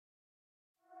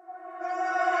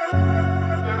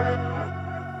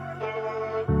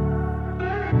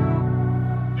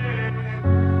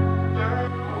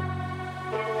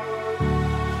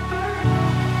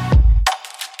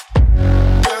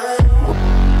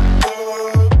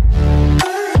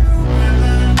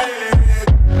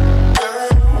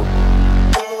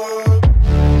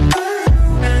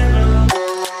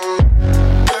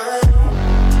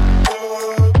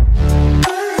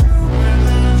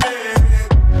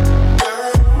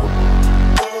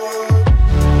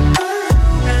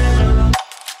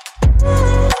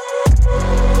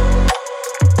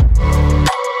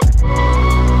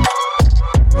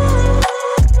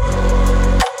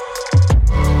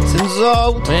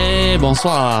Oui,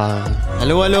 bonsoir.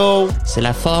 Allô, allô. C'est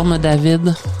la forme,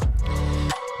 David?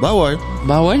 Ben ouais.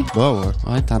 Ben ouais? Ben ouais.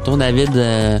 Ouais, tantôt, David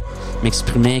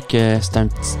m'exprimait que c'était un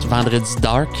petit vendredi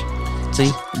dark. Tu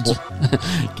sais,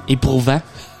 éprouvant.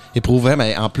 Éprouvant,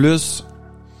 mais en plus,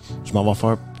 je m'en vais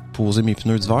faire poser mes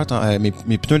pneus d'hiver,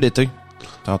 mes pneus d'été,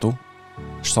 tantôt.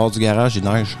 Je sors du garage, il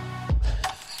neige.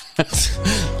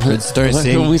 C'est un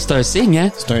signe. Oui, c'est un signe,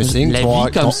 hein? C'est un signe. La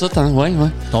vie comme ça, ouais.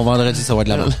 Ton vendredi, ça va être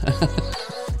de la mode.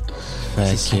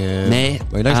 Mais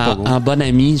en bon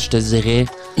ami, je te dirais,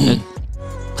 ne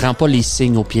prends pas les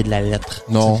signes au pied de la lettre.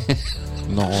 Non.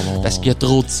 Non. Parce qu'il y a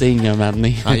trop de signes à un moment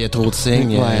donné. Ah, il y a trop de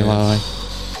signes. Ouais.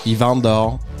 Ils vendent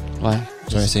dehors. Ouais.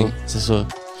 C'est un signe. C'est ça.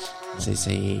 C'est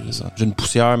ça. J'ai une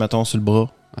poussière, mettons, sur le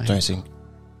bras. Ouais. C'est un signe.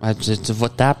 Ouais, tu vas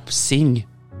taper signe.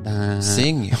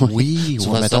 Signe? Oui,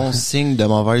 ou mettons signe de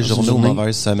mauvaise journée ou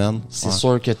mauvaise semaine. C'est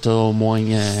sûr que t'as au moins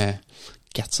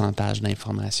 400 pages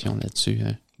d'informations là-dessus.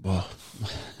 Hein. Bah,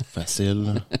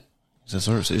 facile. C'est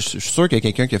sûr. Je suis sûr qu'il y a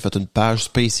quelqu'un qui a fait une page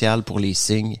spéciale pour les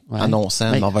signes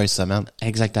annonçant une mauvaise semaine.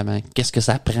 Exactement. Qu'est-ce que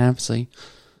ça prend, tu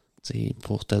sais,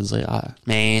 pour te dire... Ah.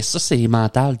 Mais ça, c'est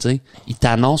mental, tu sais. Il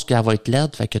t'annonce qu'elle va être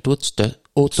laide, fait que toi, tu te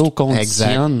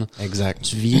auto-conditionnes. Exact.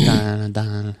 Tu vis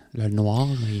dans le noir,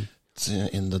 mais...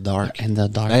 In the dark.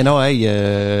 Hey, non, hey,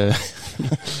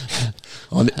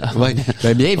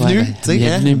 bienvenue, tu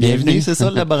sais, bienvenue, c'est ça,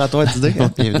 le laboratoire d'idées.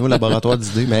 Hein? Bienvenue au laboratoire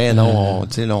d'idées. Mais non,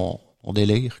 tu sais, on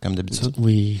délire, comme d'habitude.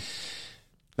 Oui.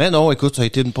 Mais non, écoute, ça a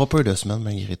été une pas peur de semaine,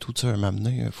 malgré tout, tu sais,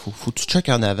 m'amener. Faut que tu check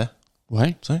en avant.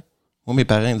 Ouais. Tu sais? Moi, mes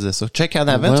parents disaient ça. Check en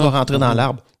avant, tu vas rentrer dans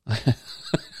l'arbre.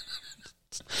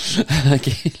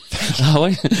 OK. Ah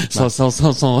ouais?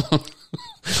 Son...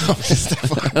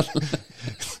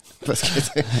 Parce que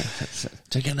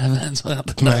check en avant, tu vas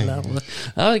rentrer dans l'arbre.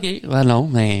 Ah, OK. Ben non,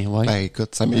 mais ouais. Ben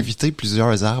écoute, ça m'a évité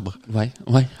plusieurs arbres. Ouais.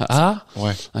 Ah?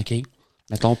 Ouais. OK.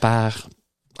 Mettons par...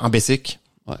 En Bessic.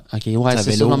 Ouais, OK. Ouais,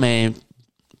 c'est ça, non, mais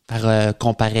par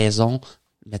comparaison,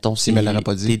 mettons, si me l'aurait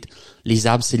pas dit. Les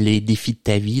arbres, c'est les défis de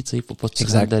ta vie, tu sais. Faut pas que tu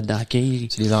rentres dedans. OK.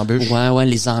 C'est les embûches. Ouais,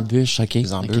 les embûches, OK.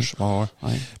 Les embûches, okay.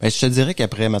 Ouais. Ben, je te dirais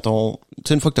qu'après, mettons, tu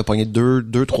sais, une fois que t'as pogné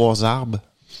deux, trois arbres.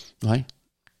 Ouais.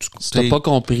 Si t'as pas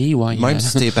compris, ouais. Même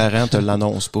si tes parents te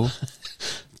l'annoncent pas.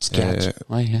 Tu catches.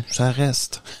 Hein. Ça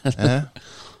reste. Hein?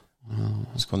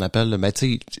 Ce qu'on appelle, ben,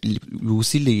 tu sais,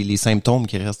 aussi les symptômes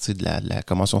qui restent, c'est de la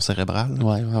commotion cérébrale.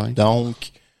 Ouais.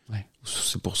 Donc,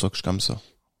 c'est pour ça que je suis comme ça.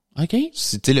 OK.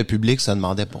 Si, tu sais, le public se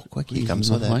demandait pourquoi il est comme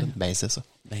ça, ben, c'est ça.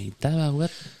 Ben,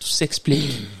 tabarouette, tout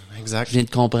s'explique. Exact. Je viens de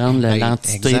comprendre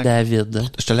l'entité David.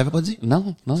 Je te l'avais pas dit?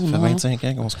 Non. Ça fait 25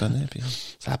 ans qu'on se connaît. Puis...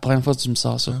 C'est la première fois que tu me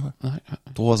sors ça. Ouais.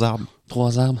 Trois arbres.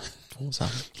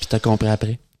 Puis t'as compris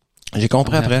après? J'ai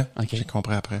compris après. Okay. J'ai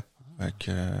compris après. Fait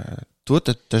que, toi,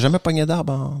 t'as jamais pogné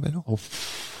d'arbre en vélo? Oh.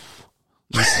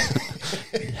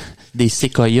 Des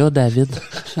séquoias, David.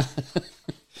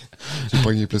 J'ai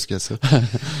pogné plus que ça.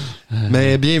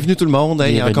 Mais bienvenue tout le monde.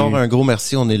 Hey, encore un gros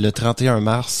merci. On est le 31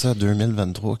 mars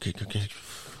 2023.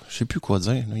 Je sais plus quoi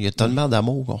dire. Il y a tellement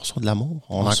d'amour. On reçoit de l'amour.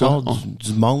 On a encore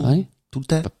du monde tout le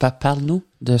temps. Parle-nous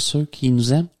de ceux qui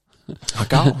nous aiment.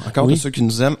 Encore de ceux qui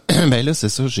nous aiment. Ben là, c'est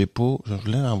ça. Je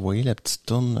voulais envoyer la petite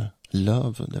tourne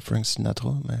Love de Frank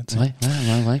Sinatra. Mais tu sais,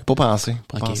 ouais. Pas penser.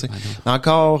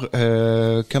 Encore,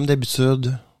 comme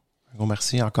d'habitude, un gros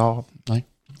merci encore. Ouais.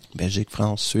 Belgique,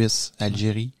 France, Suisse,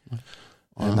 Algérie,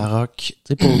 Maroc.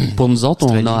 Pour nous autres,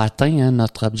 on a atteint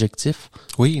notre objectif.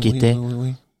 Oui.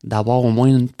 D'avoir au moins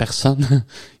une personne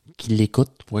qui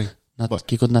l'écoute. Oui.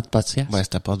 Qui écoute notre podcast. Ouais,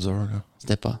 c'était pas dur, là.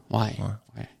 C'était pas. Ouais.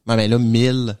 Mais là,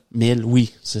 1000. 1000,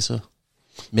 oui, c'est ça.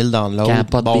 1000 downloads.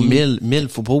 Bon, 1000,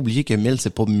 faut pas oublier que 1000,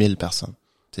 c'est pas 1000 personnes.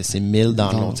 C'est 1000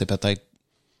 downloads. C'est peut-être,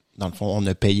 dans le fond, on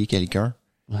a payé quelqu'un.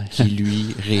 Qui,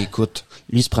 lui, réécoute.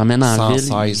 Lui, il se promène en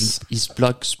ville, il se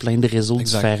bloque sur plein de réseaux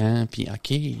différents, puis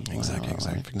OK. Exact.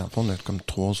 Fait que dans le fond, on a comme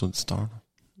 3 auditeurs.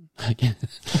 OK.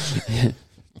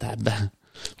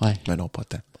 Ouais. Mais non, pas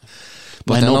tant.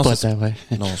 Non, tant, pas tant, ouais.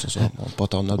 Non, c'est ça. Pas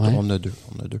tant, on a deux.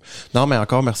 Non, mais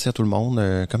encore merci à tout le monde.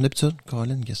 Comme d'habitude,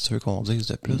 Caroline, qu'est-ce que tu veux qu'on dise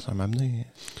de plus? Ça m'a amené.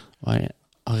 Ouais.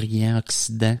 Orient,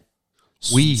 Occident.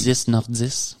 Oui. 10, Nord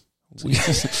 10. Oui.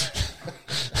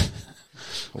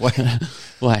 Ouais.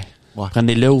 Ouais.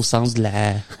 Prenez-le au sens de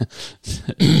la...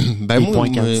 Ben, points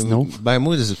cardinaux.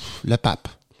 Moi, le pape.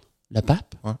 Le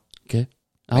pape? Ouais. OK.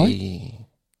 Ah oui?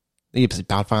 Il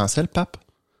parle français, le pape?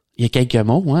 Il y a quelques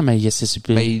mots, hein, mais c'est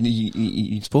super. Ben,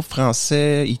 il c'est pas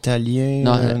français, italien.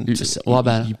 Non, il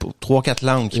 3-4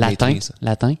 langues qu'il maîtrise.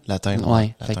 Latin.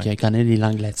 Ouais. Fait qu'il connaît les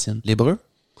langues latines. L'hébreu?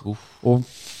 Oh,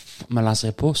 je me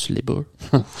lancerai pas sur l'hébreu.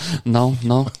 non.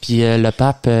 Puis le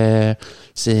pape,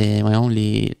 c'est, voyons,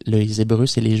 les Hébreux,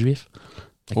 c'est les Juifs.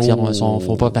 Fait qu'ils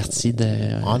font pas partie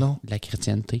de la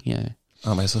chrétienté.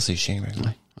 Ah, ben ça, c'est chiant.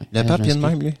 Ouais. Le pape, il est de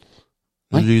même, lui?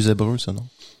 Ouais. Les Hébreux, ça, non?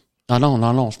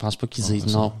 Non, je pense pas qu'ils disent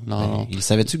non. Il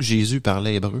savait-tu que Jésus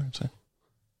parlait hébreu, tu sais?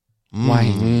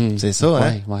 Ouais. C'est ça,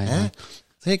 hein? Ouais.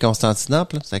 Tu sais,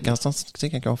 Constantinople, là, c'est Constantinople, tu sais,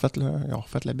 quand ils ont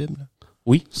refait la Bible, là.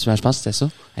 Oui, je pense que c'était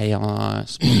ça. Hey, on en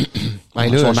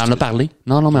a parlé.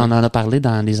 Non, mais on en a parlé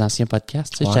dans les anciens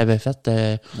podcasts. Tu sais, j'avais fait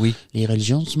les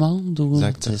religions du monde.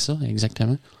 C'est ça,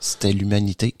 exactement. C'était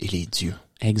l'humanité et les dieux.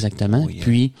 Exactement. Oui,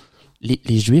 puis,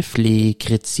 les Juifs, les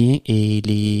chrétiens et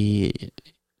les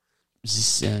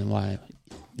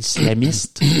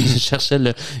islamistes. Je cherchais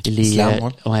Islam,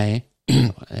 je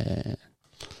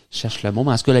cherche le mot,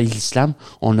 mais en tout cas, l'islam,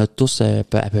 on a tous à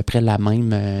peu près la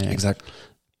même... exact.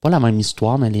 Pas la même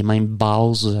histoire, mais les mêmes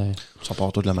bases. Ça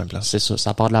part tout de la même place. C'est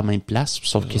ça part de la même place,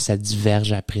 sauf que ça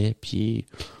diverge après, puis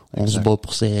on se bat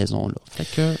pour ces raisons-là. Fait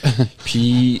que...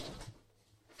 Puis,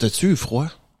 t'as-tu eu froid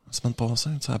la semaine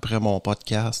passée? Après mon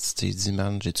podcast, tu t'es dit,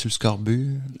 man, j'ai-tu le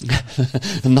scorbut?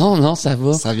 Non, ça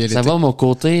va. Ça va, mon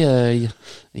côté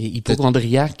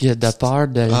hypochondriaque de peur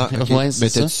de... Ah, okay. Ouais,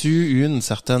 mais t'as-tu eu une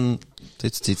certaine...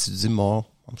 Tu t'es dit, moi,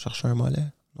 on me chercher un mollet?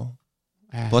 Non.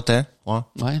 Pas tant,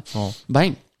 ouais. Bon.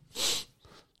 Ben,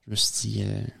 je me suis dit,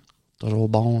 toujours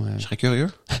bon. Je serais curieux.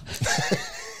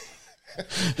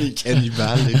 Les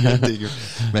cannibales, les gars, dégueu.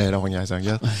 Mais là, on y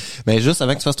regarde. Mais juste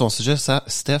avant que tu fasses ton sujet, ça,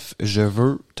 Steph, je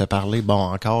veux te parler.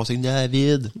 Bon, encore, c'est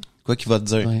David. Quoi qu'il va te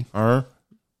dire? Ouais.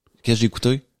 Qu'est-ce que j'ai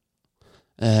écouté?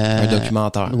 Un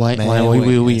documentaire. Oui.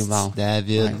 Bon.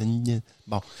 David. Ouais.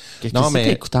 Bon. Qu'est-ce que t'as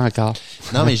écouté encore?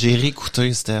 Non, mais j'ai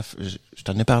réécouté, Steph. Je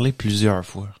t'en ai parlé plusieurs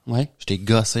fois. Ouais. Je t'ai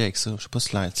gossé avec ça. Je sais pas si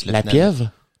tu l'as La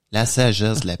pieuvre? La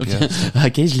sagesse de la pieuvre.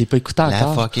 OK, je l'ai pas écouté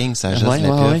encore. La fucking sagesse de la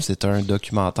pieuvre. C'est un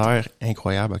documentaire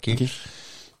incroyable, OK?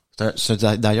 C'est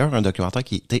d'ailleurs un documentaire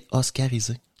qui a été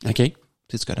oscarisé. OK.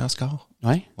 Tu connais Oscar?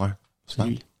 Ouais. Ouais.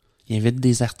 Il invite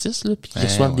des artistes, là, puis ils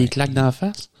reçoivent des claques d'en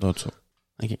face. Tout ça.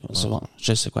 OK, c'est bon.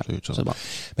 Je sais quoi. C'est bon.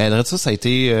 Ben, ça a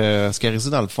été oscarisé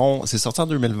dans le fond. C'est sorti en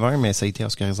 2020, mais ça a été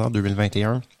oscarisé en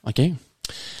 2021. OK.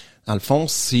 Dans le fond,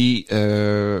 c'est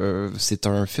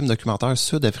un film documentaire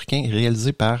sud-africain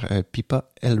réalisé par Pippa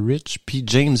Elrich puis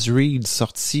James Reed,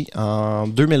 sorti en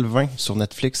 2020 sur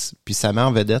Netflix. Puis ça met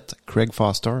en vedette Craig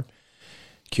Foster,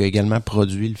 qui a également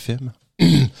produit le film.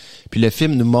 Puis le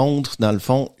film nous montre, dans le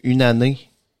fond, une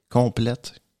année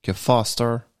complète que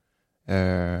Foster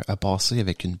a passé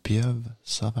avec une pieuvre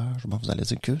sauvage. Bon, vous allez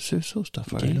dire que c'est ça, cette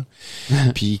affaire-là.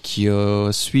 Okay. Puis qui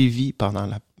a suivi pendant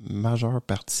la majeure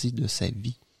partie de sa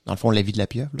vie. Dans le fond, la vie de la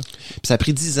pieuvre. Là. Puis ça a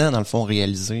pris 10 ans, dans le fond,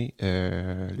 réaliser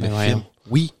le film.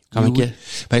 Oui.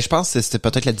 Ben, je pense que c'était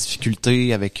peut-être la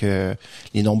difficulté avec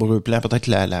les nombreux plans, peut-être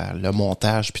le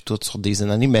montage puis tout sur des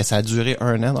années, mais ça a duré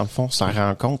 1 an, dans le fond, c'est une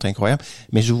rencontre incroyable.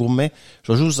 Mais je vais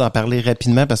juste vous en parler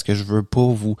rapidement parce que je veux pas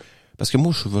vous... Parce que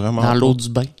moi, je suis vraiment... Dans l'eau du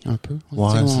bain, un peu.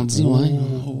 Ouais, on dit, ouais.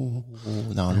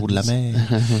 Dans l'eau de la mer.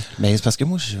 Mais c'est parce que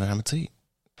moi, je suis vraiment, tu sais,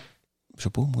 je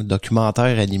sais pas, moi,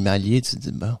 documentaire animalier, tu te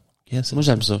dis, bon... Yes, moi,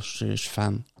 j'aime ça. Je suis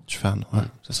fan. Je suis fan, ouais.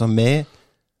 C'est ça. Mais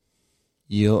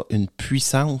il y a une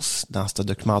puissance dans ce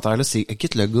documentaire-là.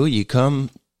 Écoute, le gars, il est comme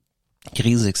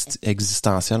crise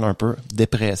existentielle un peu,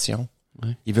 dépression.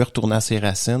 Ouais. Il veut retourner à ses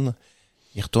racines.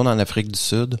 Il retourne en Afrique du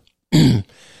Sud.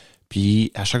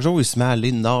 Puis, à chaque jour, il se met à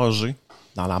aller nager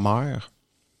dans la mer.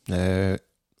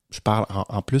 Je parle,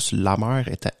 en plus, la mer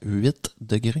est à 8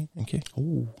 degrés. OK?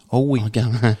 Oh oui. Okay.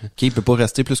 OK, il peut pas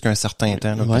rester plus qu'un certain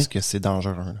temps, là, parce que c'est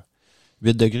dangereux, là.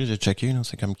 8 degrés, j'ai checké, là,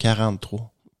 c'est comme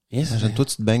 43. Yes. Imagine-toi,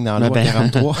 tu te baignes dans l'eau à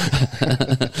 43.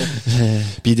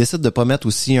 Puis il décide de pas mettre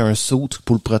aussi un saut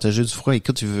pour le protéger du froid.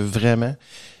 Écoute, il veut vraiment.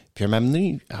 Puis il m'a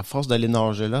amené, à force d'aller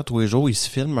nager là, tous les jours, il se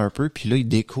filme un peu, puis là, il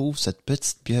découvre cette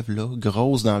petite pieuvre-là,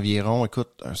 grosse d'environ, écoute,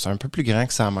 c'est un peu plus grand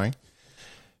que sa main.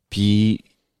 Puis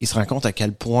il se rend compte à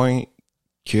quel point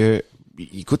que,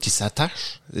 écoute, il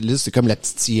s'attache. Là, c'est comme la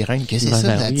petite sirène. Qu'est-ce que c'est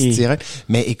ça, la petite sirène?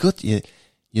 Mais écoute, il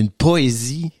il y a une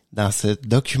poésie dans ce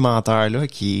documentaire-là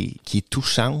qui est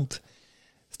touchante.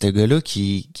 Ce gars-là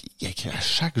qui à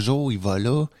chaque jour, il va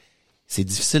là. C'est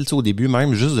difficile, tu sais, au début,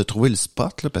 même juste de trouver le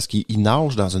spot, là, parce qu'il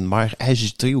nage dans une mer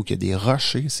agitée où il y a des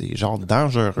rochers. C'est genre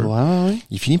dangereux. Ouais.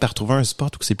 Il finit par trouver un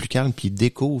spot où c'est plus calme, puis il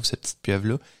découvre cette petite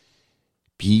pieuvre-là.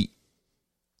 Puis,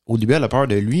 au début, elle a peur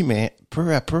de lui, mais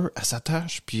peu à peu, elle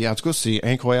s'attache. Puis, en tout cas, c'est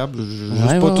incroyable. Je ne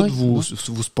vais pas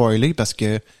tout vous spoiler parce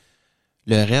que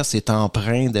le reste est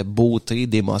empreint de beauté,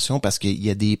 d'émotion, parce qu'il y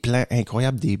a des plans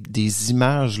incroyables, des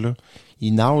images, là.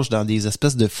 Il nage dans des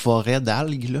espèces de forêts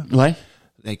d'algues, là. Ouais.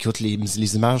 Écoute,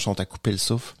 les images sont à couper le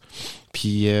souffle.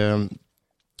 Puis,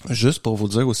 juste pour vous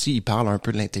dire aussi, il parle un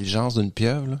peu de l'intelligence d'une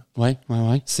pieuvre, là.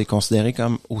 Ouais. C'est considéré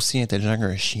comme aussi intelligent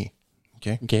qu'un chien.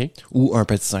 OK. Ou un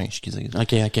petit singe, qu'ils disent.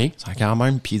 OK. Ça quand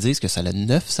même, puis ils disent que ça a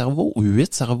 9 cerveaux, ou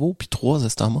 8 cerveaux, puis 3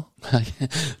 estomacs.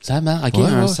 Ça marche. OK,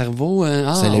 un cerveau...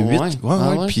 ça a 8.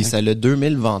 Ouais. Puis ça a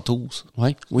 2000 ventouses.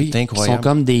 Oui. C'est incroyable. Ils sont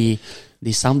comme des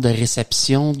centres de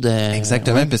réception de...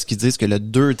 Exactement, parce qu'ils disent que le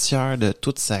 2/3 de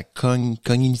toute sa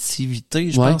cognitivité,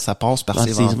 je pense, ça passe par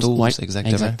ses ventouses.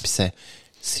 Exactement. Exact. Puis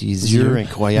ses yeux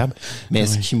incroyables. Mais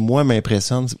ce qui, moi,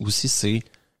 m'impressionne aussi, c'est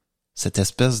cette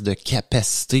espèce de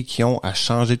capacité qu'ils ont à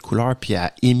changer de couleur puis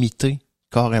à imiter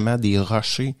carrément des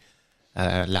rochers.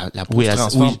 La peau se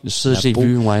transforme. Oui, ça, j'ai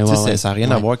vu. Ouais. Ça n'a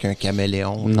rien à voir qu'un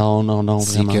caméléon. Non,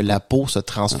 c'est vraiment. que la peau se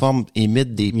transforme,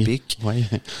 imite des pics. Ouais.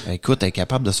 Écoute, elle est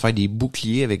capable de se faire des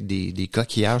boucliers avec des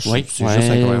coquillages. Oui, c'est juste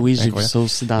incroyable. Oui, j'ai vu ça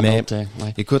aussi dans d'autres.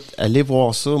 Écoute, allez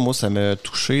voir ça. Moi, ça m'a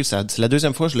touché. C'est la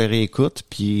deuxième fois que je le réécoute,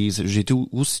 puis j'ai été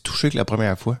aussi touché que la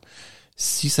première fois.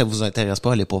 Si ça vous intéresse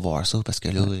pas, allez pas voir ça, parce que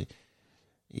là,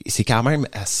 c'est quand même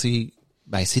assez...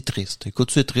 Ben, c'est triste.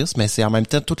 Écoute, c'est triste, mais c'est en même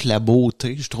temps toute la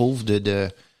beauté, je trouve, je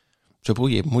sais pas,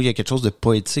 il y a quelque chose de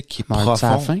poétique qui est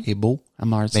profond et beau.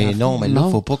 Mais non, mais là,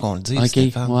 faut pas qu'on le dise,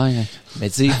 Stéphane. Ouais. Mais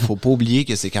tu sais, faut pas oublier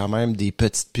que c'est quand même des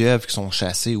petites pieuvres qui sont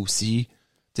chassées aussi.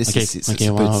 Tu sais,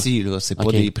 c'est petit, là. C'est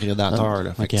pas des prédateurs,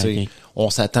 là. Fait que, tu sais, on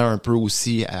s'attend un peu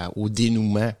aussi au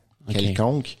dénouement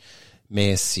quelconque.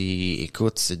 Mais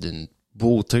écoute, c'est d'une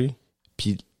beauté.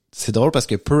 Puis c'est drôle parce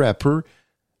que peu à peu,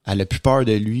 elle a plus peur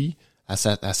de lui.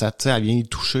 Elle vient y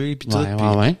toucher, puis tout.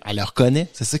 Elle le reconnaît.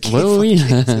 C'est ça qui est Oui.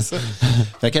 C'est ça.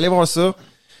 Fait qu'allez voir ça.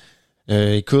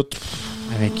 Écoute.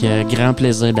 Avec grand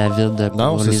plaisir, David.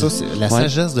 Non, c'est ça. C'est la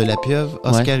sagesse de la pieuvre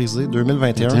oscarisée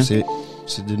 2021.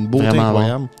 C'est d'une beauté vraiment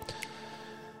incroyable.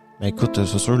 Ben écoute,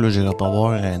 c'est sûr, là, j'irai pas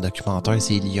voir un documentaire,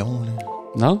 c'est Lyon, là.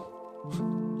 Non?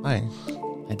 Ouais.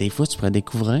 Des fois, tu pourrais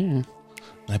découvrir. Hein.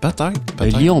 Ben, peut-être.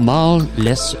 Le lion mort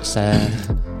laisse ça...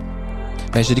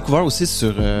 Ben, j'ai découvert aussi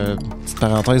sur, petite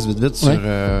parenthèse vite, sur,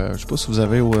 je sais pas si vous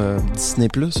avez au Disney+,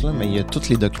 là, mais il y a tous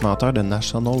les documentaires de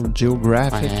National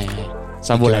Geographic.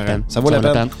 Ça vaut la peine. Ça vaut la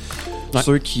peine.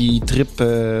 Ceux qui trippent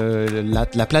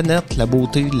la planète, la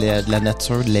beauté, de la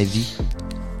nature, de la vie,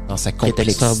 dans sa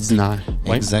complexité. C'est extraordinaire.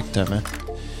 Exactement.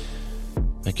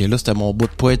 Fait que là, c'était mon bout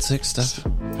de poétique, Steph.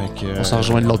 Fait que, on s'en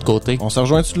rejoint de l'autre côté. On s'en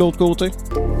rejoint de l'autre côté?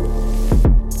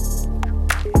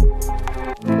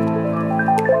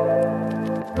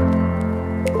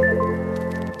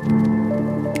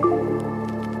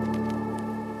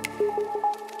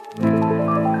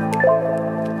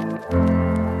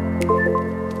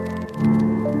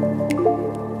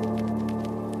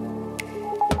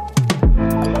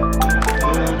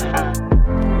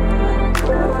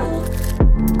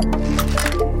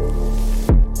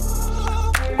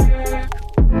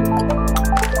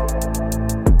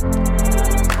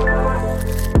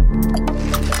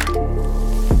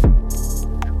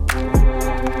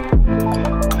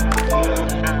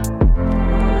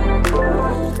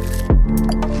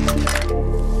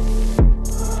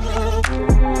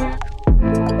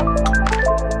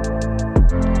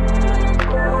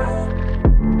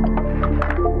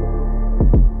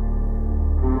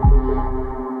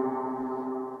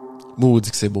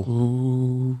 Maudit que c'est beau.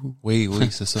 Ouh. Oui,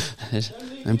 c'est ça.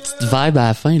 Un petit vibe à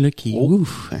la fin, là, qui...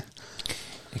 Ouf.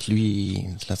 Avec lui,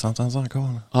 tu l'as entendu encore,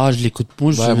 là? Ah, je l'écoute pas.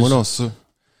 Moi, non, c'est ça.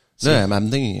 Là, elle m'a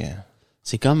amené...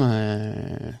 C'est comme un...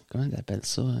 Comment on appelle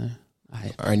ça?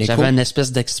 Un écho. J'avais une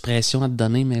espèce d'expression à te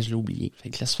donner, mais je l'ai oublié.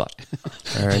 Fait que laisse faire.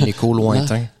 Un écho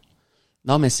lointain.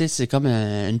 Non, mais c'est comme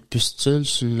une pustule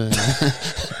sur le...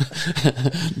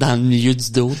 dans le milieu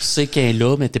du dos. Tu sais qu'elle est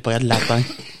là, mais t'es pas capable de l'atteindre.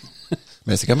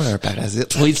 Mais c'est comme un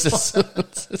parasite. Oui, c'est ça.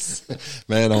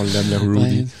 Mais non, on l'aime, le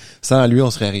Rudy. Ouais. Sans lui,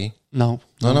 on serait rien. Non.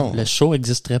 Le show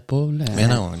existerait pas. Là. Mais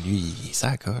non, lui, il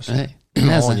s'accroche. Ouais.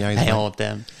 On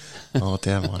t'aime. On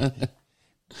t'aime, ouais.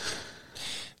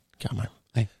 Quand même.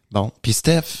 Ouais. Bon, puis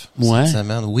Steph, cette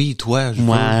semaine, oui, toi, je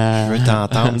veux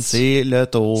t'entendre. C'est le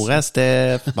tour à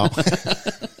Steph. Bon.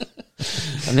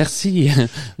 Merci.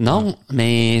 Non,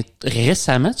 mais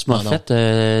récemment, tu m'as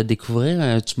fait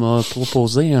découvrir, tu m'as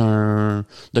proposé un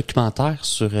documentaire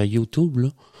sur YouTube, là,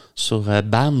 sur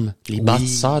BAM, les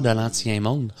bâtisseurs de l'ancien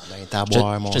monde. Ben, t'as à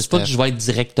boire, je sais pas que je vais être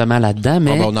directement là-dedans,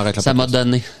 mais ça m'a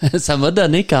donné, ça m'a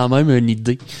donné quand même une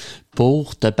idée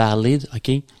pour te parler,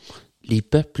 les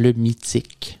peuples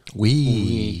mythiques.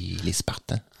 Oui, les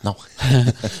Spartans. Non.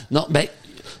 Non, ben.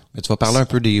 Mais tu vas parler un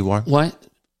peu des, Ouais.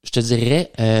 Je te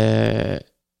dirais,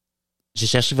 j'ai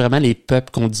cherché vraiment les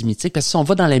peuples qu'on dit mythiques, parce que si on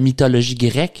va dans la mythologie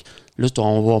grecque, là,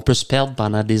 on peut se perdre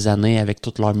pendant des années avec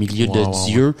tout leur milieu de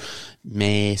dieux,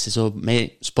 mais c'est ça,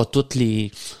 mais c'est pas toutes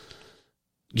les...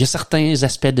 Il y a certains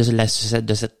aspects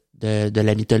de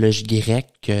la mythologie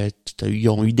grecque ils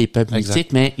ont eu des peuples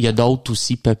mythiques, mais il y a d'autres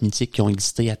aussi peuples mythiques qui ont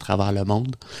existé à travers le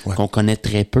monde, qu'on connaît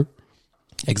très peu.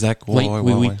 Exact.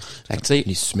 Oui. Fait que,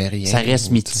 les Sumériens. Ça reste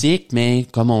mythique, mais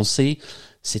comme on sait,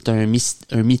 c'est un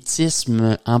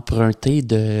mythisme emprunté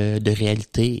de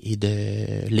réalité et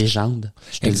de légende,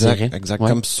 je te dirais. Exact.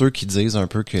 Comme ceux qui disent un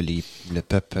peu que le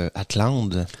peuple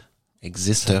Atlante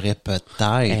existerait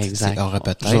peut-être, aurait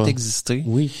peut-être existé.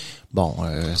 Oui. Bon,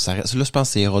 ça reste, là, je pense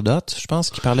que c'est Hérodote,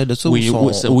 qui parlait de ça,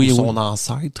 ou son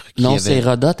ancêtre. Non, c'est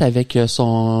Hérodote avec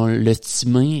le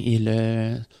Timée et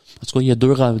le... En tout cas, il y a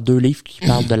deux livres qui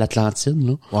parlent de l'Atlantide,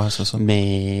 là. Ouais, c'est ça.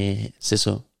 Mais c'est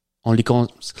ça. Tu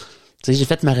sais, j'ai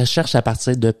fait ma recherche à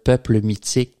partir de peuples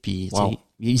mythiques, puis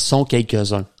ils sont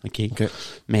quelques-uns, OK?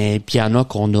 Mais puis il y en a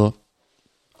qu'on a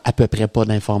à peu près pas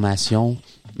d'informations,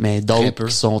 mais d'autres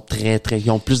qui sont qui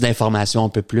ont plus d'informations, un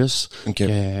peu plus. Okay.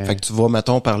 Fait que tu vas,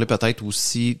 mettons, parler peut-être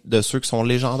aussi de ceux qui sont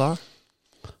légendaires?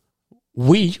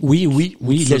 Oui.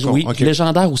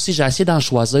 Légendaire aussi. J'ai essayé d'en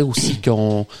choisir aussi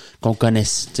qu'on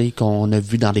connaisse, qu'on a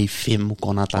vu dans des films ou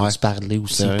qu'on a entendu parler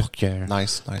aussi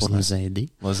pour nous aider.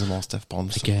 Vas-y, mon Steph, pour nous.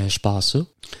 Fait que je passe ça.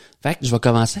 Fait que je vais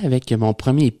commencer avec mon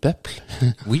premier peuple.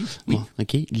 Oui.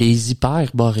 OK. Les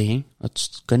hyperboréens.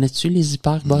 Connais-tu les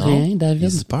hyperboréens, David?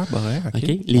 Les hyperboréens,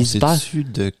 OK. Les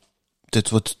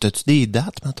T'as-tu des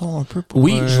dates, mettons, un peu pour...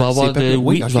 Oui, je vais avoir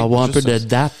un peu de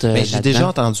dates. Mais j'ai déjà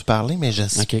entendu parler, mais je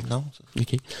sais que non.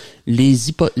 OK. Les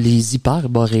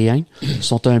hyperboréens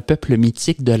sont un peuple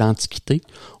mythique de l'Antiquité.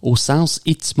 Au sens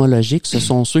étymologique, ce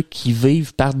sont ceux qui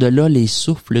vivent par-delà les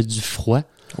souffles du froid.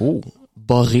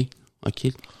 Boré.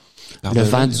 OK. Le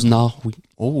vent du Nord, oui.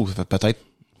 Ça fait peut-être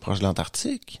proche de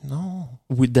l'Antarctique, non?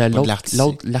 Oui, l'Arctique,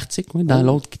 oui, dans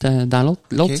l'autre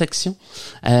section.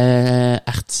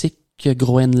 Arctique,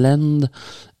 Groenland,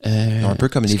 un peu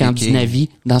comme les Scandinavie,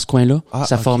 dans ce coin-là.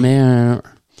 Ça formait un...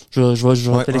 Je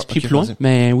vais te l'expliquer plus loin,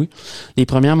 mais oui. Les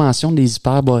premières mentions des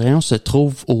hyperboréens se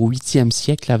trouvent au 8e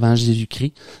siècle avant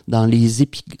Jésus-Christ dans les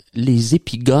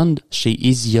épigones chez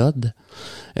Hésiode,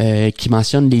 qui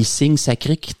mentionnent les signes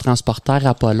sacrés qui transportèrent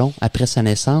Apollon après sa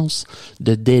naissance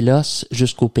de Délos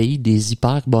jusqu'au pays des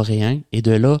hyperboréens et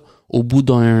de là, au bout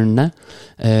d'1 an,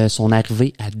 son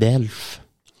arrivée à Delphes.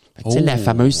 Tu sais, la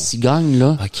fameuse cigogne,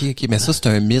 là. OK. Mais ça, c'est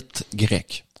un mythe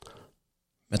grec.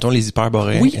 Mettons les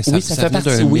hyperboréens. Oui, ça fait partie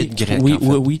d'un mythe grec.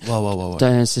 Oui.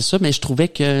 Ouais. C'est ça, mais je trouvais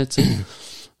que, tu sais,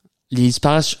 les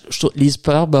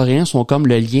hyperboréens sont comme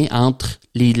le lien entre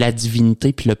la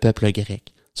divinité puis le peuple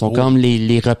grec. Ils sont comme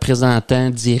les représentants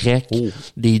directs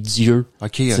des dieux.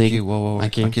 OK, c'est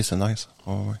nice.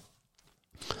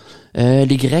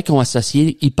 Les Grecs ont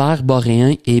associé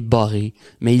hyperboréens et boré,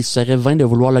 mais il serait vain de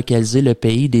vouloir localiser le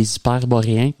pays des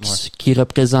hyperboréens qui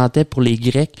représentait pour les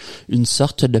Grecs une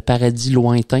sorte de paradis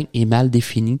lointain et mal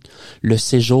défini, le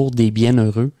séjour des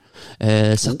bienheureux.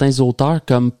 Certains auteurs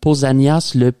comme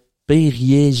Pausanias le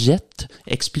Périégète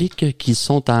expliquent qu'ils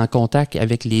sont en contact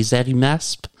avec les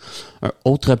Arimaspes, un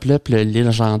autre peuple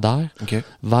légendaire.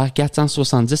 Vers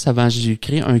 470 avant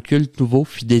Jésus-Christ, un culte nouveau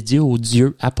fut dédié au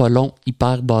dieu Apollon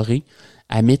hyperboré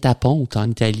à Métaponte en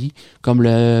Italie, comme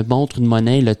le montre une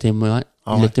monnaie et le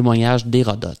témoignage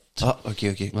d'Hérodote. OK.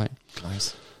 Ouais.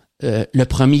 Nice. Le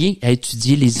premier à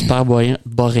étudier les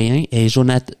hyperboréens est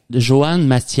Johann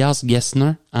Matthias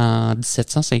Gessner en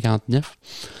 1759.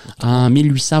 En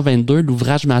 1822,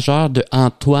 l'ouvrage majeur de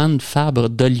Antoine Fabre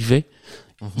d'Olivet,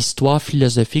 Histoire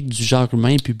philosophique du genre humain,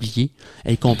 est publié.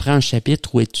 Elle comprend un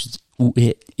chapitre où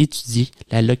est étudiée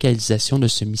la localisation de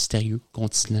ce mystérieux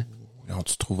continent.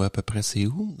 Tu trouves à peu près c'est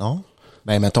où, non?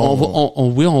 Ben, mettons.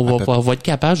 On va être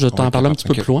capable, je t'en parler un petit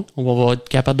peu plus loin. On va être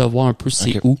capable de voir un peu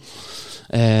c'est où.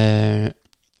 Les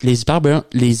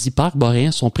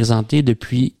hyperboréens sont présentés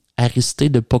depuis Aristée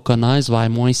de Poconèse vers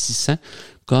 -600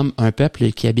 comme un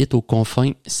peuple qui habite aux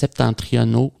confins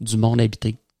septentrionaux du monde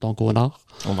habité, donc au nord.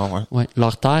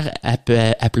 Leur terre,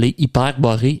 appelée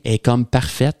hyperborée, est comme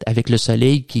parfaite avec le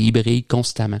soleil qui y brille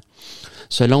constamment.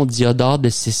 Selon Diodore de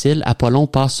Sicile, Apollon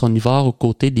passe son hiver aux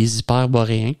côtés des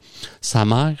hyperboréens. Sa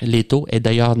mère, Leto, est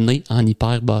d'ailleurs née en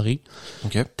Hyperborée.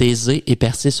 Okay. Thésée et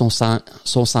Persée sont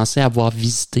censés avoir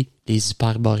visité les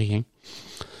hyperboréens.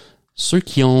 Ceux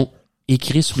qui ont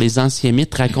écrit sur les anciens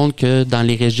mythes racontent que dans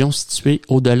les régions situées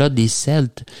au-delà des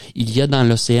Celtes, il y a dans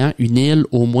l'océan une île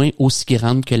au moins aussi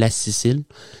grande que la Sicile.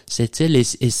 Cette île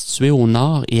est située au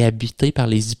nord et habitée par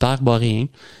les hyperboréens,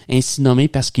 ainsi nommés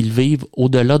parce qu'ils vivent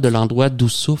au-delà de l'endroit d'où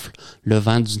souffle le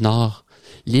vent du nord.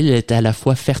 L'île est à la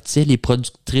fois fertile et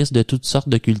productrice de toutes sortes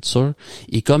de cultures,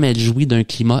 et comme elle jouit d'un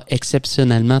climat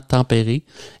exceptionnellement tempéré,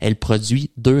 elle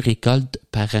produit 2 récoltes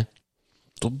par an.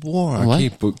 Ok,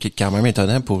 Ouais. Quand même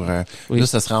étonnant pour... Oui. Là,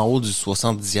 ça serait en haut du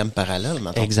 70e parallèle,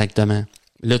 maintenant. Exactement.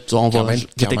 Là, on va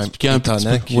t'expliquer un petit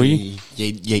peu. Oui.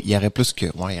 Il y aurait plus que...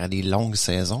 Ouais, il y aurait des longues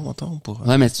saisons, mettons, pour...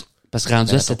 Ouais, mais parce que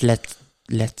rendu à cette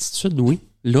latitude, oui,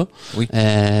 là, Oui.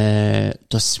 t'as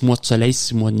 6 mois de soleil,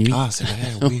 6 mois de nuit. Ah, c'est vrai,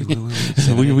 oui.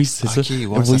 C'est Oui, vrai. oui, c'est ça. Ok, ouais,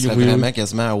 Oui, ça serait oui, vraiment oui.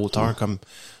 quasiment à hauteur comme...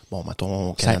 Bon,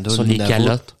 mettons, au Canada, Sur le les Nunavut.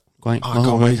 calottes. Ouais. Ah,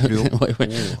 encore même plus haut.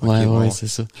 Ouais, c'est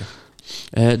ça.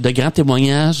 De grands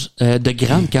témoignages, de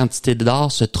grandes quantités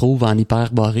d'or se trouvent en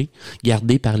Hyperborée,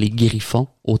 gardées par les griffons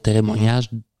au témoignage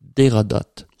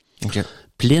d'Hérodote. Okay.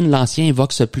 Pline l'Ancien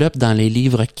évoque ce peuple dans les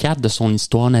livres 4 de son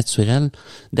histoire naturelle.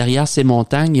 Derrière ces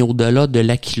montagnes et au-delà de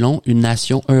l'Aquilon, une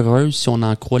nation heureuse, si on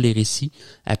en croit les récits,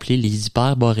 appelée les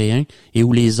Hyperboréens, et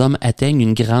où les hommes atteignent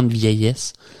une grande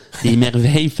vieillesse. Des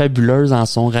merveilles fabuleuses en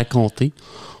sont racontées.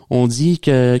 On dit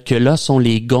que là sont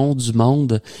les gonds du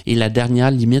monde et la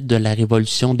dernière limite de la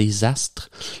révolution des astres.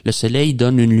 Le soleil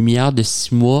donne une lumière de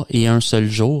 6 mois et un seul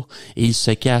jour, et il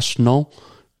se cache non,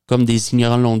 comme des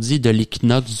ignorants l'ont dit, de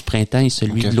l'équinoxe du printemps et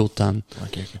celui de l'automne.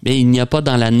 Okay. Mais il n'y a pas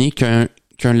dans l'année qu'un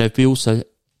lever au sol.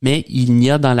 Mais il n'y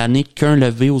a dans l'année qu'un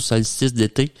lever au solstice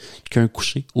d'été, qu'un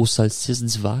coucher au solstice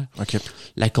d'hiver. Okay.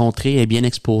 La contrée est bien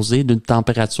exposée d'une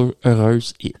température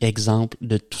heureuse et exemple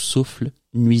de tout souffle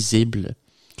nuisible.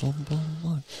 Là,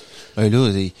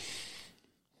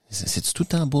 c'est-tu tout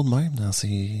le temps beau de même dans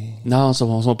ces... Non, ils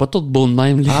sont pas tous beaux de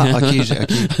même. Ah,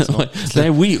 ok. Ouais. Ben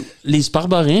oui, les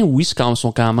hyperboréens, oui,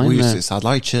 sont quand même... Oui, ça a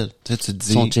l'air chill. Tu te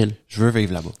dis, sont chill. Je veux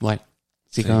vivre là-bas. Ouais.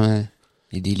 C'est comme...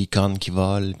 Il y a des licornes qui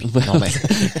volent. Puis... Ouais. Non, ben...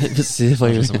 c'est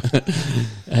vrai.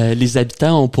 Les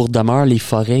habitants ont pour demeure les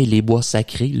forêts et les bois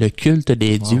sacrés. Le culte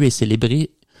des dieux est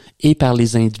célébré et par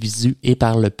les individus et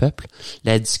par le peuple.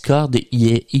 La discorde y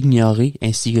est ignorée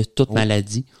ainsi que toute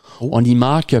maladie. On n'y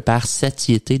meurt que par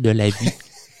satiété de la vie.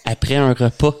 Après un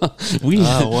repas. Oui,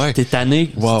 t'es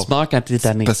tanné. Wow. Tu meurs quand t'es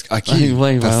tanné. Parce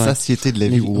que, par satiété de la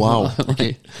vie. Wow.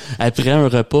 Okay. Après un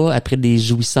repas, après des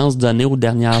jouissances données aux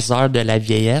dernières heures de la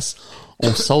vieillesse,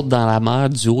 on saute dans la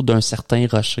mer du haut d'un certain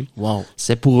rocher. Wow.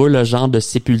 C'est pour eux le genre de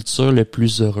sépulture le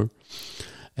plus heureux.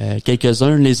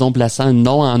 Quelques-uns les ont placés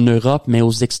non en Europe, mais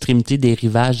aux extrémités des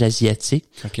rivages asiatiques,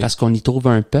 parce qu'on y trouve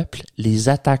un peuple, les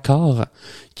Atakors,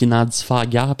 qui n'en diffèrent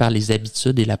guère par les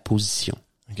habitudes et la position.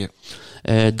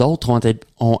 D'autres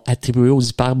ont attribué aux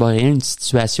hyperboréens une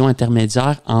situation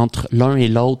intermédiaire entre l'un et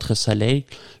l'autre soleil,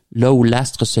 là où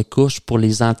l'astre se couche pour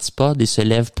les antipodes et se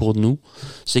lève pour nous,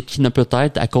 ce qui ne peut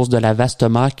être à cause de la vaste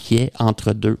mer qui est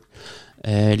entre deux.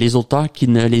 Les auteurs qui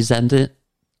ne les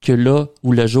que là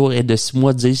où le jour est de 6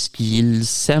 mois disent qu'ils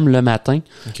sèment le matin,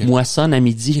 moissonnent à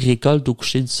midi, récoltent au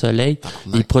coucher du soleil,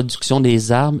 les productions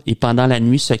des arbres et pendant la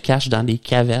nuit se cachent dans des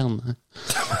cavernes.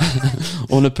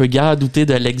 On ne peut guère douter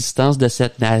de l'existence de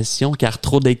cette nation car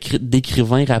trop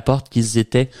d'écrivains rapportent qu'ils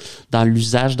étaient dans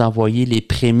l'usage d'envoyer les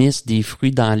prémices des fruits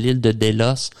dans l'île de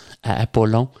Délos à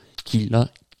Apollon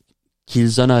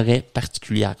qu'ils honoraient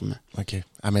particulièrement. OK.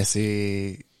 Ah, mais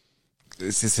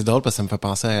c'est drôle parce que ça me fait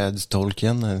penser à du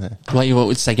Tolkien. Oui,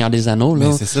 le Seigneur des Anneaux, là.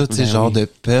 Mais c'est ça, tu sais, genre de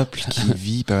peuple qui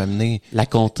vit, peut amener... La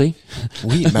comté.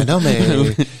 Oui, ben non, mais,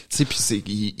 tu sais,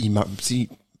 puis ils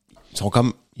sont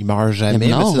comme, ils meurent jamais, mais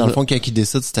dans le fond, quand ils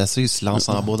décident, c'est assez, ils se lancent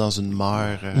en bas dans une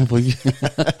mer. Oui.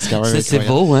 C'est quand même c'est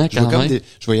beau, hein, quand même.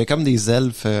 Je voyais comme des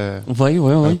elfes, oui.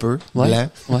 un peu, blancs.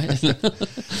 Ouais.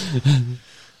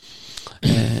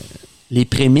 Les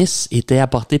prémices étaient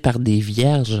apportées par des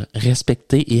vierges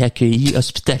respectées et accueillies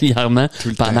hospitalièrement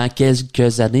pendant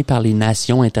quelques années par les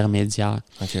nations intermédiaires.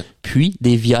 Puis,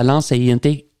 des violences ayant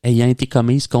été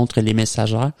commises contre les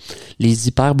messagères, les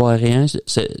hyperboréens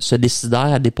se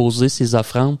décidèrent à déposer ces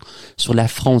offrandes sur la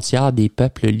frontière des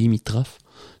peuples limitrophes.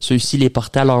 Ceux-ci les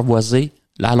portaient à leurs voisins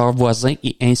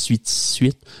et ainsi de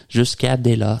suite jusqu'à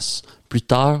Délos. Plus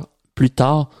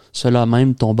tard, cela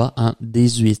même tomba en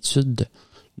désuétude.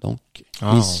 Donc,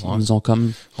 ils ont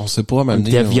comme... On sait pas, même. Ils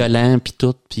étaient violents, puis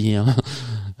tout, puis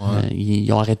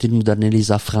ils ont arrêté de nous donner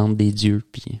les offrandes des dieux,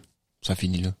 puis... Ça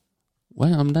finit là.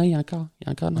 Ouais, en dedans, il y a encore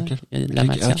Okay. il y a de la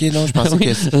matière. OK, non, je pensais Oui,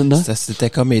 que ça c'était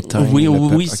comme éteint. Oui,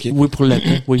 Okay. oui, pour le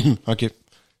temps, oui. OK.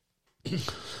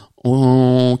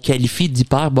 On qualifie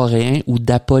d'hyperboréen ou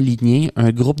d'apollinien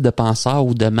un groupe de penseurs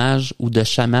ou de mages ou de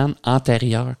chamans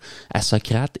antérieurs à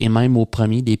Socrate et même au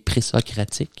premier des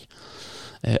présocratiques.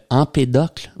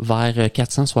 Empédocle, vers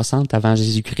 460 avant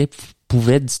Jésus-Christ,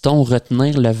 pouvait, dit-on,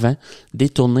 retenir le vent,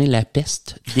 détourner la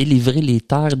peste, délivrer les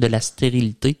terres de la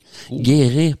stérilité,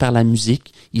 guérir par la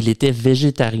musique. Il était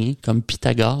végétarien, comme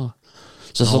Pythagore.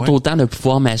 Ce sont autant de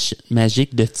pouvoirs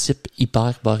magiques de type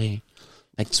hyperboréen.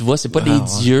 Fait que tu vois, c'est pas des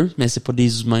dieux, mais c'est pas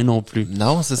des humains non plus.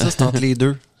 Non, c'est ça, c'est entre les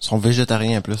deux. Ils sont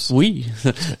végétariens en plus. Oui,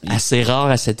 assez rare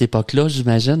à cette époque-là,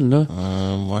 j'imagine, là.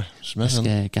 Ouais, j'imagine.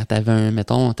 Parce que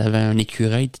quand t'avais un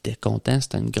écureuil, t'étais content,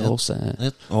 c'était une grosse...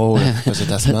 Oh, ouais, tu faisais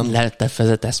ta semaine. Là, tu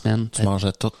faisais ta semaine. Tu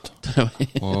mangeais tout.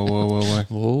 Ouais.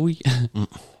 Oui.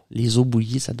 Les os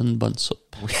bouillies, ça donne une bonne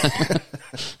soupe. Oui.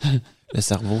 Le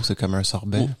cerveau, c'est comme un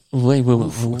sorbet. Oui,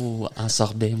 en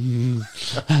sorbet.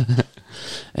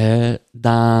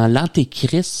 Dans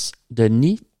l'Antéchrist de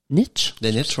Nietzsche. De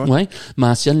Nietzsche, ouais.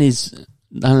 Mentionne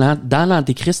dans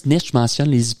l'Antéchrist, Nietzsche mentionne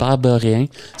les hyperboréens,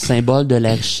 symboles de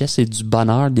la richesse et du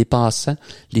bonheur, dépassant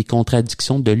les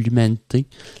contradictions de l'humanité,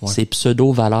 ses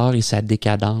pseudo-valeurs et sa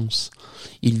décadence.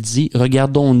 Il dit,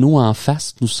 regardons-nous en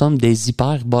face, nous sommes des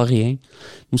hyperboréens.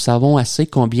 Nous savons assez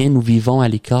combien nous vivons à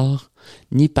l'écart.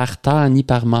 Ni par terre, ni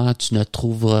par mer, tu ne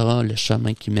trouveras le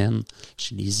chemin qui mène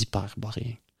chez les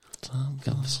hyperboréens.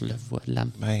 Comme sur la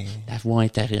voie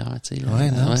intérieure, tu sais.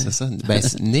 Ouais, non, c'est ça. Ben,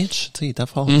 Nietzsche, tu sais, il était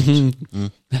fort.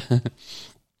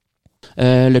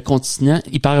 Le continent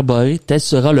hyperboré, tel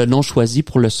sera le nom choisi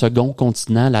pour le second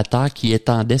continent, la Terre qui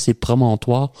étendait ses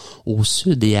promontoires au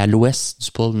sud et à l'ouest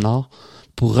du pôle Nord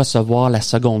pour recevoir la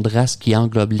seconde race qui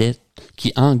englobait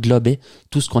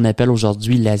tout ce qu'on appelle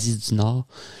aujourd'hui l'Asie du Nord.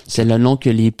 C'est le nom que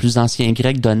les plus anciens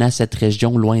Grecs donnaient à cette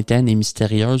région lointaine et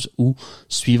mystérieuse où,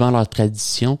 suivant leur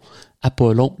tradition,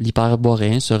 Apollon,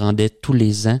 l'hyperboréen, se rendait tous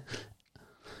les ans.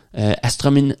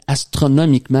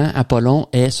 Astronomiquement, Apollon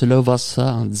est, cela va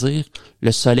sans dire,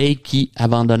 le soleil qui,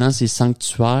 abandonnant ses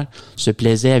sanctuaires, se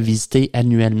plaisait à visiter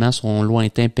annuellement son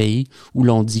lointain pays où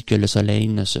l'on dit que le soleil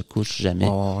ne se couche jamais.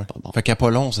 Bon. Fait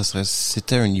qu'Apollon,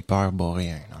 c'était un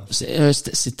hyperboréen.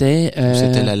 C'était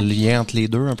le lien entre les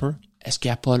deux un peu? Est-ce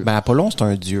qu'Apollon... Ben, Apollon, c'est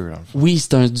un dieu. Oui,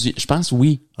 c'est un dieu. Je pense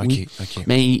oui. OK.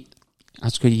 Mais, en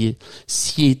tout cas,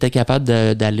 s'il était capable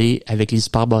d'aller avec les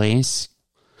hyperboréens,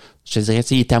 je te dirais,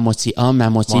 il était à moitié homme, à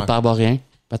moitié hyperboréen,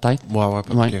 peut-être.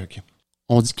 Ouais. OK.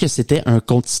 On dit que c'était un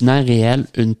continent réel,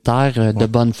 une terre de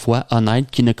bonne foi,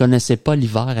 honnête, qui ne connaissait pas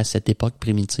l'hiver à cette époque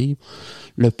primitive.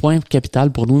 Le point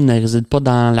capital pour nous ne réside pas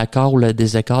dans l'accord ou le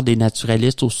désaccord des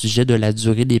naturalistes au sujet de la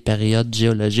durée des périodes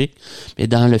géologiques, mais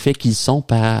dans le fait qu'ils sont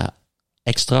par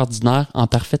extraordinaire, en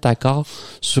parfait accord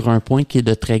sur un point qui est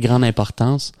de très grande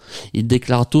importance. Ils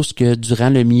déclarent tous que durant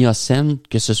le Miocène,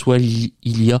 que ce soit il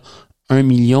y a 1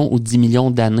 million ou 10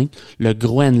 millions d'années, le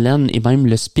Groenland et même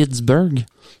le Spitzberg.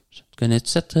 Connais-tu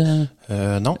cette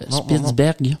non.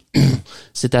 Spitzberg,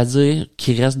 c'est-à-dire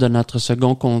qui reste de notre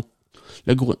second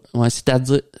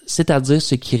c'est-à-dire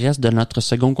ce qui reste de notre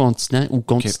second continent ou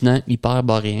continent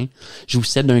hyperboréen,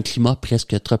 jouissait d'un climat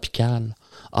presque tropical.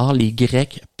 Or, les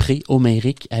Grecs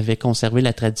pré-homériques avaient conservé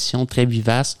la tradition très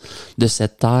vivace de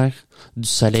cette terre du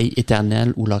soleil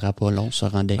éternel où leur Apollon se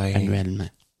rendait annuellement.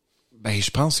 Ben,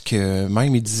 je pense que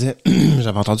même il disait,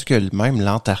 j'avais entendu que même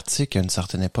l'Antarctique, à une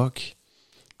certaine époque,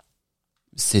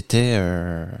 c'était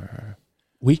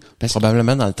oui,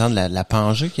 probablement dans le temps de la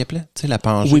Pangée qu'il appelait, tu sais, la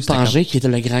Pangée. Oui, Pangée qui était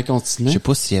le grand continent. Je sais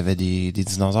pas s'il y avait des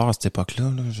dinosaures à cette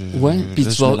époque-là. Puis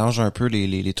je mélange un peu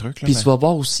les trucs. Là, puis tu vas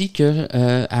voir aussi que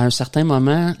à un certain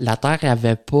moment, la Terre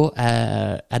avait pas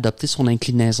adopté son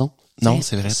inclinaison. Non,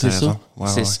 c'est vrai, t'as raison.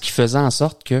 C'est ce qui faisait en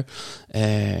sorte que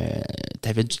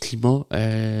t'avais du climat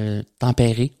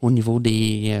tempéré au niveau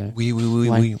des... Oui.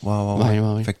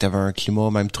 Fait que t'avais un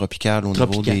climat même tropical au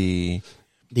niveau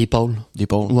des pôles. Des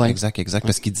pôles, exact.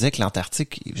 Parce qu'il disait que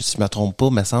l'Antarctique, si je me trompe pas,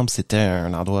 me semble c'était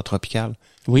un endroit tropical.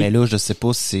 Oui. Mais là, je sais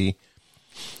pas si c'est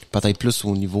peut-être plus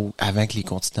au niveau avant que les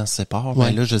continents se séparent.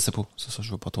 Mais là, je sais pas. Ça,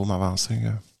 je veux pas trop m'avancer.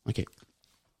 OK.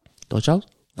 D'autres choses?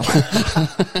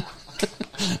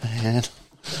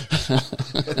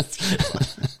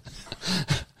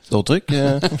 D'autres trucs?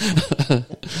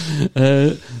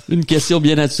 Une question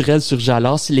bien naturelle surgit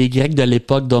alors. Si les Grecs de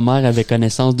l'époque d'Homère avaient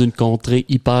connaissance d'une contrée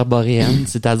hyperboréenne,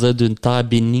 c'est-à-dire d'une terre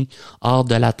bénie hors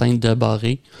de l'atteinte de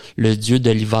Borée, le dieu de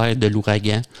l'hiver et de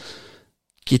l'ouragan,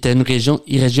 qui était une région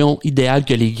idéale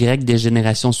que les Grecs des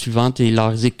générations suivantes et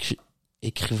leurs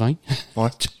écrivains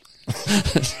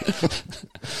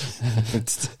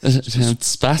J'ai un petit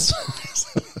space.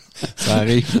 Ça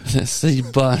arrive. C'est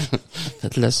bon.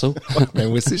 Faites le saut. Ben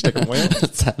moi aussi, j'étais comme moyen.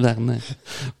 Tabarnak.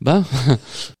 Bon.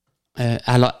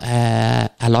 À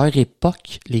leur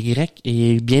époque, les Grecs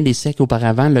et bien des siècles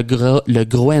auparavant, le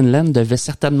Groenland devait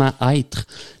certainement être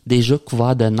déjà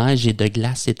couvert de neige et de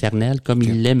glace éternelle comme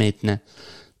il l'est maintenant.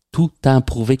 Tout temps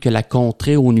prouvé que la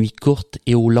contrée aux nuits courtes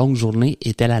et aux longues journées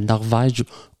était la Norvège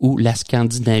ou la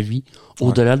Scandinavie,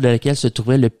 au-delà de laquelle se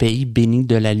trouvait le pays béni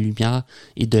de la lumière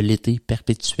et de l'été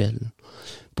perpétuel.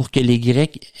 Pour que les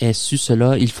Grecs aient su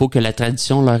cela, il faut que la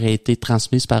tradition leur ait été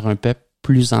transmise par un peuple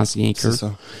plus ancien qu'eux,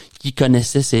 qui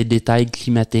connaissait ces détails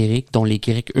climatériques dont les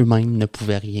Grecs eux-mêmes ne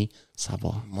pouvaient rien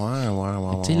savoir.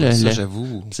 Ouais. Ça,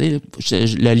 j'avoue. Tu sais,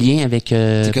 le lien avec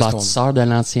bâtisseur de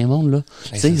l'ancien monde, là.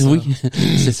 Tu sais, oui,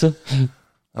 c'est ça.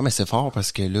 Non, mais c'est fort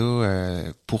parce que là,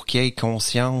 pour qu'il y ait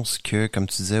conscience que, comme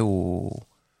tu disais,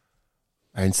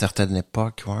 à une certaine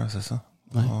époque, c'est ça.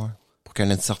 Ouais. Pour qu'à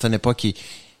une certaine époque,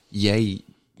 il ait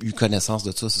eu connaissance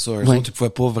de ça, c'est ça. Eux autres, ils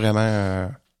pouvaient pas vraiment...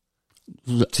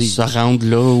 se rendre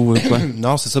là ou quoi.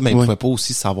 Non, c'est ça, mais ils pouvaient pas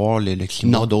aussi savoir le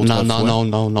climat d'autrefois.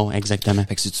 Non, exactement.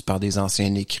 Fait que si tu parles des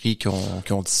anciens écrits qui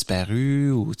ont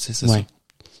disparu, ou tu sais, c'est ça.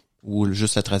 Ou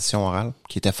juste la tradition orale,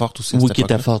 qui était forte aussi. Oui, qui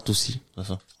était forte aussi. C'est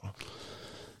ça.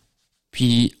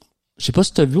 Puis, je sais pas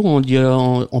si tu as vu,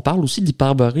 on parle aussi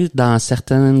d'hyperborée dans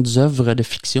certaines œuvres de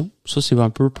fiction. Ça, c'est un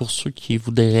peu pour ceux qui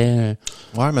voudraient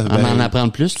en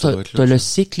apprendre plus. T'as le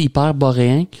cycle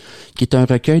hyperboréen, qui est un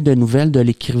recueil de nouvelles de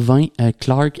l'écrivain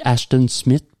Clark Ashton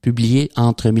Smith, publié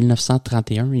entre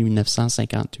 1931 et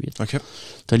 1958. Okay.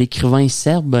 T'as l'écrivain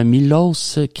serbe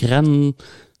Milos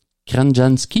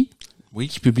Kranjanski,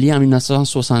 qui publie en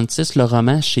 1966 le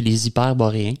roman Chez les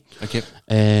hyperboréens. Okay.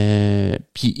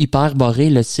 Puis Hyperborée,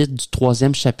 le titre du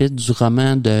 3e chapitre du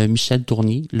roman de Michel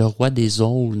Tournier, Le roi des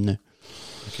aulnes.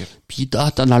 Okay. Puis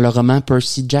t'as dans le roman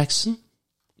Percy Jackson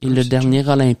et le dernier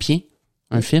Olympien,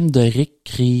 un film de Rick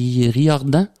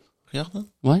Riordan. Riordan?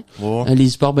 Ouais.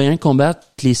 Les hyperboréens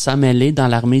combattent les sangs mêlés dans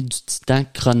l'armée du titan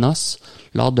Chronos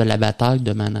lors de la bataille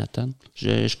de Manhattan.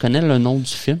 Je connais le nom du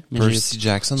film. Mais Percy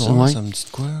Jackson, ça me dit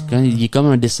de quoi? Quand il est comme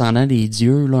un descendant des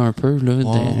dieux, là, un peu, là,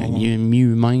 il est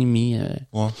mi-humain,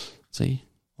 tu sais,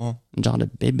 un genre de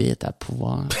bébête à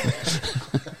pouvoir.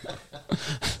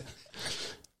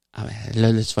 Ah ben,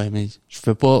 là, tu vois, mais je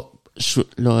peux pas, je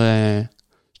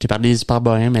t'ai parlé des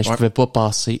hyperboréens, mais je pouvais pas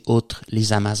passer outre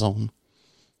les Amazones.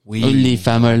 Oui. Les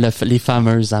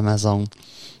fameuses Amazones.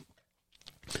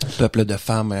 Peuple de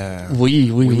femmes.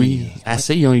 Oui.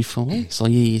 Assez, ils font.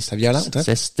 C'était violent, hein?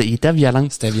 Il était violent.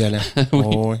 C'était violent.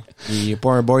 Oui. Il n'y a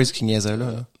pas un boys qui niaisait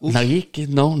là.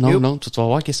 Non. Tu vas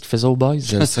voir qu'est-ce qu'il faisait aux boys.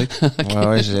 Je le sais.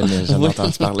 Ouais, j'en ai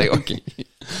entendu parler. OK.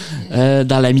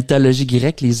 Dans la mythologie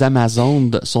grecque, les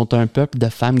Amazones sont un peuple de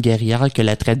femmes guerrières que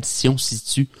la tradition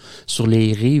situe sur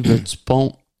les rives du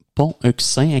pont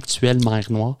Euxin, actuelle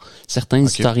mer Noire. Certains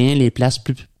historiens les placent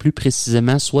plus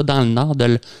précisément soit dans le nord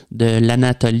de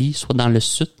l'Anatolie, soit dans le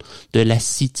sud de la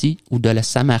Scythie ou de la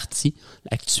Samartie,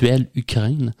 actuelle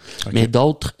Ukraine. Mais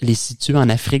d'autres les situent en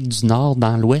Afrique du Nord,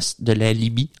 dans l'ouest de la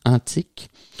Libye antique.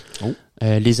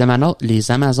 Les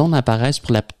Amazones apparaissent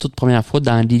pour la toute première fois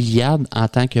dans l'Iliade en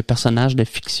tant que personnages de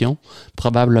fiction,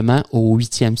 probablement au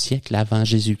 8e siècle avant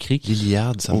Jésus-Christ.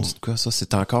 L'Iliade, ça me dit de quoi, ça?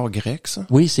 C'est encore grec, ça?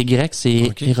 Oui, c'est grec, c'est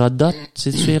Hérodote.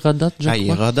 C'est-tu Hérodote, je crois?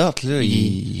 Hérodote, là,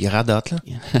 il radote, là.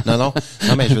 Non,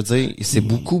 mais je veux dire, c'est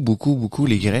beaucoup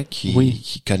les Grecs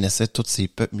qui connaissaient tous ces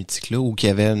peuples mythiques-là ou qui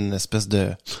avaient une espèce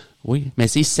de... Oui, mais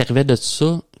ils se servaient de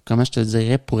ça, comment je te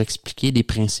dirais, pour expliquer des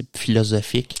principes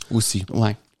philosophiques. Aussi.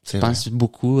 Ouais. Je pense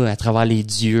beaucoup à travers les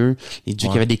dieux qui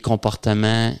avaient des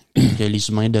comportements que les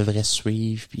humains devraient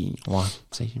suivre. Puis,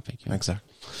 exact.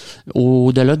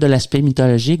 Au-delà de l'aspect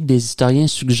mythologique, des historiens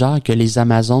suggèrent que les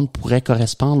Amazones pourraient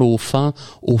correspondre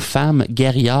aux femmes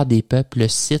guerrières des peuples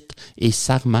scythes et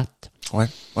sarmates. Ouais,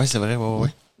 c'est vrai, ouais.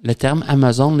 Le terme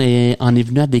Amazone en est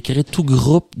venu à décrire tout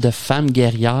groupe de femmes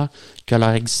guerrières que leur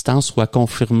existence soit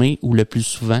confirmée ou le plus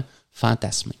souvent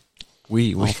fantasmée.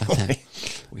 Oui.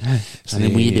 J'en ai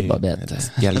mouillé des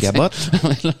bobettes. Gal Gadot.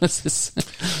 C'est ça.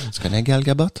 Tu connais Gal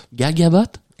Gadot? Gal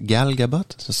Gadot? Gal Gadot,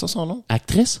 c'est ça son nom?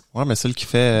 Actrice? Ouais, mais celle qui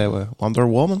fait Wonder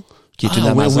Woman, qui est une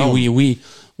Amazone.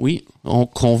 Oui.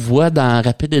 Qu'on voit dans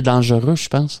Rapide et Dangereux, je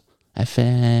pense. Elle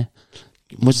fait...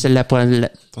 Moi, c'est la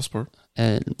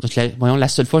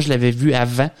seule fois que je l'avais vue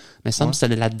avant, mais il semble que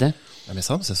c'était là-dedans. Mais il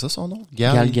semble que c'est ça son nom?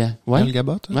 Gal Gadot?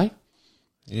 Ouais.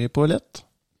 Et Paulette?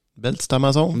 Belle petite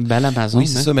Amazone. Belle Amazone. Oui,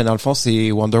 c'est ça, mais dans le fond, c'est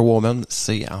Wonder Woman.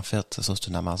 C'est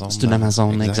une Amazone. C'est une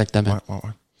Amazone, exactement. Ouais.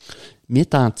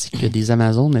 mythe antique des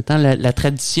Amazones étant la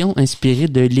tradition inspirée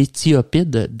de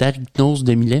l'Éthiopide d'Arygnos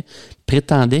de Milet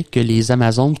prétendait que les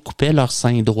Amazones coupaient leur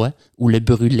sein droit ou le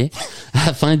brûlaient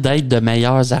afin d'être de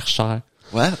meilleures archères.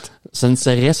 What? Ce ne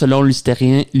serait, selon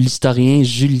l'historien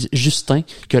Justin,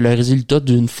 que le résultat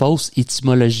d'une fausse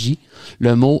étymologie,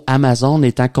 le mot Amazone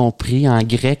étant compris en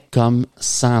grec comme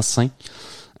sans sein.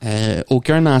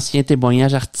 Aucun ancien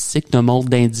témoignage artistique ne montre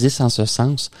d'indice en ce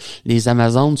sens. Les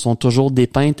Amazones sont toujours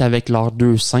dépeintes avec leurs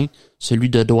deux seins, celui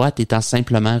de droite étant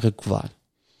simplement recouvert.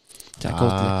 C'est à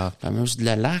cause de la fameuse de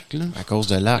l'arc, là. À cause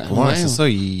de l'arc, ouais, c'est ça,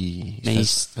 il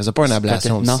faisait pas une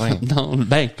ablation de sein. Non,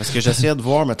 ben. Parce que j'essayais de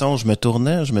voir, mettons, je me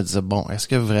tournais, je me disais, bon, est-ce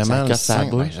que vraiment le sein,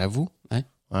 ben, j'avoue.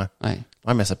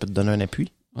 Ouais, mais ça peut te donner un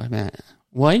appui. Ouais, ben,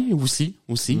 ouais, aussi.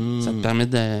 Ça te permet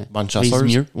de bonne chasseuse.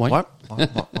 Mieux. Ouais.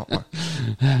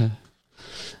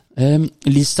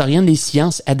 L'historienne des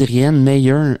sciences Adrienne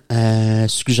Meyer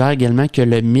suggère également que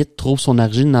le mythe trouve son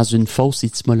origine dans une fausse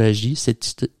étymologie.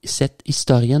 Cette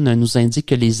historienne nous indique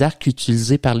que les arcs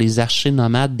utilisés par les archers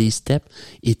nomades des steppes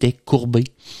étaient courbés.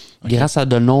 Okay. Grâce à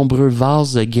de nombreux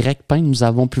vases grecs peints, nous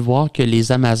avons pu voir que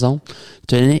les Amazones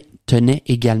tenaient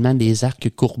également des arcs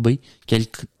courbés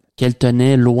qu'elles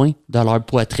tenaient loin de leur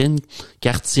poitrine,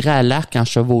 car tirer à l'arc en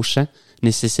chevauchant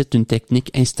nécessite une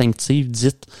technique instinctive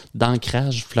dite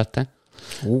d'ancrage flottant.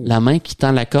 Oh. La main qui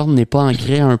tend la corde n'est pas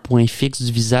ancrée à un point fixe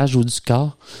du visage ou du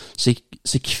corps, ce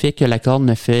qui fait que la corde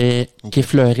ne fait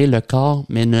qu'effleurer le corps,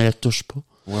 mais ne la touche pas.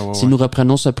 Si nous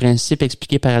reprenons ce principe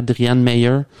expliqué par Adrienne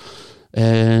Meyer,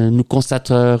 nous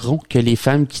constaterons que les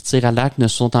femmes qui tirent à l'arc ne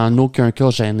sont en aucun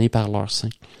cas gênées par leur sein.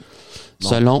 Bon.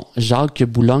 Selon Jacques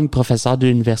Boulogne, professeur de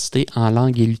l'université en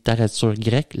langue et littérature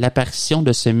grecque, l'apparition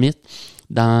de ce mythe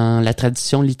dans la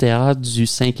tradition littéraire du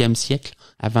 5e siècle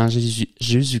avant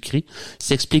Jésus-Christ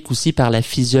s'explique aussi par la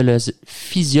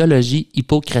physiologie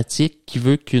hippocratique qui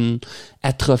veut qu'une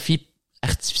atrophie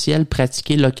artificielle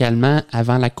pratiquée localement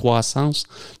avant la croissance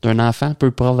d'un enfant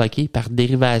peut provoquer par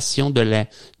dérivation de la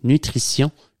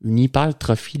nutrition une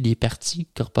hypertrophie des parties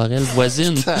corporelles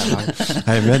voisines.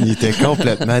 Hey man, il était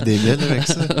complètement débile avec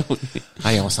ça. Oui.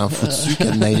 Hey, on s'en fout dessus qu'il y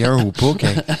ait meilleur ou pas.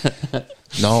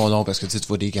 Non, parce que tu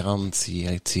vois des grandes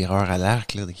tireurs à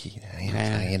l'arc, là, qui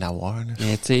rien à voir. Là.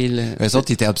 Mais tu sais, eux autres,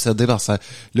 ils étaient obsédés par ça.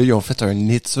 Là, ils ont fait une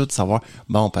étude de savoir,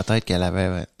 bon, peut-être qu'elle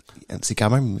avait... C'est quand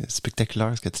même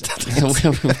spectaculaire ce que tu t'as dit.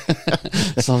 Oui.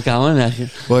 Ils sont quand même...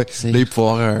 Ouais, là, il faut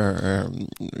avoir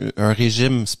un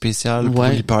régime spécial pour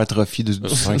l'hypertrophie du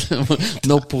sein.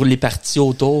 Non, pour les parties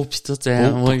autour, puis tout. Tu sais,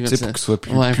 pour qu'il soit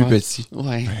plus petit.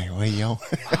 Ouais. Ben, voyons.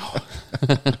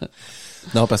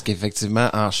 Non, parce qu'effectivement,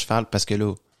 en cheval, parce que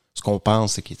là, ce qu'on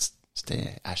pense, c'est que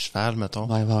c'était à cheval, mettons.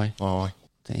 Ouais.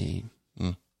 T'es...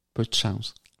 Peu de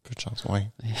chance. Ouais.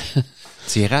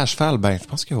 Tirer à cheval, ben, je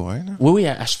pense que ouais. Là. Oui,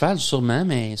 à cheval, sûrement,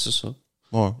 mais c'est ça.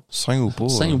 Ouais, sein ou pas.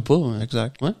 Sein ou pas. Ouais.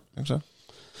 Exact. Ouais. Exact.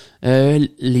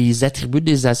 Les attributs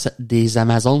des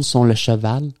Amazones sont le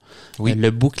cheval, le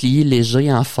bouclier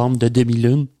léger en forme de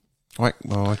demi-lune. Ouais,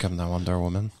 comme dans Wonder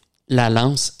Woman. La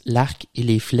lance, l'arc et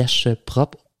les flèches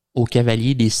propres au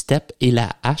cavalier des steppes et la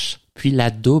hache, puis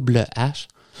la double hache.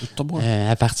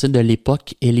 À partir de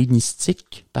l'époque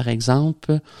hellénistique, par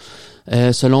exemple.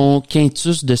 Selon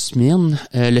Quintus de Smyrne,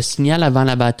 le signal avant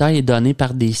la bataille est donné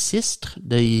par des sistres,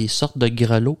 des sortes de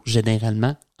grelots,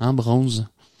 généralement en bronze.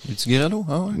 Des petits grelots,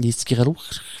 ah ouais? Des petits grelots.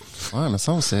 Ouais, mais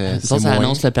ça, ça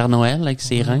annonce le Père Noël avec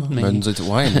ses reins. Mais... Ben,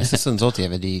 mais c'est ça, nous autres, il y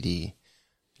avait des...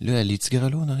 Là, les petits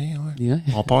grelots, on a rien, ouais.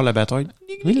 On part la bataille.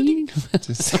 Oui.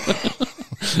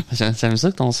 J'aime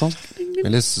ça que ton son... Mais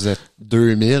là, si vous êtes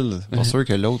 2000, c'est pas sûr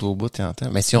que l'autre au bout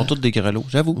t'entend. Mais si on tous des grelots,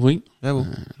 j'avoue. Oui. J'avoue.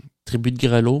 Tribu de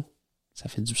grelots, ça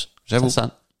fait du... J'avoue. Ça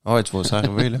sonne. Ah ouais, tu vois ça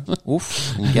arriver, là.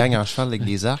 Ouf, une gang en cheval avec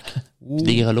des arcs. Puis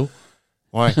des grelots.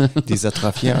 Ouais, des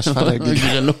atrophiés en cheval avec des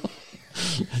grelots.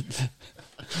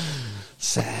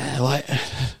 Ouais.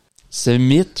 Ce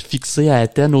mythe, fixé à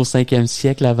Athènes au 5e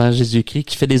siècle avant Jésus-Christ,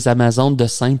 qui fait des Amazones de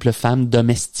simples femmes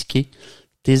domestiquées,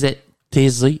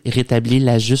 Thésée rétablit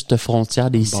la juste frontière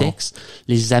des sexes,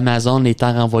 les Amazones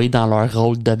étant renvoyées dans leur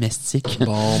rôle domestique.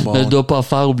 Ne doit pas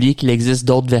faire oublier qu'il existe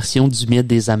d'autres versions du mythe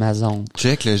des Amazones.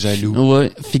 Check le jaloux.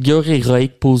 Ouais, figure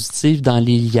héroïque positive dans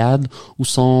l'Iliade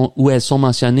où elles sont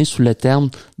mentionnées sous le terme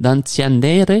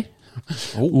d'antiandere,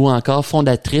 ou encore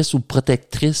fondatrices ou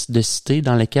protectrices de cités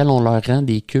dans lesquelles on leur rend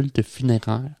des cultes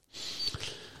funéraires.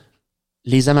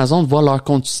 Les Amazones voient leur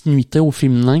continuité au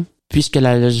féminin puisque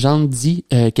la légende dit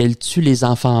qu'elle tue les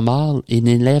enfants mâles et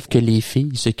n'élève que les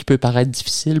filles, ce qui peut paraître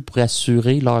difficile pour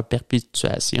assurer leur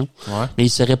perpétuation. Ouais. Mais il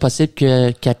serait possible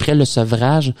qu'après le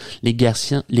sevrage, les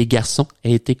garçons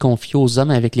aient été confiés aux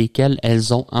hommes avec lesquels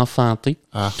elles ont enfanté.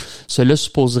 Ah. Cela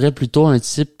supposerait plutôt un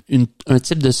type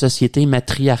de société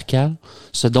matriarcale,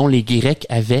 ce dont les Grecs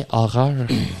avaient horreur.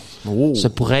 Oh. Ce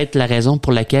pourrait être la raison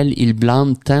pour laquelle ils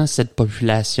blâment tant cette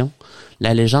population.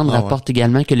 La légende rapporte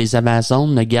également que les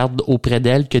Amazones ne gardent auprès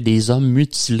d'elles que des hommes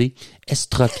mutilés,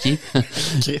 estropiés,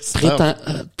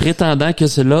 prétendant que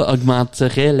cela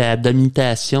augmenterait la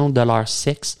domination de leur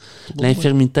sexe,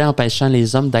 l'infirmité empêchant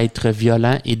les hommes d'être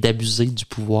violents et d'abuser du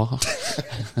pouvoir.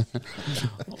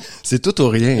 C'est tout ou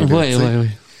rien. Oui.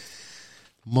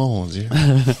 Mon Dieu.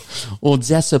 On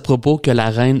dit à ce propos que la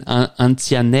reine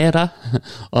Antianera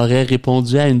aurait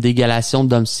répondu à une délégation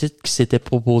d'hommes scythes qui s'était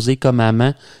proposé comme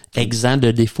amant exempt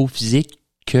de défauts physiques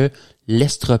que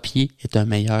l'estropié est un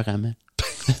meilleur amant.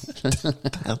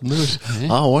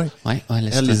 Ah ouais? Ouais,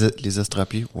 les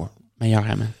estropiés, ouais. Meilleur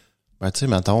amant. Ben tu sais,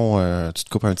 mettons, tu te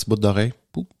coupes un petit bout d'oreille,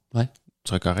 pouf, ouais. Tu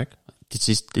serais correct?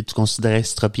 T'es-tu considéré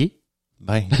estropié?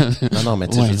 Ben, non, mais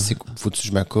tu sais, je dis, faut-tu que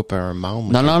je me coupe un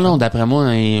membre? Non, d'après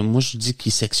moi, je dis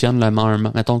qu'il sectionne le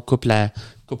membre. Mettons, coupe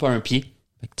un pied.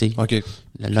 OK.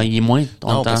 Là, il est moins.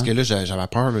 Non, parce que là, j'avais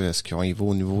peur, là, est-ce qu'on y va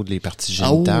au niveau des parties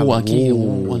génitales? Oh, OK.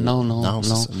 Oh, non.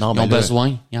 Ils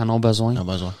en ont besoin.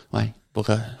 Ouais.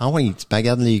 Ah ouais, ils te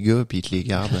bagadent les gars, puis ils te les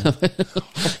gardent.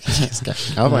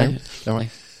 Ah ouais.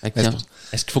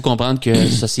 Est-ce qu'il faut comprendre que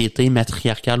société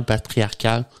matriarcale ou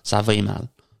patriarcale, ça va et mal?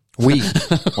 Oui.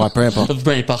 Ouais, peu importe.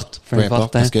 Peu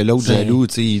importe. Parce que l'autre jaloux,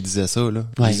 tu sais, il disait ça, là.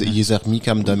 Ouais, il les a remis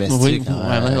comme domestiques.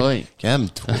 Oui.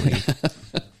 Calme-toi.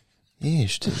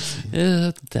 Je te dis.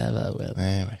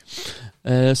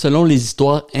 Ouais. Selon les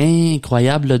histoires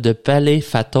incroyables de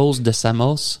Paléphatos de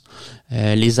Samos,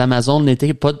 les Amazones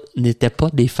n'étaient pas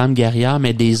des femmes guerrières,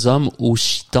 mais des hommes au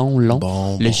chiton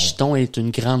long. Le chiton est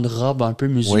une grande robe un peu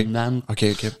musulmane. OK.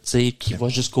 Tu sais, qui va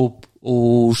jusqu'aux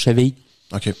chevilles.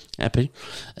 OK.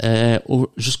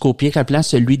 Jusqu'au pied, rappelant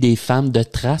celui des femmes de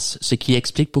Thrace, ce qui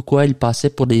explique pourquoi ils passaient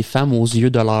pour des femmes aux yeux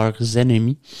de leurs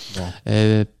ennemis.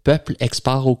 Bon. Peuple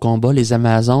expert au combat, les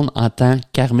Amazones, en tant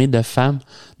qu'armée de femmes,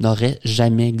 n'auraient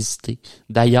jamais existé.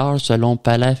 D'ailleurs, selon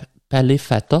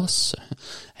Paléphatos,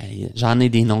 j'en ai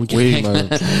des noms grecs. Oui,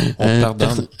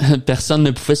 personne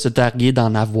ne pouvait se targuer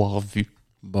d'en avoir vu.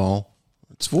 Bon.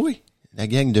 Tu vois, la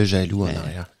gang de jaloux en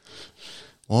arrière.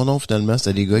 Oh non, finalement,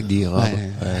 c'était des gars avec des robes.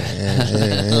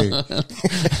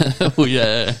 Oui.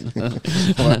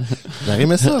 J'aurais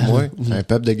aimé ça, moi. Un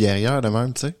peuple de guerrières de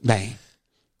même, tu sais. Ben.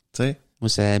 Tu sais. Moi,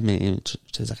 mais,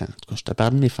 je te dirais, en tout cas, je te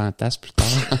parle de mes fantasmes plus tard.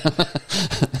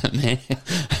 Mais.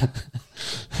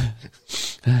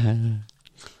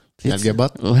 Galgabot.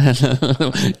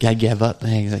 Galgabot,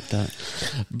 exactement.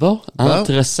 Bon,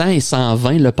 entre 100 et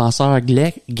 120, le penseur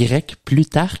grec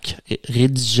Plutarque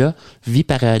rédigea Vie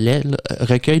parallèle,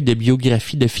 recueil de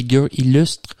biographies de figures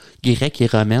illustres grecques et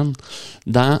romaines.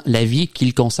 Dans la vie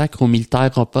qu'il consacre au militaire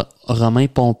romain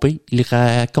Pompée, il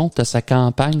raconte sa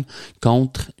campagne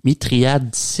contre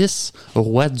Mithriade VI,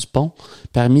 roi du Pont.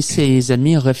 Parmi ses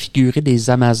ennemis aura figuré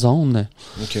des Amazones.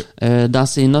 Okay. Dans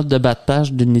ses notes de bas de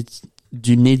page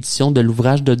d'une édition de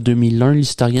l'ouvrage de 2001,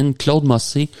 l'historienne Claude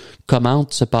Mossé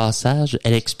commente ce passage.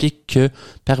 Elle explique que,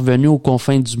 parvenu aux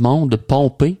confins du monde,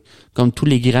 Pompée, comme tous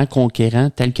les grands conquérants,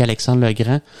 tels qu'Alexandre le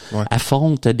Grand,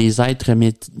 affronte des êtres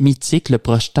mythiques, le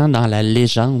projetant dans la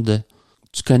légende.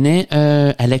 Tu connais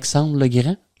Alexandre le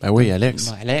Grand? Ben oui,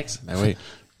 Alex. Alex. Ben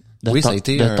oui. Ça a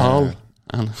été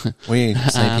Oui,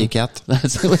 5 pieds 4.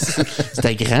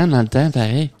 C'était grand dans le temps,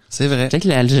 pareil. C'est vrai. Tu sais que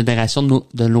la génération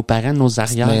de nos parents, de nos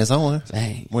arrières. Cette maison, hein?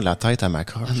 Ben, moi, la tête à ma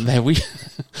croche. Ben oui.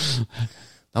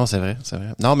 Non, c'est vrai.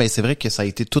 Non, mais c'est vrai que ça a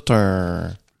été tout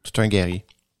un guerrier.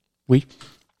 Oui.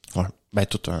 Ouais. Ben,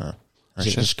 tout un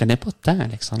chef. Je connais pas tant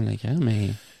Alexandre le Grand, mais...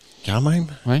 Quand même.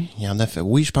 Oui. Il en a fait.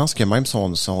 Oui, je pense que même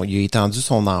il a étendu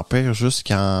son empire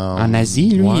jusqu'en... En Asie,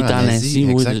 lui, il est en Asie.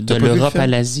 Oui, de l'Europe à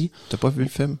l'Asie. T'as pas vu le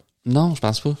film? Non, je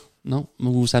pense pas. Non.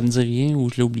 Ou ça me dit rien, ou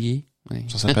je l'ai oublié. Ouais.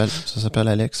 Ça s'appelle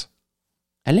Alex.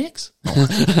 Alex?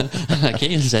 OK,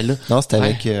 c'est là. Non, c'était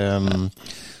avec... je me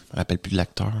rappelle plus de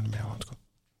l'acteur, mais en tout cas,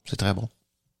 c'est très bon.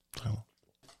 Très bon.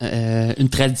 Une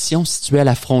tradition située à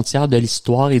la frontière de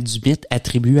l'histoire et du mythe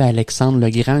attribue à Alexandre le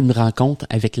Grand une rencontre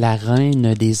avec la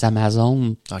reine des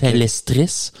Amazones,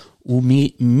 Télestris, ou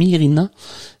Myrina.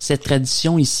 Cette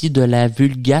tradition ici de la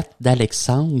Vulgate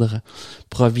d'Alexandre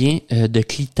provient de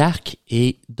Clitarque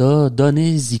et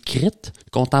d'Odonésicrite,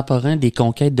 contemporain des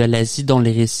conquêtes de l'Asie, dont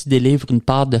les récits délivrent une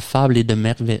part de fables et de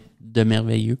de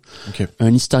merveilleux. Okay.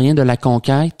 Un historien de la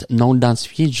conquête non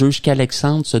identifié juge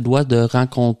qu'Alexandre se doit de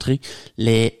rencontrer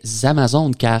les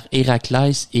Amazones car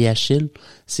Héraclès et Achille,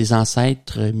 ses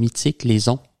ancêtres mythiques, les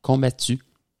ont combattus.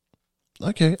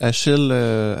 OK. Achille,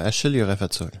 il aurait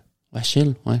fait ça. Là.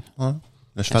 Achille, ouais.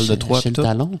 Le cheval de Troie. Achille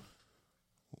Talon.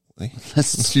 Oui.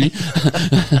 C'est lui.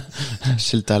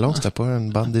 Achille Talon, c'était pas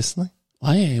une bande dessinée?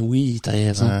 Ouais, oui, t'as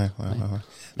raison. Ouais.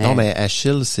 Non, mais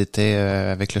Achille, c'était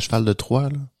avec le cheval de Troie,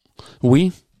 là.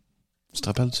 Oui. Tu te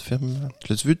rappelles du film, là?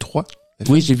 L'as-tu vu, Troie?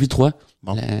 Oui, j'ai vu Troie.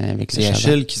 Bon. Avec c'est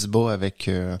Achille qui se bat avec...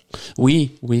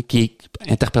 Oui, qui est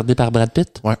interprété par Brad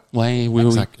Pitt. Ouais. Ouais,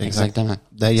 oui, exactement.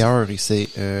 D'ailleurs,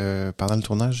 pendant le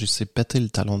tournage, il s'est pété le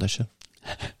talon d'Achille.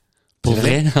 Pour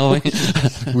vrai? Ah ouais.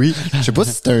 Oui. Je sais pas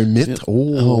si c'était un mythe.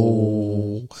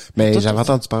 Oh. Mais j'avais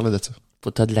entendu parler de ça.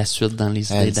 T'as de la suite dans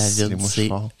les idées, David. C'est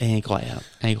incroyable.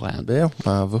 Ben, on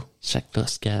m'en va. Chaque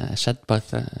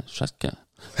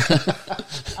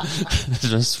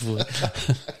je me souviens.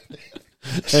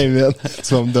 Hey man,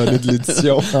 tu vas me donner de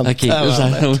l'édition. OK.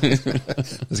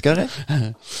 C'est correct?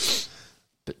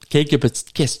 Quelques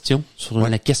petites questions sur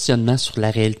le questionnement sur la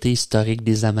réalité historique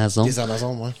des Amazones. Des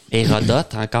Amazones, ouais.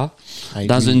 Hérodote, encore.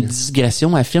 Dans une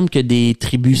digression, affirme que des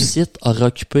tribus scythes auraient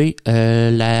occupé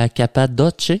la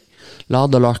Cappadoce lors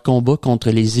de leur combat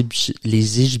contre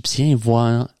les Égyptiens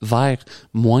vers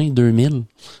moins 2000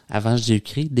 avant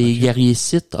Jésus-Christ. Des guerriers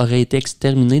scythes auraient été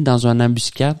exterminés dans une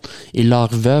embuscade et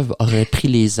leurs veuves auraient pris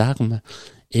les armes.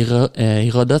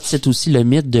 Hérodote cite aussi le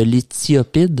mythe de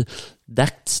l'Éthiopide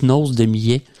d'Actinos de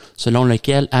Millet, selon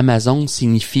lequel Amazon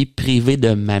signifie privé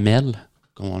de mamelles,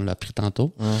 comme on l'a pris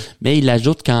tantôt. Mais il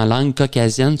ajoute qu'en langue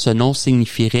caucasienne, ce nom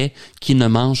signifierait qui ne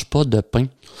mange pas de pain,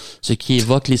 ce qui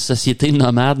évoque les sociétés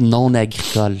nomades non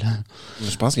agricoles.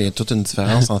 Je pense qu'il y a toute une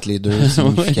différence entre les deux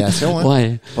significations. Hein?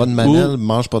 Ouais. Pas de mamelles,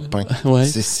 mange pas de pain. Ouais.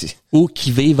 Ou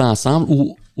qui vivent ensemble,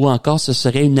 ou encore ce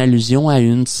serait une allusion à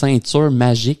une ceinture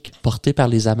magique portée par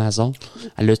les Amazones.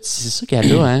 C'est ça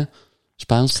qu'elle a, hein? Je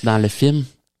pense, dans le film.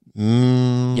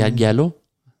 Galgalo.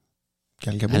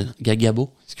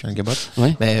 Galgabo. C'est Galgabot?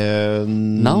 Oui. Mais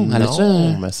non, elle a-tu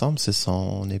il me semble que c'est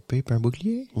son épée et un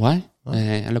bouclier. Ouais.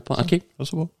 Elle a pas. OK. Je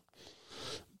sais pas.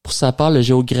 Pour sa part, le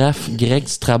géographe grec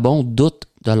Strabon doute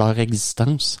de leur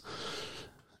existence.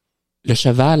 Le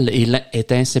cheval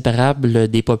est inséparable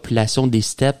des populations des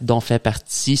steppes dont fait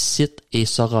partie Scythe et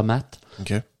Soromate.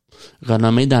 OK.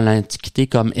 Renommés dans l'Antiquité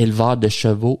comme éleveurs de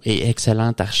chevaux et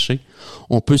excellents archers.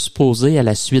 On peut supposer, à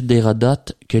la suite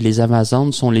d'Hérodote, que les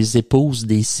Amazones sont les épouses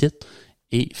des Scythes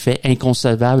et, fait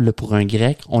inconcevable pour un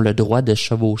Grec, ont le droit de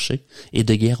chevaucher et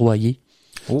de guerroyer.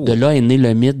 Oh. De là est né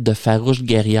le mythe de farouches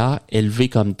guerrières élevées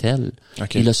comme telles.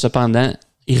 Okay. Il a cependant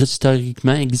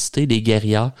historiquement existé des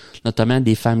guerrières, notamment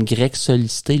des femmes grecques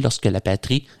sollicitées lorsque la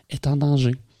patrie est en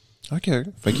danger. OK.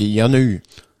 Fait qu'il y en a eu.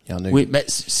 Oui, mais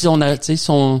si on a, tu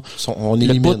sais, on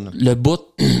élimine. Le bout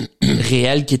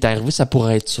réel qui est arrivé, ça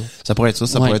pourrait être ça. Ça pourrait être ça.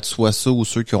 Ça pourrait être soit ça ou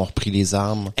ceux qui ont repris les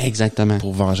armes. Exactement.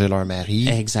 Pour venger leur mari.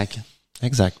 Exact.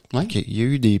 Ouais. Okay. Il y a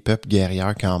eu des peuples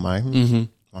guerrières quand même. Mm-hmm.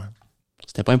 Ouais.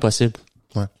 C'était pas impossible.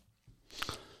 Ouais.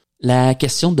 La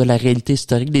question de la réalité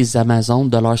historique des Amazones,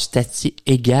 de leur statut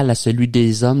égal à celui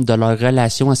des hommes, de leur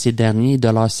relation à ces derniers et de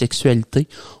leur sexualité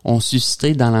ont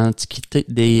suscité dans l'Antiquité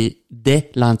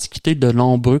dès l'Antiquité de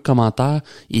nombreux commentaires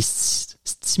et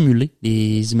stimulé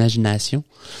les imaginations.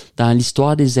 Dans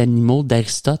l'histoire des animaux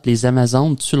d'Aristote, les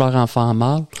Amazones tuent leurs enfants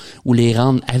mâles ou les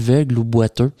rendent aveugles ou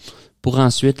boiteux, pour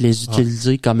ensuite les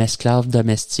utiliser comme esclaves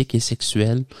domestiques et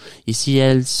sexuels. Et si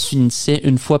elles s'unissaient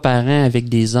une fois par an avec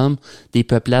des hommes des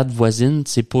peuplades voisines,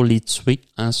 c'est pour les tuer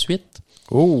ensuite.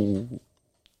 Oh!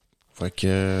 Fait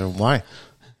que, ouais.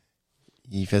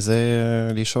 Ils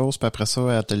faisaient les choses, puis après ça,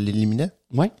 elle te l'éliminait?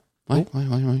 Ouais. Fait que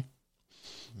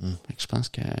je pense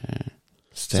que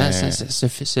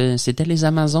c'était les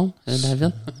Amazones,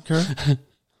 David.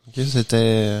 OK,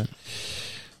 c'était...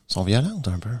 Ils sont violentes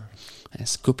un peu. Elle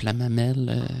se coupe la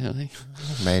mamelle.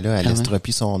 Ben là, elle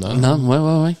estropie son homme.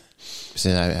 Non, ouais. Puis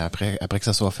c'est après que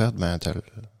ça soit fait, ben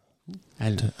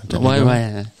elle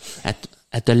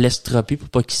te laisse tropie pour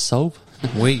pas qu'il se sauve.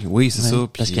 Oui, c'est ça.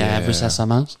 Parce qu'elle veut sa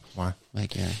semence. Ouais.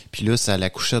 Puis là, ça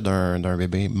l'accouchait d'un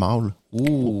bébé mâle.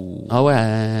 Ouh. Ah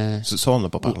ouais. Ça, on n'a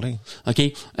pas parlé. OK.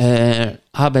 Je vais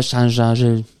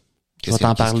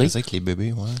t'en parler. Qu'est-ce que avec les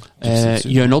bébés, ouais.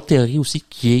 Il y a une autre théorie aussi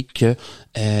qui est que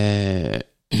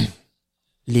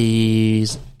les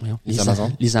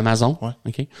Amazones, ouais.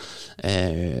 OK,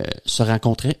 se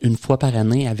rencontraient une fois par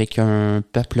année avec un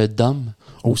peuple d'hommes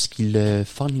où ce qu'ils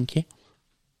forniquaient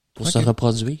pour se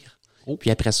reproduire. Puis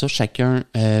après ça, chacun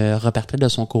repartait de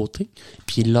son côté.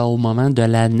 Puis là, au moment de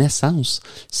la naissance,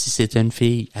 si c'était une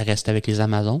fille, elle restait avec les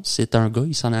Amazones. Si c'était un gars,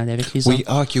 il s'en allait avec les hommes. Oui,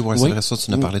 OK, ouais, c'est vrai, ça,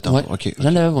 tu en as parlé tantôt. Ouais. OK.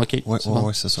 J'enlève, OK. Ouais, c'est bon.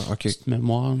 ouais, c'est ça, OK. Petite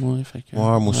mémoire, moi. Fait que,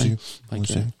 Ouais, moi aussi. Fait Moi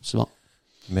que, aussi. c'est bon.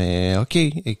 Mais, OK,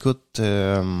 écoute,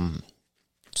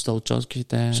 C'est autre chose qui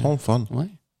était... ils sont fun. Ouais.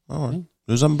 Ah ouais. Ouais.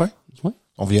 Je les aime bien. Ouais.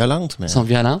 Ils sont violentes, mais... Ils sont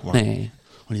violents, Ouais. mais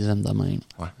on les aime de même.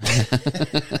 Ouais.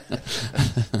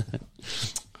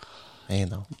 Eh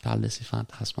non. On parle de ces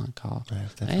fantasmes encore. Ouais,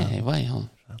 peut-être Eh, voyons.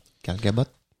 Calgabot.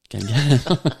 Quel gars.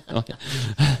 Ouais.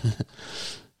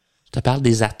 Je te parle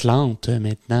des Atlantes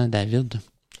maintenant, David.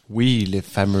 Oui, les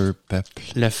fameux peuples.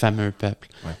 Le fameux peuple.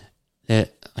 Ouais.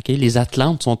 OK, les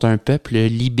Atlantes sont un peuple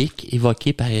libyque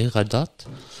évoqué par Hérodote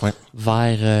Ouais.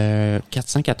 vers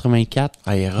 484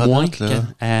 Ah, Hérodote,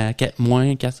 là.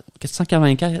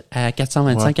 484 à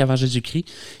 425 avant Jésus-Christ,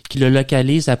 qui le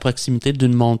localise à proximité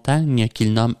d'une montagne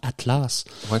qu'il nomme Atlas,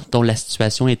 dont la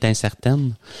situation est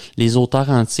incertaine. Les auteurs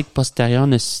antiques postérieurs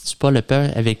ne situent pas le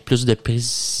peuple avec plus de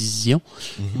précision.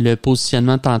 Le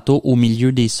positionnement tantôt au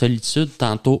milieu des solitudes,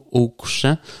 tantôt au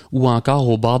couchant ou encore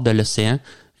au bord de l'océan,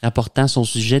 rapportant son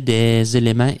sujet des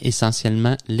éléments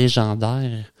essentiellement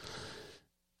légendaires.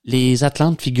 Les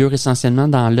Atlantes figurent essentiellement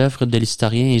dans l'œuvre de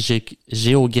l'historien et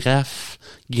géographe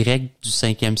grec du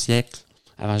 5e siècle,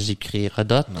 avant j'écris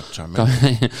Hérodote,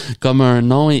 comme un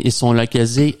nom, et sont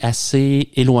localisés assez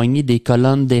éloignés des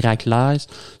colonnes d'Héraclès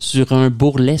sur un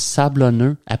bourrelet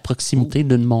sablonneux à proximité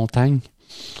d'une montagne.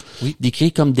 Oui.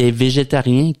 Décrits comme des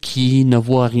végétariens qui ne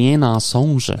voient rien en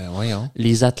songe. Ben voyons.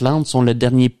 Les Atlantes sont le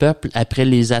dernier peuple après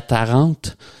les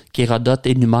Atarantes qu'Hérodote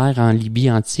énumère en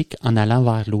Libye antique en allant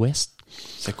vers l'ouest.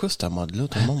 C'est quoi ce mode-là?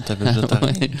 Tout le monde était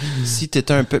végétarien. Ouais. Si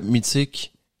t'étais un peuple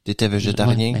mythique, t'étais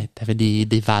végétarien. Ouais, ben, t'avais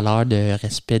des valeurs de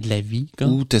respect de la vie.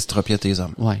 Comme. Ou t'estropiais tes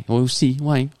hommes. Ouais, oui aussi,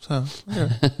 ouais. Ça. Ouais.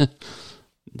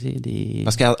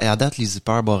 Parce qu'à date, les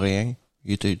hyperboréens,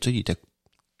 ils étaient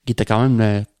qui était quand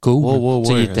même cool.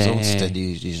 Ouais, c'était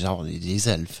des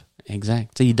elfes.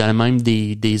 Exact. T'sais, il donnait même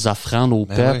des offrandes au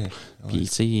peuple.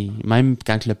 Puis même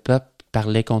quand le peuple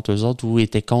parlait contre eux autres ou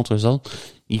était contre eux autres,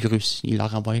 il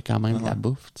leur envoyait quand même de la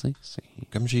bouffe. C'est...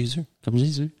 Comme Jésus. Comme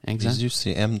Jésus, exact. Jésus,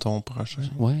 c'est aime ton prochain.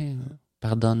 Ouais.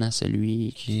 Pardonne à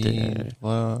celui qui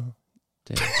En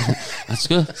tout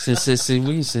cas,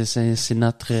 c'est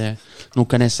notre nos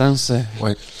connaissances.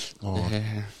 Ouais.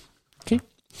 OK.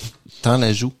 Tends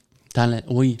la joue.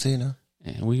 Oui. Tu sais, là.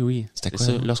 Oui. C'était quoi?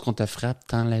 Ça. Lorsqu'on te frappe,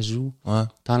 tends la joue. Ouais.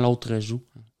 Tends l'autre joue.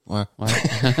 Ouais.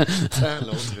 Tends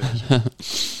l'autre joue.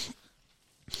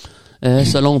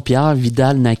 Selon Pierre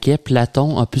Vidal-Naquet,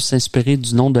 Platon a pu s'inspirer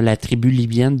du nom de la tribu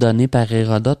libyenne donnée par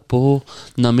Hérodote pour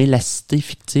nommer la cité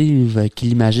fictive qu'il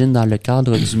imagine dans le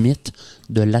cadre du mythe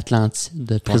de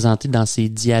l'Atlantide, présenté dans ses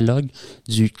dialogues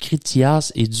du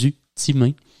Critias et du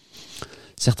Timée.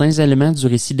 Certains éléments du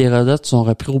récit d'Hérodote sont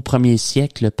repris au 1er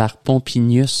siècle par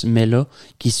Pompinius Mela,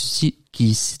 qui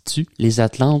situe les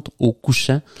Atlantes au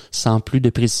couchant sans plus de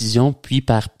précision, puis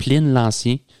par Pline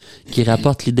l'Ancien, qui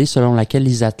rapporte l'idée selon laquelle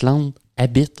les Atlantes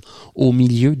habitent au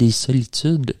milieu des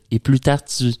solitudes, et plus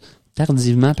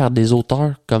tardivement par des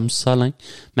auteurs comme Solin,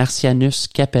 Marcianus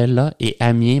Capella et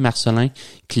Amien Marcelin,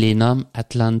 qui les nomment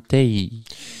Atlantei.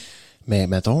 Mais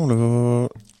mettons, là,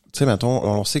 tu sais,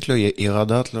 on sait que là,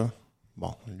 Hérodote, là,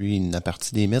 bon, lui, il a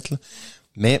partie des mythes, là,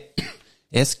 mais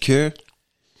est-ce que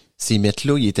ces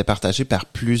mythes-là, ils étaient partagés par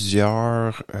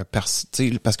plusieurs, parce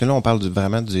que là, on parle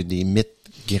vraiment des mythes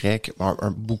grecs,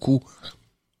 beaucoup,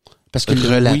 parce que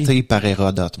relatés par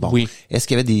Hérodote. Bon, est-ce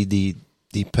qu'il y avait des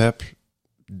peuples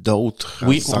d'autres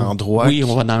endroits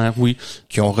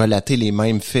qui ont relaté les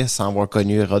mêmes faits sans avoir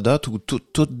connu Hérodote, ou tout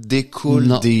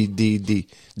découle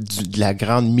de la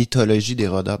grande mythologie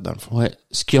d'Hérodote, dans le fond? Ouais,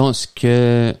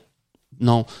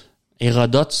 non,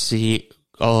 Hérodote, c'est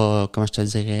comment je te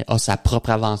dirais, sa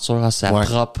propre aventure, sa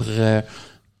propre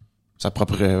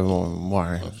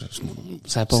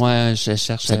je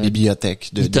cherche sa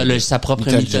bibliothèque sa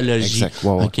propre mythologie. Exact.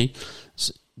 Ouais. OK.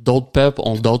 D'autres peuples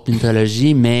ont d'autres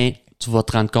mythologies, mais tu vas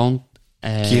te rendre compte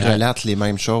qui relatent les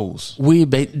mêmes choses. Oui,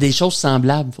 ben des choses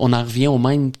semblables. On en revient au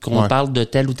même qu'on parle de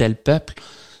tel ou tel peuple.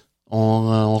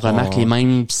 On remarque les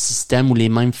mêmes systèmes ou les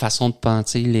mêmes façons de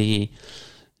penser,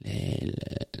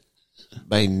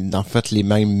 en fait, les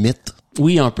mêmes mythes.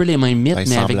 Oui, un peu les mêmes mythes,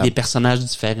 mais avec des personnages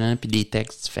différents puis des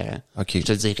textes différents. OK. Je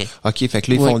te le dirais. OK, fait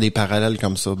que là, ils font des parallèles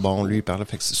comme ça. Bon, lui, il parle,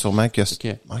 fait que c'est sûrement que...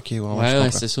 OK,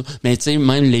 ouais, c'est ça. Mais tu sais,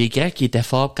 même les Grecs, ils étaient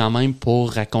forts quand même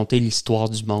pour raconter l'histoire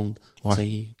du monde.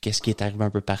 Ouais. Qu'est-ce qui est arrivé un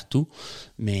peu partout.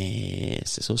 Mais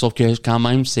c'est ça. Sauf que quand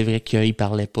même, c'est vrai qu'ils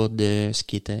parlaient pas de ce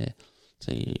qui était...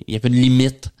 il y avait une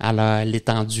limite à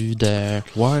l'étendue de...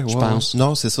 je pense.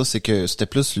 Non, c'est ça, c'est que c'était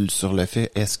plus sur le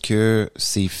fait, est-ce que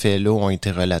ces faits-là ont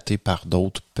été relatés par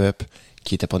d'autres peuples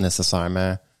qui étaient pas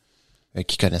nécessairement...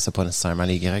 qui connaissaient pas nécessairement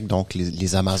les Grecs, donc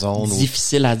les Amazones.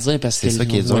 Difficile à dire parce que... C'est ça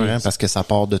qui est dur, hein, parce que ça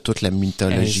part de toute la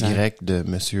mythologie grecque de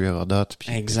Monsieur Hérodote.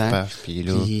 Puis puis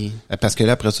là, parce que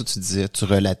là, après ça, tu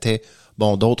relatais,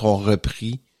 bon, d'autres ont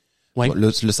repris.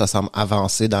 Là, ça semble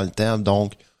avancer dans le temps,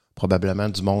 donc probablement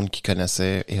du monde qui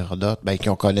connaissait Hérodote, qui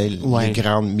on connaît les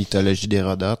grandes mythologies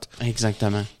d'Hérodote.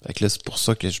 Exactement. Fait que là, c'est pour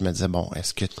ça que je me disais, bon,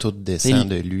 est-ce que tout descend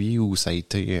de lui ou ça a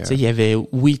été... Tu sais, il y avait...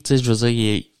 Oui, tu sais, je veux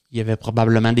dire, il y avait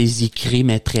probablement des écrits,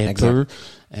 mais très peu.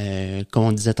 Comme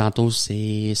on disait tantôt,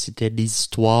 c'était des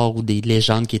histoires ou des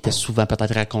légendes qui étaient souvent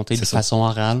peut-être racontées de façon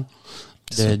orale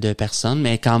de personnes.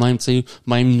 Mais quand même, tu sais,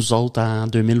 même nous autres, en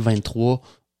 2023...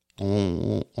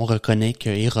 On reconnaît que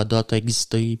Hérodote a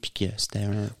existé puis que c'était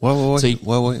un...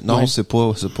 Ouais. Non, c'est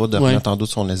pas de remettre en doute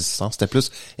son existence. C'était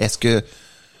plus, est-ce que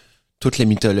toute la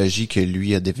mythologie que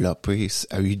lui a développée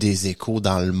a eu des échos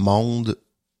dans le monde,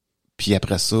 puis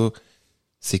après ça,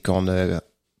 c'est qu'on a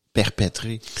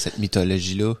perpétré cette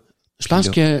mythologie-là? Je pense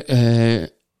que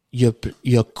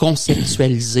il a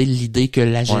conceptualisé l'idée que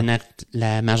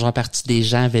la majeure partie des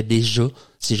gens avaient déjà.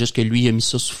 C'est juste que lui, il a mis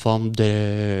ça sous forme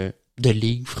de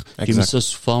livres. Il a mis ça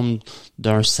sous forme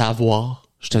d'un savoir,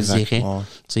 je te dirais.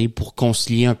 Tu sais, pour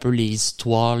concilier un peu les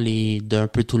histoires d'un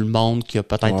peu tout le monde, qui a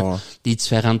peut-être des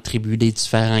différentes tribus, des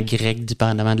différents Grecs,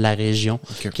 dépendamment de la région,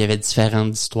 qui avaient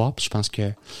différentes histoires. Puis je pense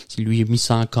que lui a mis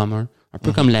ça en commun. Un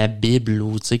peu comme la Bible,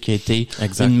 où, tu sais, qui a été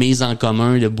une mise en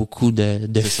commun de beaucoup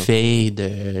de faits,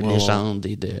 de légendes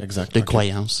et de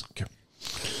croyances.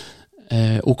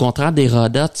 Au contraire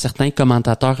d'Hérodote, certains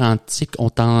commentateurs antiques ont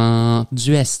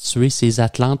tendu à situer ces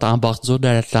Atlantes en bordure de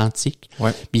l'Atlantique,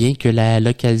 bien que la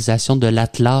localisation de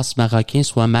l'Atlas marocain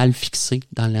soit mal fixée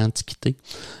dans l'Antiquité.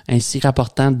 Ainsi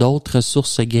rapportant d'autres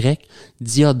sources grecques,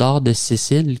 Diodore de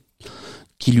Sicile,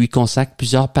 qui lui consacre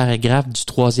plusieurs paragraphes du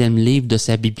 3e livre de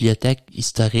sa bibliothèque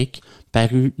historique,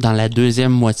 paru dans la 2e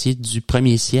moitié du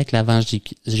 1er siècle avant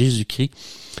Jésus-Christ,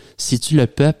 situe le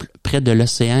peuple près de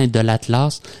l'océan et de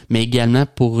l'Atlas, mais également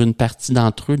pour une partie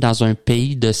d'entre eux dans un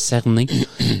pays de Cernés,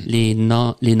 les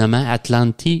nommant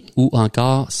Atlanti ou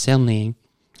encore Cernéens.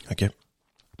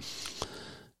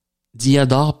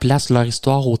 Diodore place leur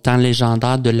histoire au temps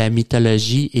légendaire de la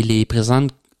mythologie et les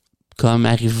présente comme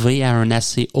arrivés à un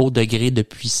assez haut degré de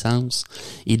puissance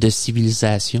et de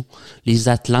civilisation. Les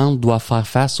Atlantes doivent faire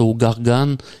face aux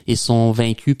Gorgones et sont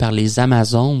vaincus par les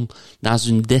Amazones dans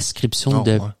une description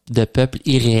de peuples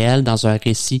irréels dans un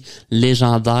récit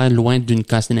légendaire loin d'une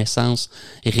connaissance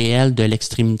réelle de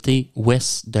l'extrémité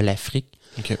ouest de l'Afrique.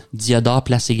 Diodore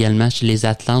place également chez les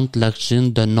Atlantes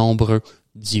l'origine de nombreux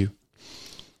dieux.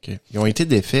 Ils ont été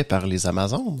défaits par les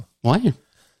Amazones? Ouais.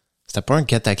 C'était pas un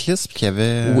cataclysme qu'il y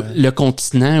avait... Le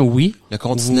continent, oui. Le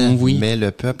continent, oui. Mais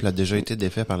le peuple a déjà été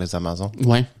défait par les Amazones.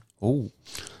 Ouais. Oh.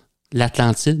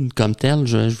 L'Atlantide, comme tel,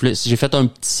 j'ai fait un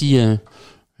petit... un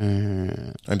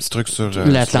petit truc sur...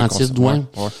 L'Atlantide, ouais.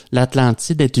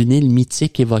 L'Atlantide est une île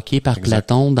mythique évoquée par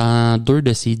Platon dans 2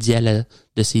 de ses dialogues,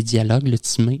 le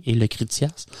Timée et le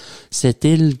Critias. Cette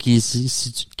île qu'il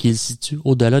situe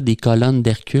au-delà des colonnes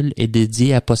d'Hercule est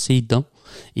dédiée à Poséidon,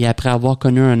 et après avoir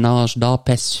connu un âge d'or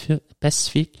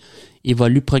pacifique,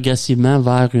 évolue progressivement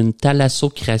vers une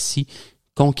thalassocratie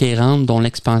conquérante dont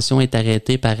l'expansion est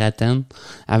arrêtée par Athènes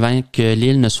avant que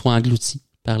l'île ne soit engloutie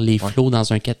par les flots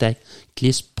dans un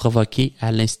cataclysme provoqué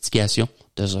à l'instigation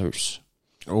de Zeus.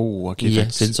 Oh, ok.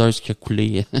 C'est Zeus qui a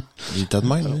coulé. Il était de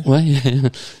même, hein? Ouais.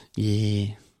 Il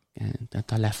est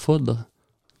dans la foudre.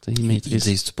 Il maîtrise.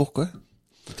 Dis-tu pourquoi?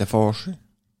 Il était fâché?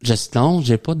 Non,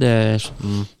 j'ai pas de...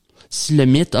 Si le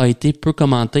mythe a été peu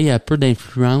commenté et a peu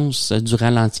d'influence durant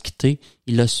l'Antiquité,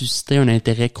 il a suscité un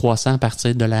intérêt croissant à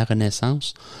partir de la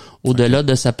Renaissance. Au-delà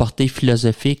de sa portée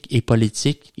philosophique et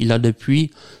politique, il a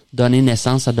depuis donné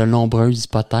naissance à de nombreuses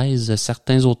hypothèses.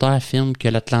 Certains auteurs affirment que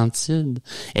l'Atlantide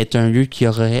est un lieu qui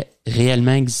aurait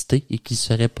réellement existé et qu'il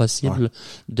serait possible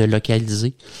de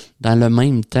localiser. Dans le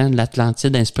même temps,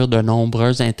 l'Atlantide inspire de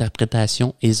nombreuses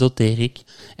interprétations ésotériques,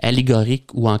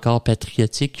 allégoriques ou encore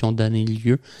patriotiques qui ont donné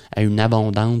lieu à une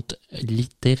abondante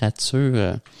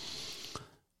littérature.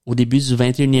 Au début du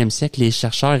 21e siècle, les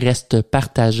chercheurs restent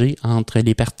partagés entre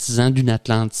les partisans d'une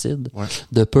Atlantide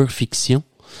de pure fiction,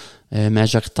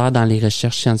 majoritaire dans les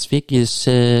recherches scientifiques, et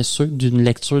ceux d'une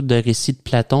lecture de récits de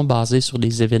Platon basés sur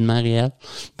des événements réels,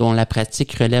 dont la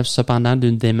pratique relève cependant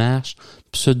d'une démarche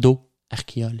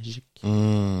pseudo-archéologique.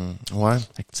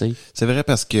 Fait que, c'est vrai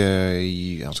parce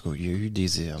que, en tout cas, il y a eu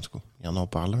en tout cas, ils en ont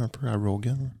parlé un peu à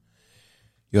Rogan.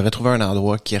 il aurait trouvé un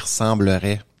endroit qui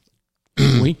ressemblerait.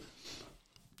 Oui.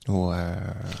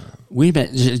 Oui, ben,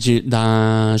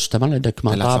 dans justement le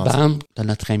documentaire BAM de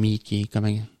notre ami qui est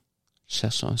comment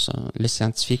cherche le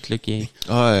scientifique là qui est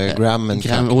Graham.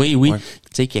 Oui, ouais. tu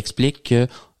sais qui explique que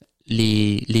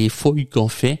les fouilles qu'on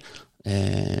fait,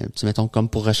 mettons comme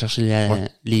pour rechercher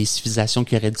les civilisations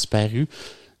qui auraient disparu,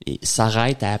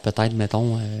 s'arrêtent à peut-être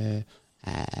mettons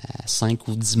à 5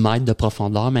 ou 10 mètres de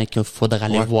profondeur, mais qu'il faudra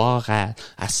aller voir à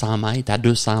 100 mètres, à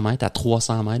 200 mètres, à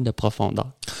 300 mètres de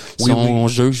profondeur. Si on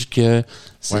juge que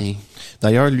c'est... Ouais.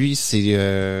 D'ailleurs, lui, c'est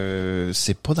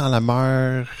pas dans la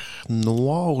mer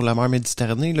Noire ou la mer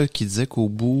Méditerranée là qui disait qu'au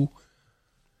bout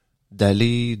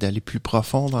d'aller plus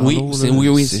profond dans l'eau. C'est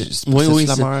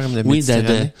la mer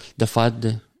Méditerranée. De faire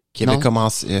de... Qui avait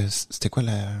commencé... c'était quoi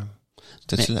la...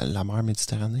 C'était-tu la mer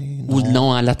Méditerranée? Non? Ou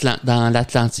non, dans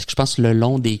l'Atlantique. Je pense le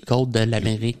long des côtes de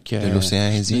l'Amérique. De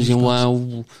l'océan Indien.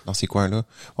 Dans ces coins-là.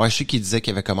 Ouais, je sais qu'il disait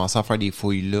qu'il avait commencé à faire des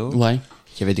fouilles là. Ouais.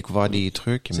 Qu'il avait découvert des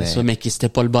trucs. C'est ça, mais qu'il c'était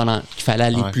pas le bon qu'il fallait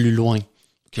aller plus loin.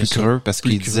 Plus creux, parce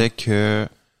qu'il disait que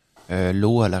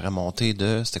l'eau, elle aurait monté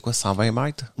de, c'était quoi, 120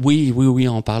 mètres? Oui,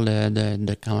 on parle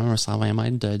de quand même 120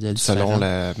 mètres de selon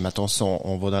mettons, si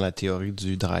on va dans la théorie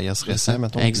du Dryas récent,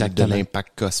 mettons, exactement. De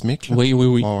l'impact cosmique. Là. Oui.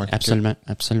 Ouais, absolument.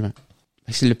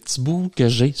 C'est le petit bout que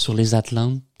j'ai sur les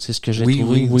Atlantes, c'est ce que j'ai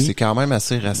trouvé. Oui, c'est quand même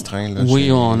assez restreint. Là.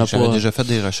 J'avais déjà fait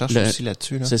des recherches aussi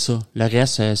là-dessus. Là. C'est ça. Le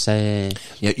reste, c'est...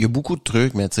 Il y a beaucoup de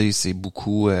trucs, mais tu sais, c'est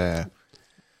beaucoup...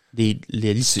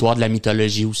 l'histoire de la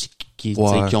mythologie aussi qui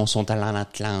sont allés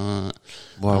en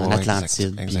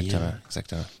Atlantide.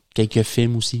 Exactement. Quelques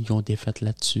films aussi qui ont été faits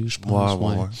là-dessus, je pense.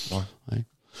 Ouais.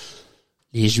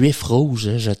 Les Juifs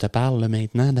rouges, je te parle là,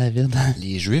 maintenant, David.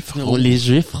 Les Juifs rouges? Les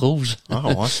Juifs rouges. Ah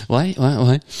ouais?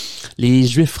 Ouais. Les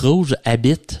Juifs rouges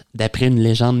habitent, d'après une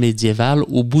légende médiévale,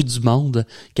 au bout du monde,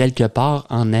 quelque part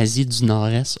en Asie du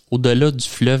Nord-Est, au-delà du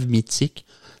fleuve mythique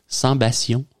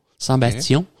Sambation.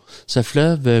 Ce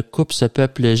fleuve coupe ce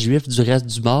peuple juif du reste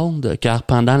du monde, car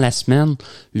pendant la semaine,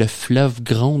 le fleuve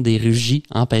gronde et rugit,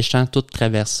 empêchant toute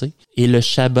traversée. Et le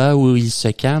Shabbat où il se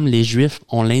calme, les Juifs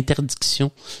ont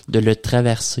l'interdiction de le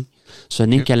traverser. Ce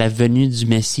n'est qu'à la venue du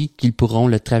Messie qu'ils pourront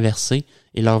le traverser,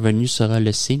 et leur venue sera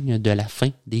le signe de la fin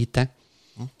des temps.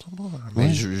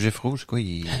 Mais Juif rouge, quoi,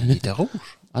 il était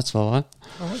rouge? Ah, tu vas voir.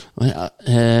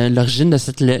 L'origine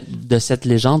de cette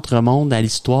légende remonte à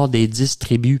l'histoire des 10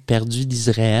 tribus perdues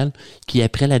d'Israël qui,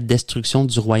 après la destruction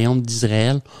du royaume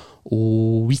d'Israël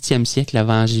au 8e siècle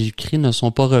avant Jésus-Christ, ne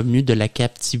sont pas revenus de la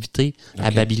captivité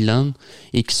à Babylone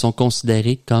et qui sont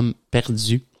considérés comme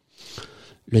perdus.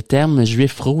 Le terme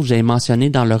juif rouge est mentionné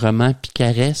dans le roman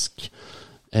picaresque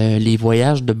Les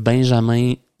voyages de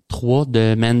Benjamin III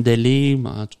de Mendeley,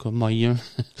 en tout cas moyen.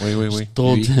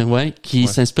 Oui. Qui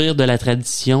s'inspire de la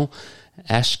tradition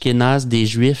ashkénaze des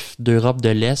Juifs d'Europe de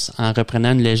l'Est en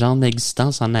reprenant une légende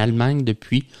d'existence en Allemagne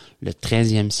depuis le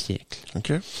 13e siècle.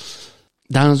 Okay.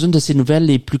 Dans une de ses nouvelles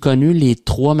les plus connues, Les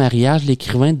 3 mariages,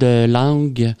 l'écrivain de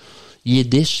langue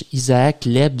yiddish Isaac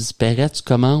Lebs Peretz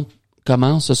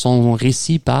commence son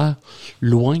récit par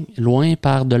loin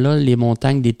par-delà les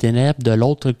montagnes des ténèbres, de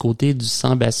l'autre côté du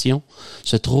Sambation,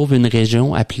 se trouve une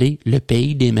région appelée le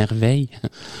pays des merveilles,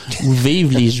 où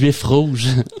vivent les Juifs rouges.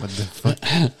 What the fuck?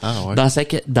 Ah, ouais.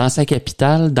 Dans sa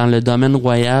capitale, dans le domaine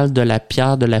royal de la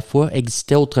pierre de la foi,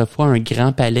 existait autrefois un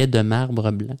grand palais de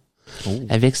marbre blanc. Oh.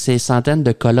 Avec ses centaines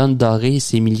de colonnes dorées et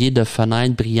ses milliers de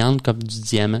fenêtres brillantes comme du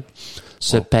diamant.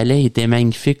 Ce palais était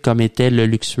magnifique comme était le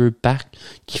luxueux parc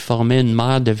qui formait une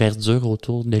mer de verdure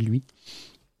autour de lui.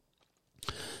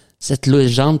 Cette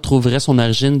légende trouverait son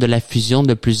origine de la fusion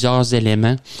de plusieurs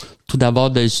éléments. Tout d'abord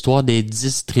de l'histoire des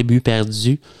 10 tribus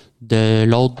perdues, de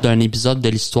l'autre d'un épisode de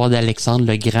l'histoire d'Alexandre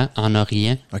le Grand en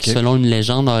Orient, qui selon une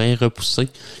légende aurait repoussé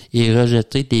et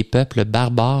rejeté des peuples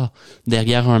barbares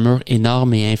derrière un mur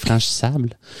énorme et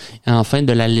infranchissable. Et enfin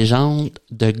de la légende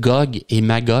de Gog et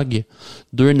Magog,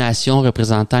 2 nations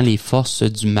représentant les forces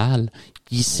du mal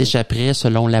qui s'échapperaient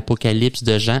selon l'Apocalypse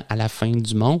de Jean à la fin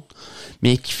du monde,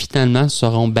 mais qui finalement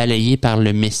seront balayées par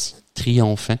le Messie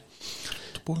triomphant.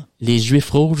 Les Juifs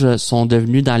rouges sont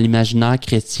devenus dans l'imaginaire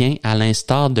chrétien, à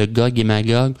l'instar de Gog et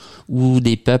Magog ou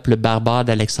des peuples barbares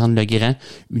d'Alexandre le Grand,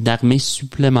 une armée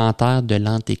supplémentaire de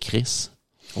l'Antéchrist.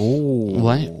 Oh,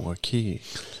 ouais. OK.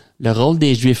 Le rôle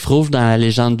des Juifs rouges dans la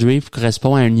légende juive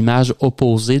correspond à une image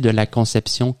opposée de la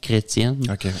conception chrétienne.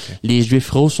 Okay. Les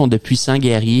Juifs rouges sont de puissants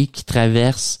guerriers qui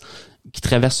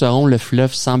traverseront le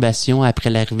fleuve Sambation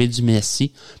après l'arrivée du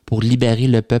Messie pour libérer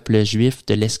le peuple juif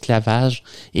de l'esclavage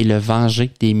et le venger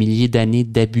des milliers d'années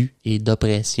d'abus et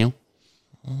d'oppression.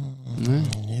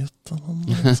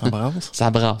 Ça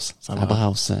brasse. Ça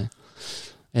brasse.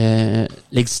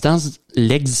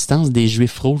 L'existence des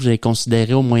Juifs rouges est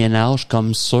considérée au Moyen Âge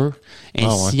comme sûre.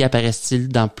 Ainsi apparaissent-ils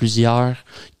dans plusieurs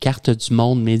cartes du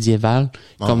monde médiéval,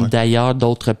 comme d'ailleurs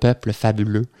d'autres peuples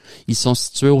fabuleux. Ils sont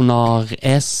situés au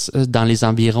nord-est, dans les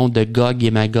environs de Gog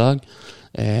et Magog,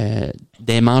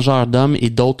 des mangeurs d'hommes et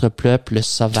d'autres peuples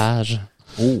sauvages.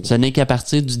 Ce n'est qu'à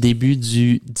partir du début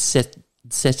du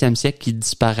 17e siècle qu'ils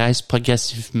disparaissent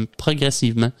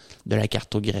progressivement de la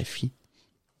cartographie.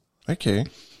 OK.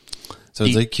 Ça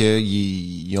veut dire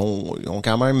qu'ils ont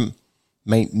quand même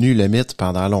maintenu le mythe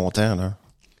pendant longtemps, là.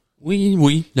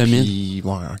 Oui, le mythe.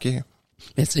 Ouais, OK.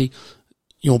 Mais tu sais,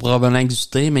 ils ont probablement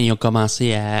existé, mais ils ont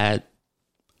commencé à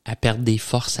perdre des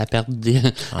forces, à perdre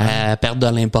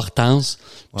de l'importance.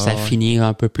 Ça finit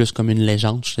un peu plus comme une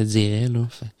légende, je te dirais, là.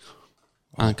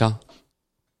 Encore.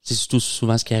 C'est surtout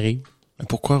souvent ce qui arrive. Mais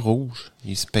pourquoi rouge?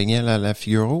 Il se peignait la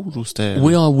figure rouge ou c'était...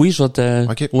 Oui, je vais te...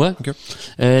 OK. Ouais. OK.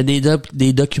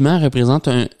 Des documents représentent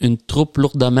une troupe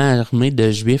lourdement armée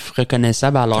de Juifs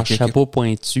reconnaissables à leur chapeau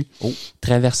pointu,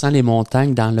 traversant les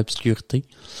montagnes dans l'obscurité.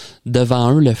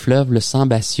 Devant eux, le fleuve, le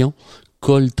Sambation,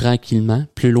 coule tranquillement.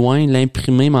 Plus loin,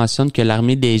 l'imprimé mentionne que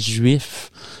l'armée des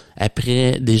Juifs,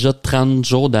 après déjà 30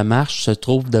 jours de marche, se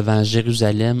trouve devant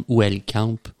Jérusalem où elle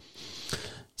campe.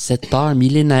 Cette peur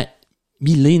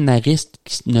millénariste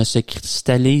qui ne se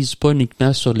cristallise pas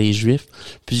uniquement sur les Juifs.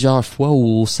 Plusieurs fois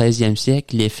au 16e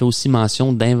siècle, il est fait aussi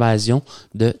mention d'invasion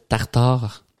de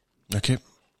Tartares. OK.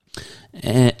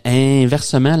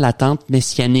 Inversement, l'attente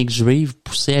messianique juive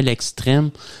poussée à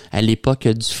l'extrême à l'époque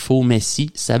du faux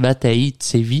messie, Sabbatai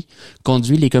Tsevi,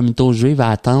 conduit les communautés juives à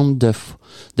attendre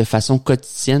de façon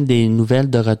quotidienne des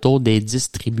nouvelles de retour des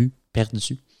 10 tribus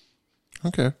perdues.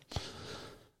 OK.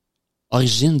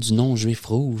 Origine du nom juif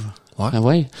rouge.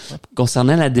 Ouais.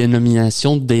 Concernant la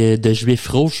dénomination de juifs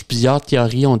rouges, plusieurs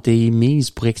théories ont été émises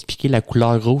pour expliquer la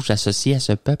couleur rouge associée à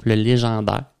ce peuple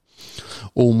légendaire.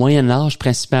 Au Moyen Âge,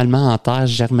 principalement en terre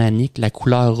germanique, la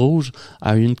couleur rouge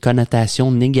a une connotation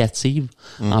négative.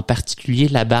 En particulier,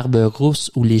 la barbe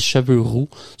rousse ou les cheveux roux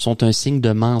sont un signe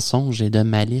de mensonge et de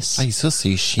malice. Hey, ça,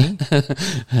 c'est chiant.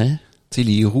 Hein? Tu sais,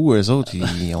 les roux, eux autres,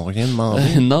 ils ont rien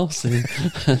demandé. Non, c'est...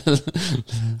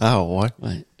 Ah ouais?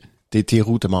 Ouais. T'es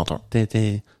roux, t'es menteur.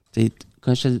 T'es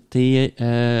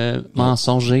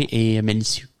mensonger et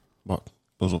malicieux. Bon,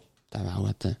 pas autres.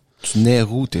 Tu nais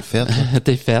roux, t'es faite.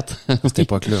 T'es faite. À cette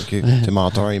époque-là, OK. T'es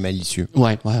menteur et malicieux.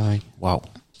 Ouais. Wow.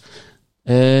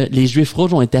 Les Juifs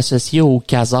rouges ont été associés aux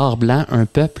Khazars blancs, un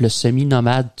peuple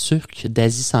semi-nomade turc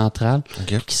d'Asie centrale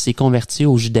qui s'est converti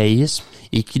au judaïsme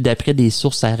et qui, d'après des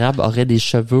sources arabes, aurait des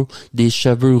cheveux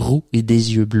roux et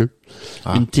des yeux bleus.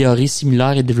 Une théorie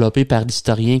similaire est développée par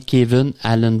l'historien Kevin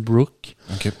Allenbrook.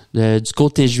 Du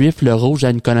côté juif, le rouge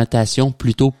a une connotation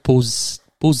plutôt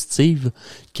positive,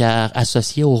 car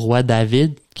associé au roi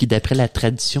David, qui, d'après la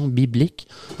tradition biblique,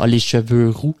 a les cheveux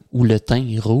roux ou le teint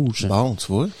rouge. Bon, tu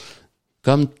vois.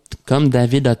 Comme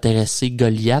David a terrassé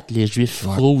Goliath, les Juifs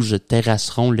rouges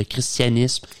terrasseront le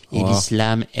christianisme et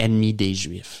l'islam ennemi des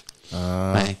Juifs. On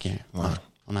en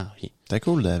revient. C'est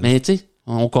cool, David. Mais tu sais,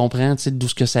 on comprend d'où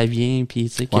ce que ça vient, puis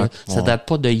tu sais que ça date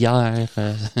pas de hier.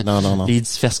 Non. Les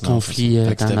divers conflits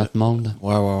dans notre monde.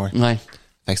 Ouais.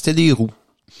 Fait que c'était des roux.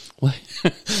 Ouais.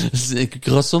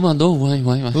 Grosso modo, ouais.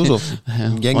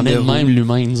 On est le même,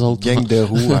 l'humain, nous autres. Gang de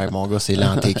roux, ouais, mon gars, c'est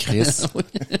l'antéchrist.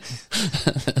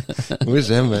 Oui,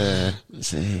 j'aime.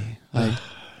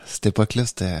 Cette époque-là,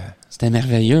 c'était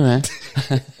merveilleux, hein?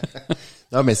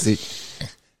 Non, mais c'est...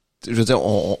 Je veux dire,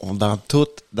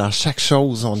 dans chaque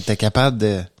chose, on était capable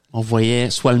de... On voyait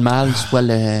soit le mal, soit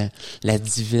la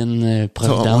divine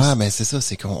providence. Ouais, mais c'est ça,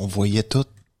 c'est qu'on voyait tout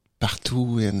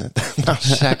partout, dans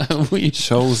chaque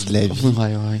chose de la vie.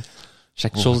 Ouais.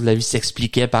 Chaque chose de la vie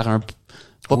s'expliquait par un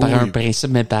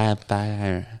principe, mais par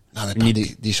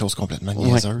des choses complètement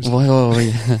niaiseuses.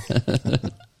 Oui.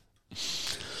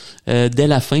 Dès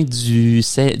la fin du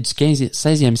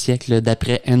 16e siècle,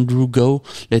 d'après Andrew Goh,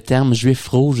 le terme juif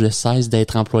rouge cesse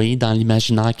d'être employé dans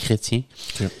l'imaginaire chrétien.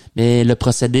 Mais le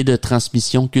procédé de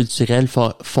transmission culturelle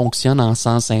fonctionne en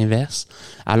sens inverse.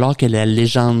 Alors que la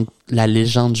légende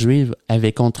juive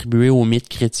avait contribué au mythe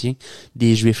chrétien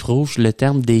des Juifs rouges, le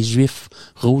terme des Juifs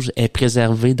rouges est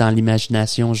préservé dans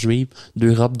l'imagination juive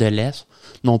d'Europe de l'Est,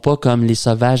 non pas comme les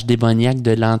sauvages démoniaques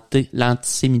de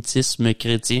l'antisémitisme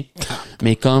chrétien,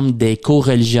 mais comme des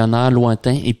co-religionnaires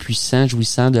lointains et puissants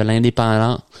jouissant de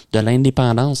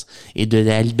l'indépendance et de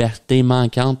la liberté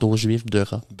manquante aux Juifs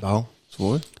d'Europe. Bon, tu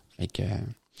vois. Fait que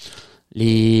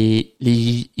les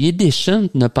Yiddishans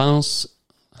ne pensent,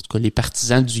 en tout cas les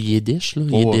partisans du Yiddish,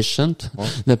 Yiddishans,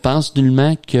 ne pensent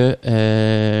nullement que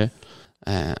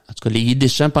en tout cas les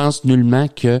Yiddishans pensent nullement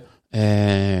que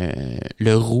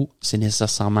le roux, c'est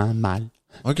nécessairement mal.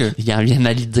 OK. Ils en viennent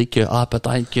à l'idée que,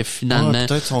 peut-être que finalement...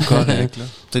 peut-être sont corrects, là.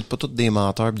 Peut-être pas tous des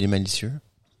menteurs et des malicieux.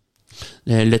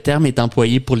 Le terme est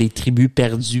employé pour les tribus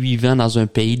perdues vivant dans un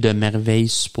pays de merveilles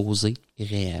supposées et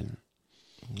réelles.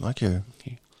 OK.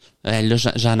 Là,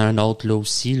 j'en ai un autre là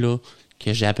aussi, là,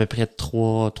 que j'ai à peu près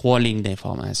trois lignes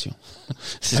d'information.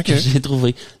 C'est ce que j'ai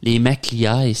trouvé. Les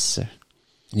macliais.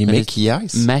 Les macliais?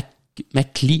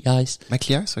 Macliais.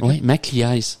 Macliais, OK. Oui,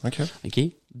 macliais. OK.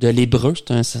 De l'hébreu,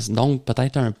 c'est donc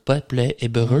peut-être un peuple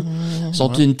hébreu. Ils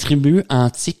sont une tribu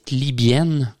antique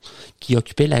libyenne qui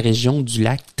occupait la région du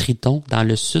lac Triton dans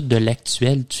le sud de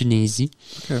l'actuelle Tunisie.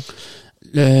 OK.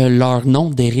 Leur nom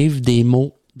dérive des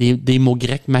mots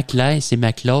grecs maclès et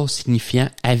maklos signifiant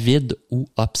avide ou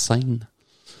obscène.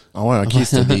 Ah ouais, OK,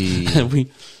 c'était des... Oui.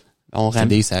 C'était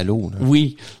des salauds, là.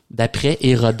 Oui. D'après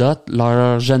Hérodote,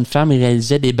 leurs jeunes femmes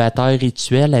réalisaient des batailles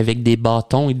rituelles avec des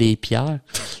bâtons et des pierres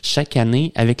chaque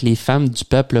année avec les femmes du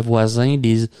peuple voisin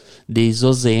des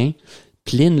Oséens.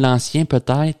 Pline l'Ancien,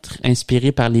 peut-être,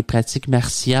 inspiré par les pratiques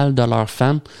martiales de leurs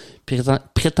femmes,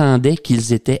 prétendait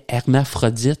qu'ils étaient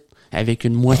hermaphrodites avec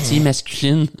une moitié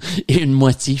masculine et une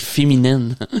moitié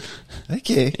féminine. OK.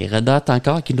 Hérodote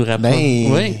encore qui nous rapporte.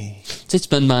 Oui. Tu sais, tu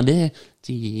me demandais...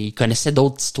 Il connaissait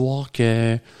d'autres histoires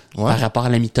que par rapport à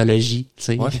la mythologie, tu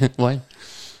sais. Ouais.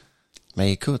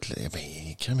 Mais écoute,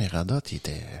 crème Hérodote, il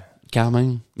était... Quand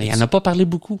même. Mais il en a pas parlé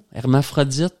beaucoup.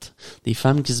 Hermaphrodite, des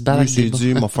femmes qui se battent. Lui, c'est dit,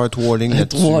 il m'a fait 3 lignes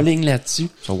là-dessus. 3 lignes là-dessus.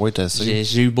 Ça va être assez.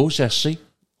 J'ai eu beau chercher.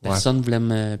 Personne voulait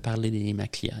me parler des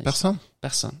macliais. Personne.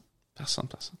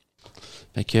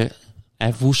 Fait que,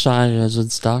 à vous, chers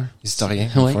auditeurs.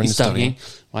 Historien. Ouais, historien.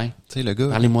 Ouais. Tu sais, le gars.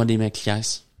 Parlez-moi des macliais.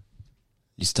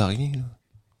 L'historien, là.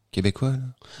 Québécois, là.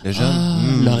 Le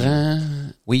jeune. Laurent.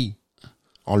 Oui.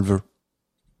 On le veut.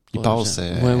 Il passe,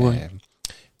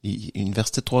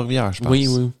 Université de Trois-Rivières, je pense. Oui.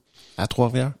 À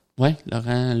Trois-Rivières? Oui,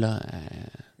 Laurent, là,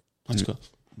 en tout cas.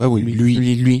 Ben oui,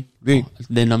 lui.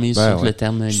 Dénommé sur le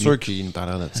terme. Je suis sûr qu'il nous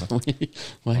parlera de ça. Oui,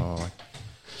 ouais.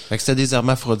 Fait que c'était des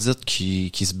hermaphrodites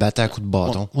qui se battaient à coups de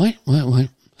bâton. Ouais.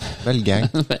 Belle gang.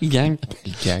 Belle gang.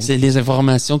 C'est les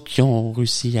informations qui ont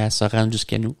réussi à se rendre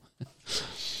jusqu'à nous.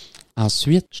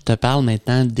 Ensuite, je te parle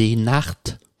maintenant des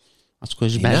nartes. En tout cas,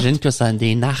 j'imagine que c'est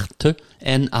des nartes,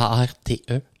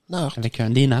 N-A-R-T-E. Nartes. Avec un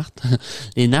des nartes.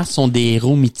 Les nartes sont des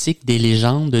héros mythiques des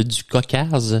légendes du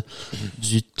Caucase,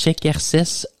 du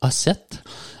Tchéquercès Ossète.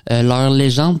 Leurs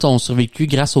légendes ont survécu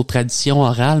grâce aux traditions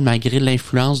orales malgré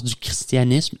l'influence du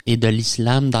christianisme et de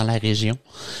l'islam dans la région.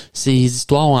 Ces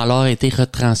histoires ont alors été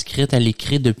retranscrites à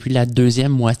l'écrit depuis la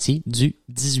deuxième moitié du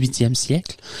 18e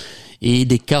siècle. Et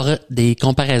des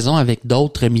comparaisons avec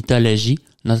d'autres mythologies,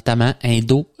 notamment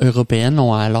indo-européennes,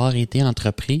 ont alors été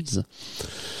entreprises.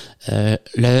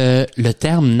 Le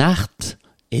terme nart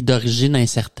est d'origine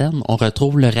incertaine. On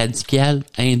retrouve le radical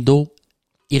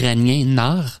indo-iranien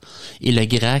nar et le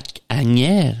grec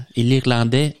agner et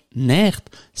l'irlandais nert,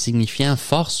 signifiant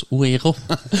force ou héros.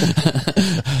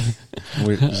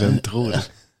 Oui, j'aime trop.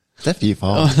 Ça fait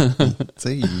fort. Tu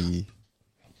sais,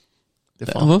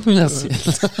 Oui, merci.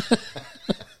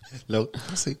 L'autre,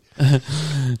 merci.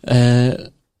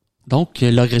 Donc,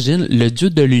 l'origine, le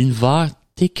dieu de l'univers,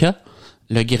 Teka,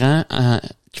 le grand,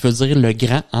 qui veut dire le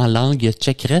grand en langue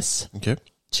tchékesse,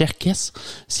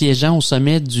 siégeant au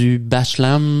sommet du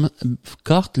Bachlam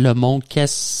Kort, le mont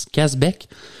Kazbek,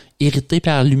 irrité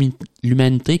par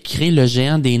l'humanité, crée le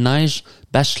géant des neiges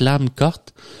Bachlam Kort,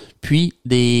 puis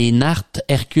des nartes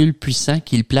Hercule puissants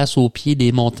qu'il place au pied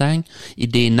des montagnes et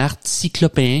des nartes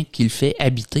cyclopéens qu'il fait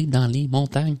habiter dans les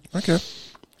montagnes. OK. Fait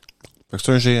que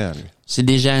c'est un géant, lui. C'est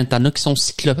des géants. T'en as qui sont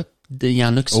cyclopes, il y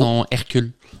en a qui sont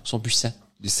Hercule, sont puissants.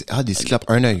 Des cyclopes,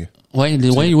 un œil.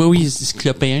 Oui,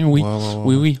 cyclopéens, oui.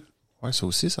 Oui. Ouais, ça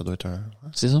aussi, ça doit être un...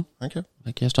 C'est ça. OK.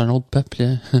 C'est un autre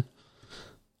peuple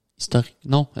historique.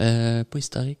 Non, pas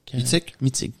historique.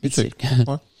 Mythique.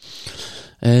 Ouais.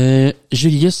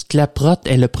 Julius Klaproth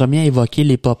est le premier à évoquer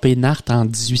l'épopée narte en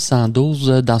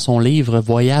 1812 dans son livre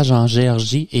Voyage en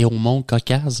Géorgie et au mont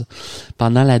Caucase.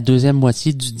 Pendant la deuxième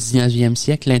moitié du 19e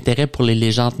siècle, l'intérêt pour les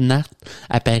légendes nartes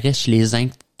apparaît chez les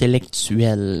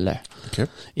intellectuels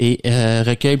et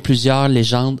recueille plusieurs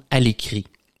légendes à l'écrit.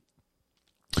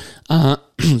 En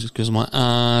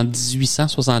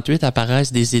 1868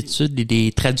 apparaissent des études et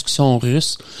des traductions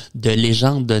russes de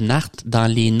légendes de Narth dans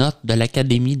les notes de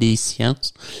l'Académie des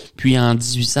sciences. Puis en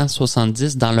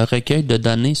 1870, dans le recueil de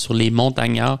données sur les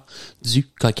montagnards du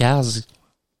Caucase.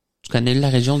 Tu connais la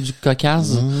région du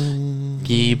Caucase?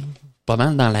 Qui est pas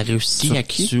mal dans la Russie,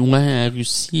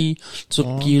 Russie,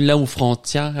 Turquie, là aux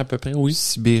frontières à peu près, oui.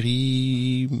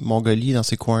 Sibérie, Mongolie, dans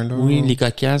ces coins-là. Oui, les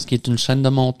Caucases, qui est une chaîne de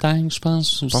montagnes, je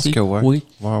pense aussi. Je pense que ouais. Oui.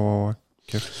 Ouais.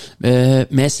 Okay.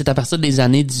 Mais c'est à partir des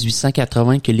années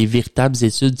 1880 que les véritables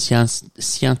études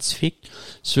scientifiques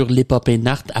sur l'épopée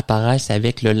Nart apparaissent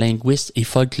avec le linguiste et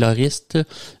folkloriste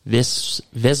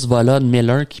Vesvolod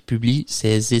Miller qui publie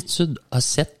ses études au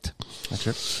Cette.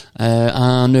 Okay.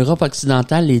 En Europe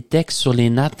occidentale, les textes sur les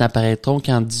Nart n'apparaîtront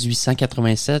qu'en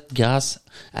 1887 grâce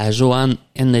à Johann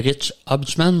Heinrich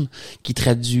Hauptmann qui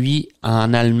traduit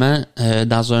en allemand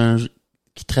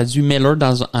Miller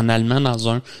en allemand dans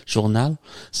un journal.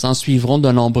 S'en suivront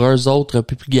de nombreuses autres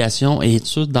publications et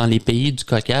études dans les pays du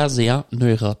Caucase et en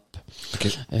Europe. Okay.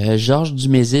 Georges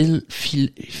Dumézil,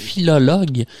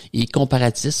 philologue et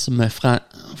comparatisme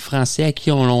français à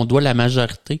qui on doit la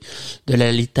majorité de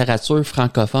la littérature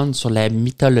francophone sur la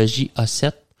mythologie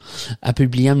ossète, a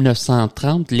publié en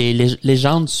 1930 les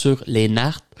légendes sur les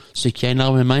Nart, ce qui a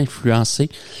énormément influencé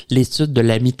l'étude de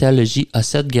la mythologie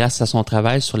ossète grâce à son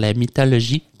travail sur la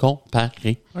mythologie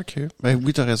comparée. OK. Ben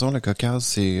oui, t'as raison, le Caucase,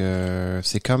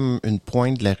 c'est comme une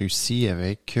pointe de la Russie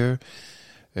avec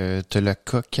t'as le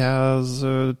Caucase,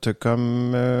 t'as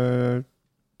comme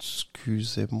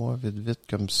excusez-moi, vite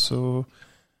comme ça.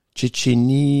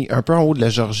 Tchétchénie, un peu en haut de la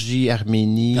Géorgie,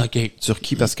 Arménie, okay.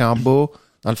 Turquie, parce qu'en bas,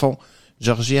 dans le fond,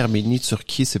 Géorgie, Arménie,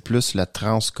 Turquie, c'est plus la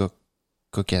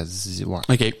Transcaucasie. Ouais.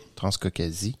 OK.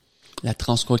 Transcaucasie. La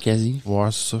Transcaucasie. Ouais,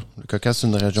 c'est ça. Le Caucase, c'est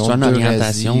une région c'est une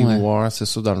orientation. Ouais, c'est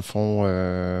ça, dans le fond,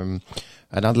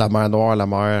 allant de la mer Noire à la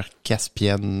mer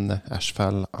Caspienne, à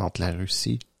cheval entre la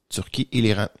Russie, Turquie et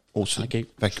l'Iran au sud. OK.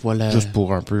 Fait que voilà. Juste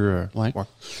pour un peu... ouais.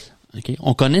 OK.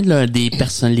 On connaît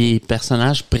les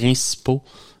personnages principaux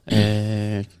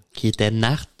qui étaient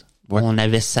Nart. Ouais. On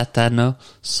avait Satana,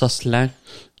 Soslan,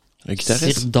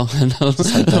 Sirdon.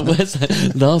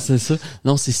 Non, c'est ça.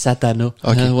 Non, c'est Satana.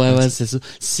 Okay. Ouais, c'est ça.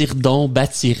 Sirdon,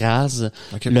 Batiraz,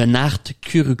 okay. Le Nart,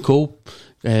 Kuruko,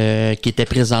 qui était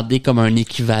présenté comme un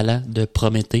équivalent de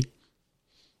Prométhée.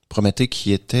 Prométhée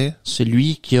qui était?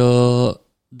 Celui qui a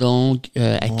donc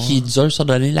à qui Zeus a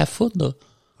donné la foudre.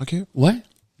 OK. Ouais.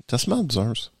 T'as smart,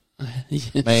 Zeus.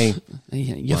 Ben,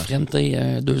 il a frenté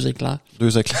 2 éclairs.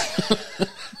 2 éclairs.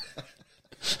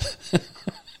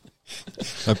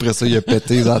 Après ça, il a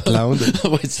pété les Atlantes.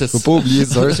 Oui, c'est Faut pas oublier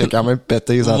Zeus, il a quand même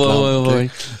pété les Atlantes. Ouais.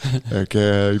 Donc,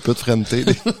 il peut te frenter.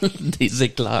 Des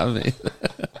éclairs, mais...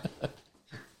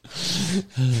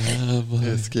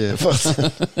 Est-ce qu'il est fort ça?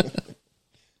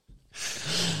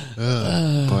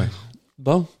 Ouais.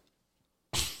 Bon.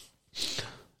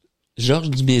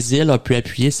 Georges Dumézil a pu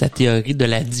appuyer sa théorie de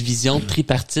la division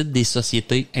tripartite des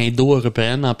sociétés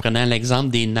indo-européennes en prenant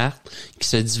l'exemple des Nart qui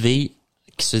se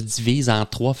divisent en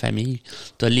 3 familles.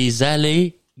 T'as les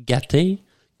Alé-Gaté,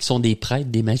 qui sont des prêtres,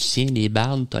 des magiciens, des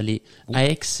bardes. T'as les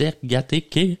Aexer-Gaté,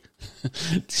 qui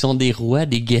sont des rois,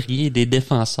 des guerriers, des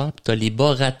défenseurs. Puis t'as les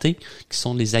Boraté, qui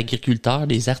sont des agriculteurs,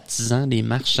 des artisans, des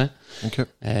marchands. Okay.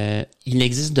 Il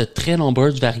existe de très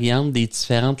nombreuses variantes des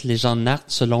différentes légendes Nart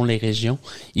selon les régions,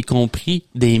 y compris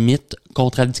des mythes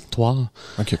contradictoires.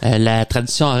 Okay. La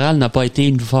tradition orale n'a pas été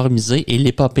uniformisée et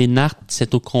l'épopée Nart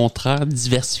s'est au contraire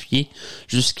diversifiée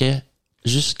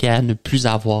jusqu'à ne plus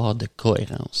avoir de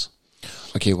cohérence.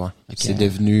 OK, ouais. C'est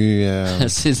devenu...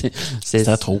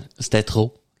 C'était trop. C'était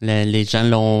trop. Les gens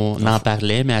en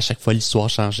parlaient, mais à chaque fois, l'histoire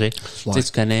changeait. Ouais. Tu sais,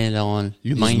 tu connais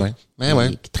l'humain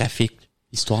qui trafique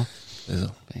l'histoire. C'est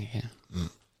ça. Je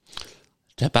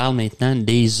te parle maintenant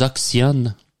des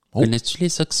Oxiones. Connais-tu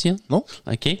les Oxiones? Non.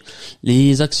 OK.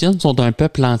 Les Oxiones sont un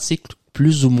peuple antique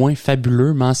plus ou moins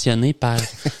fabuleux mentionné par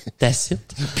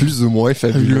Tacite. Plus ou moins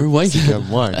fabuleux? Oui. C'est comme,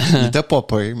 il était pas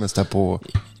pire, mais c'était pas...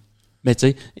 Mais tu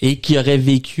sais, et qui aurait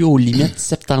vécu aux limites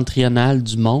septentrionales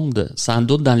du monde, sans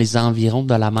doute dans les environs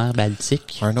de la mer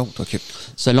Baltique. Un autre, OK.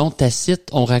 Selon Tacite,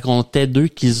 on racontait d'eux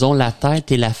qu'ils ont la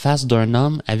tête et la face d'un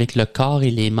homme avec le corps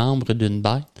et les membres d'une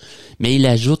bête. Mais il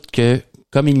ajoute que,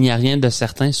 comme il n'y a rien de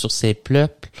certain sur ces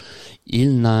peuples,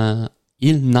 il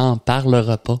n'en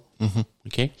parlera pas. Mm-hmm.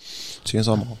 OK? Tiens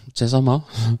ça mort. Tiens ça mort.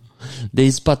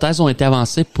 Des hypothèses ont été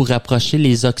avancées pour rapprocher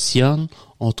les Oxiones.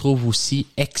 On trouve aussi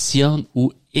Exiones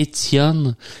ou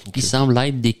Étionnes, qui semblent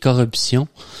être des corruptions,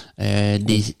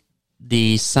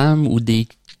 des Sam ou des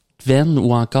Kven,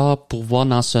 ou encore, pour voir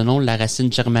dans ce nom, la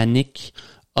racine germanique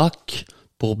Oc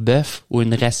pour bœuf, ou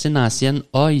une racine ancienne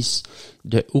Ois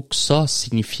de Uxa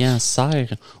signifiant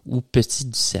cerf ou petit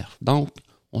du cerf. Donc,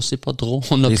 on sait pas trop.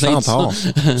 On a des plein centaures. de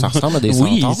ça. Ça ressemble à des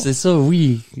centaures. Oui, c'est ça,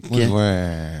 oui.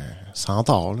 Ouais,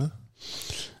 centaures, là.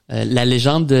 La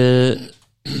légende de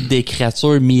des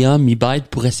créatures mi-homme, mi-bête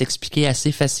pourrait s'expliquer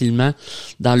assez facilement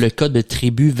dans le cas de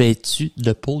tribus vêtues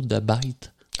de peau de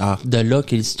bête. Ah. De là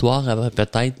que l'histoire avait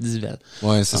peut-être divers.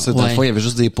 Ouais, c'est ça. Dans le fond, il y avait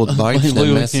juste des peaux de bête. Oui,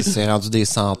 Finalement, oui. c'est rendu des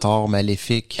centaures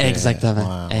maléfiques.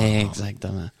 Exactement. Ouais.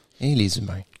 Exactement. Et les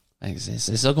humains.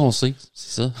 C'est ça qu'on sait.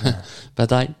 C'est ça.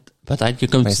 Peut-être que,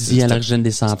 comme Ben, tu dis, à l'origine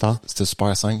des centaures. C'était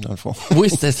super simple, dans le fond. Oui,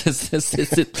 c'est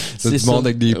du ça. monde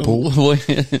avec des peaux. Oui.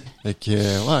 Fait que,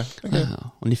 ouais. Okay.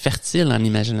 On est fertile en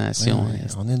imagination. Ouais,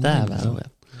 on est dedans.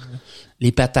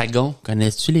 Les Patagons.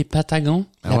 Connais-tu les Patagons?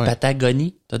 La ouais.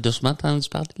 Patagonie? T'as doucement entendu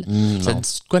parler? Ça non. te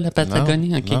dit quoi, la Patagonie?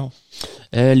 Non, OK. non.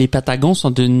 Les Patagons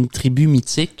sont une tribu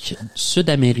mythique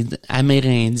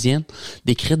sud-amérindienne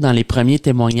décrite dans les premiers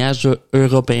témoignages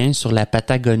européens sur la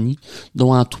Patagonie,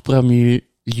 dont en tout premier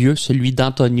lieu celui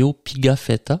d'Antonio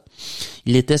Pigafetta.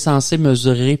 Il était censé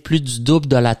mesurer plus du double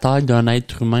de la taille d'un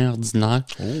être humain ordinaire.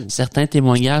 Oh. Certains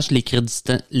témoignages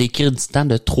l'écréditant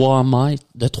de 3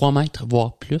 mètres,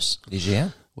 voire plus. Les géants?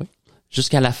 Oui.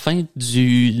 Jusqu'à la fin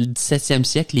du 17e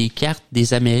siècle, les cartes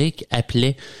des Amériques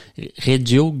appelaient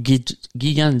Regio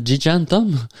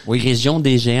Gigantum, oui. Région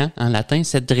des géants en latin,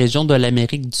 cette région de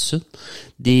l'Amérique du Sud.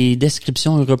 Des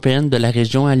descriptions européennes de la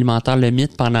région alimentèrent le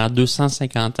mythe pendant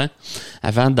 250 ans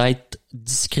avant d'être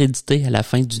discrédité à la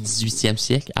fin du 18e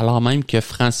siècle, alors même que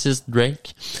Francis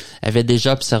Drake avait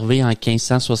déjà observé en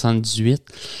 1578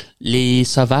 les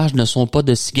sauvages ne sont pas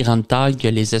de si grande taille que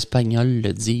les Espagnols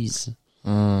le disent.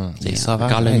 Des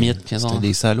sauvages. Encore le mythe. C'était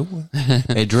des salauds. Hein?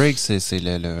 Et Drake, c'est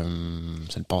le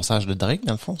passage de Drake,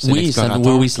 dans le fond. C'est oui,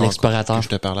 c'est l'explorateur. Que je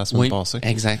te parlais la semaine passée.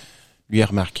 Exact. Lui a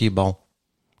remarqué, bon,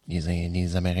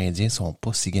 les Amérindiens sont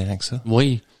pas si grands que ça.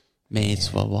 Oui, mais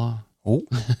tu vas voir. Oh.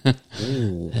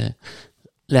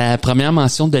 La première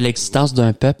mention de l'existence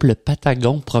d'un peuple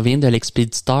patagon provient de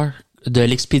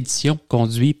l'expédition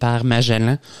conduite par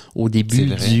Magellan au début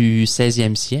du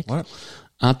 16e siècle. Ouais.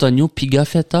 Antonio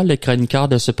Pigafetta, le chroniqueur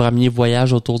de ce premier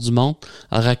voyage autour du monde,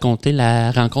 a raconté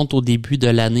la rencontre au début de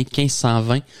l'année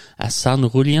 1520 à San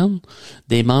Julián.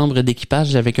 Des membres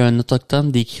d'équipage avec un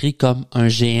autochtone décrit comme un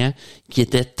géant qui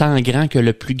était tant grand que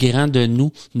le plus grand de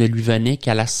nous ne lui venait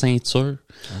qu'à la ceinture.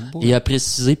 Il a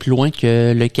précisé plus loin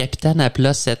que le capitaine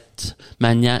appela cette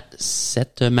manière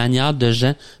de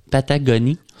gens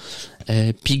Patagonie.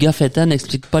 Pigafetta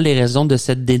n'explique pas les raisons de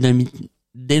cette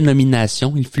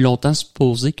dénomination. Il fut longtemps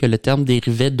supposé que le terme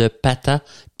dérivait de pata,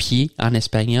 pied en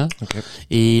espagnol. Okay.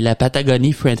 Et la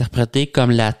Patagonie fut interprétée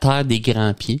comme la terre des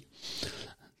grands pieds.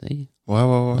 Ouais.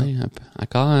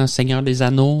 Encore un Seigneur des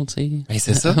Anneaux, tu sais. Ben,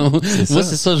 c'est ça. Moi,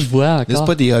 c'est ça, je vois encore. C'est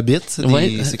pas des hobbits,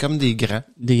 c'est comme des grands.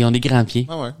 Ils ont des grands pieds.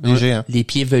 Des géants. Les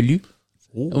pieds velus.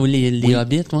 Ou les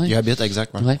hobbits, ouais. Les hobbits,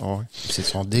 exactement. Ouais. Ils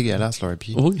sont dégueulasses, leurs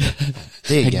pieds. Oui.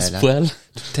 Dégueulasses. Avec du poil. Tout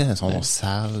le temps, ils sont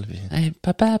sales. Puis... Hey,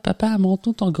 papa,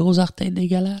 montre-nous ton gros orteil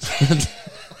dégueulasse.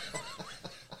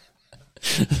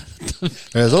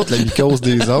 Eux autres, la mycose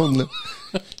des zones, là.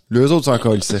 Les autres sont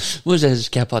encore lycée. Moi, je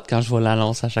capote quand je vois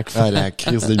l'annonce à chaque fois. Ah, la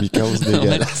crise de mycose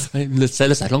dégueulasse.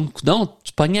 Le salon, coudonc,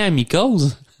 tu pognais à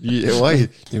mycose? Ouais,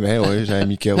 j'ai la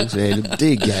mycose. Elle est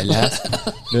dégueulasse.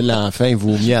 Là, l'enfant, il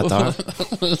vomit à terre.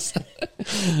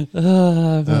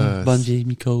 Bonne vieille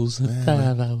mycose.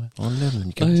 On l'aime, la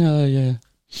mycose.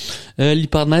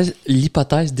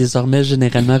 L'hypothèse désormais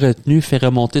généralement retenue fait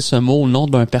remonter ce mot au nom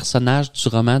d'un personnage du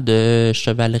roman de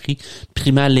chevalerie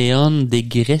Prima Leone de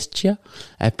Grescia,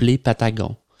 appelé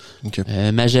Patagon. Okay.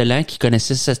 Magellan, qui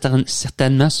connaissait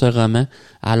certainement ce roman,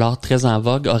 alors très en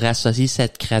vogue, aurait associé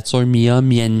cette créature mi-homme,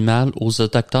 mi-animal aux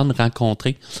autochtones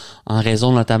rencontrés en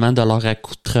raison notamment de leur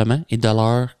accoutrement et de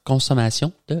leur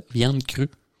consommation de viande crue.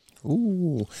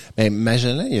 Ouh! Mais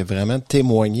Magellan, il a vraiment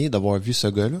témoigné d'avoir vu ce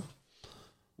gars-là?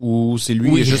 Ou c'est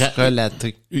lui qui a juste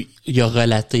relaté? Il a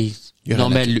relaté. Mais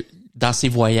dans ses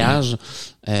voyages,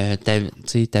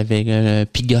 t'avais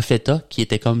Pigafetta, qui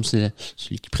était comme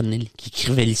celui qui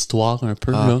écrivait l'histoire un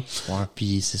peu, là. Ouais.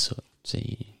 Puis c'est ça.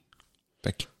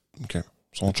 OK.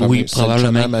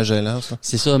 Probablement Magellan, ça.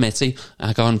 C'est ça, mais tu sais,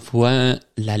 encore une fois,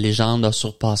 la légende a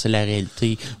surpassé la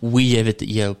réalité. Oui,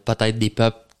 il y a peut-être des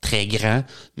peuples très grands,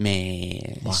 mais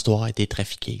l'histoire a été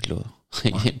trafiquée, là.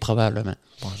 Ouais. Probablement.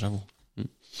 Bon, j'avoue.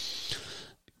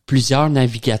 Plusieurs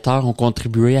navigateurs ont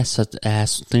contribué à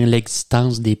soutenir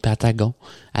l'existence des Patagons.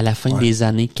 À la fin des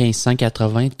années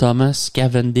 1580, Thomas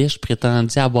Cavendish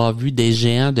prétendit avoir vu des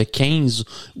géants de 15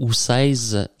 ou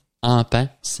 16 empan.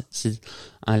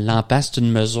 L'empan, c'est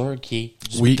une mesure qui est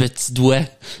du petit doigt.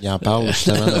 Il en parle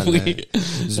justement du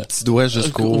petit doigt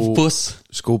jusqu'au pouce.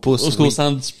 Jusqu'au pouce. Jusqu'au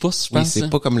centre du pouce, je pense. Oui, c'est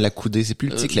pas comme la coudée. C'est plus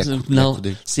petit que la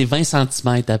coudée. C'est 20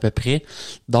 cm à peu près.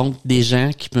 Donc, des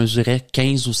gens qui mesuraient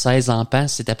 15 ou 16 empans,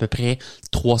 c'est à peu près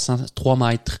 3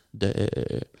 mètres de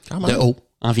haut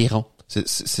environ.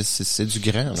 C'est du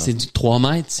grand, là. C'est du 3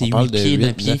 mètres, c'est 8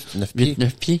 pieds, 9 pieds.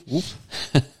 9 pieds. Ouf.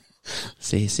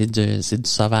 c'est du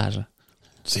sauvage.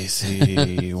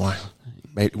 Ouais.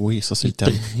 Ben, oui, ça, c'est le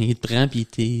terme. Il te prend pis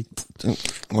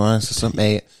Ouais, c'est ça.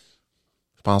 Mais,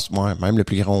 je pense, moi, même le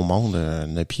plus grand au monde,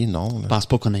 9 pieds, non. Je pense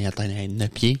pas qu'on ait atteint 9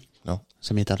 pieds. Non.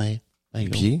 Ça m'étonnerait. 9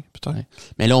 pieds, peut-être. Ouais.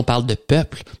 Mais là, on parle de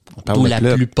peuple. Où la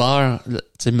plupart,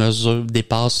 mesures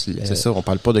dépassent C'est ça, on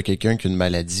parle pas de quelqu'un qui a une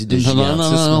maladie de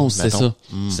gigantisme. Non, c'est ça.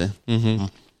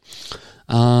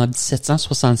 En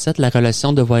 1767, la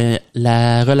relation de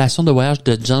voyage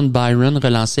de John Byron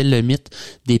relançait le mythe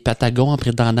des Patagons en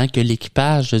prétendant que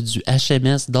l'équipage du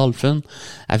HMS Dolphin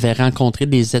avait rencontré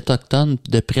des autochtones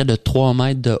de près de 3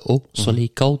 mètres de haut sur les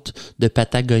côtes de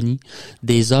Patagonie,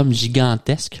 des hommes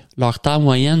gigantesques. Leur taille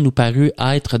moyenne nous parut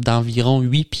être d'environ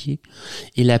 8 pieds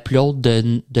et la plus haute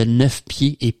de 9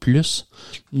 pieds et plus.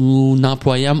 Nous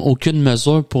n'employâmes aucune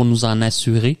mesure pour nous en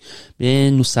assurer, mais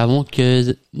nous avons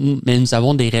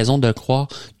des raisons de croire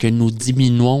que nous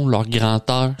diminuons leur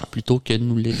grandeur plutôt que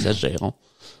nous l'exagérons.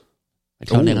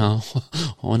 On est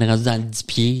rendu dans le 10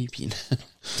 pieds. Puis...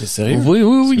 T'es sérieux?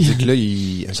 Oui. C'est que là,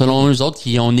 selon eux autres,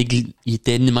 ils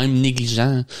étaient même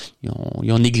négligents.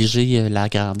 Ils ont négligé la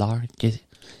grandeur qui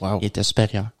était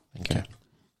supérieure. Okay.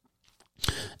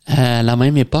 À la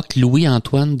même époque,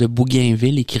 Louis-Antoine de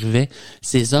Bougainville écrivait «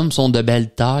 Ces hommes sont de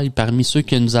belle taille. Parmi ceux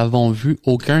que nous avons vus,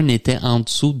 aucun n'était en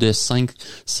dessous de 5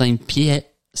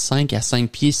 à 5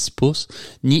 pieds 6 pouces,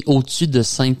 ni au-dessus de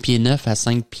 5 pieds 9 à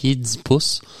 5 pieds 10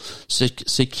 pouces.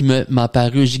 Ce qui m'a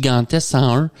paru gigantesque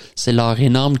en eux, c'est leur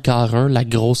énorme carrure, la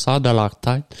grosseur de leur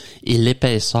tête et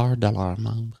l'épaisseur de leurs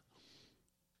membres. »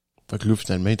 Fait que là,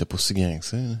 finalement, il était pas si grand que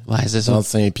ça. Hein? Ouais, c'est ça.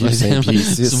 5 pieds, 5 pieds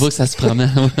 6. Tu vois que ça se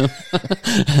promène.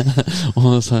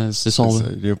 C'est son... Ça,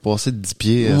 il a passé de 10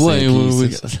 pieds à 5 pieds. Oui. Ouais,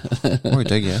 il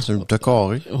était grand. C'est un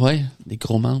carré. Ouais, des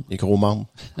gros membres. Des gros membres.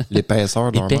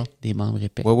 L'épaisseur de leurs membres. Des membres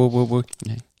épais. Oui. Ouais.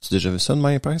 Tu as déjà vu ça de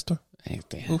main épaisse, toi?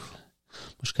 Ouf. Moi,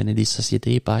 je connais des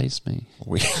sociétés épaisses, mais...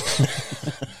 Oui.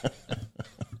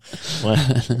 Ouais.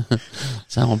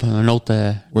 Ça, on peut une autre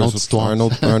histoire. Un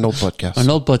autre podcast. Un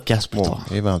autre podcast plus tard.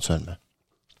 Éventuellement.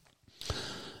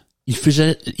 Il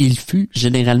fut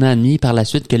généralement admis par la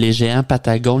suite que les géants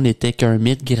Patagons n'étaient qu'un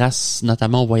mythe grâce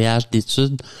notamment au voyage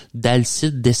d'études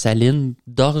d'Alcide Dessalines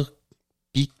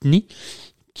d'Orbigny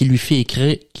qui lui fit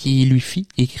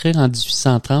écrire en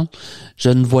 1830 « Je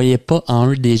ne voyais pas en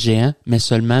eux des géants, mais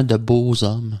seulement de beaux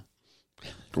hommes ».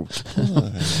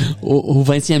 Au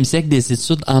 20e siècle, des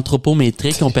études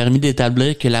anthropométriques ont permis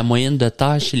d'établir que la moyenne de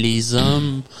taille chez les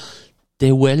hommes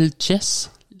Tehuelches,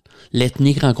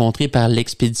 l'ethnie rencontrée par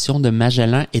l'expédition de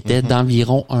Magellan, était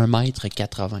d'environ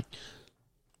 1,80 m.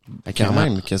 Quand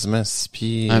même, quasiment 6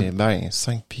 pieds,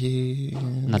 5 pieds.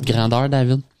 Notre grandeur,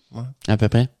 David? Ouais. À peu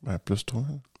près? Plus toi.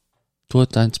 Toi,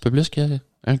 t'as un petit peu plus que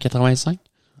 1,85 m?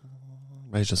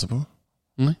 Ben, je sais pas.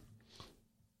 Ouais.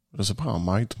 Je sais pas en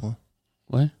mètres, moi.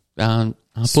 Ouais. En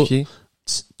 6 pieds.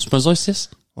 Tu mesures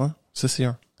 6? Ouais. 6 et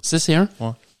 1. 6 et 1?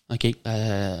 Ouais. OK.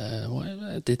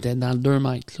 Ouais, t'étais dans le 2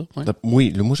 mètres, là. Ouais.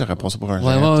 Oui, moi, j'aurais pensé pour un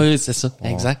géant. Ouais, c'est ça.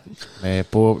 Ouais. Exact. Mais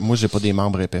pas, moi, j'ai pas des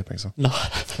membres épais, par exemple. Non.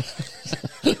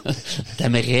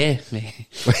 T'aimerais, mais...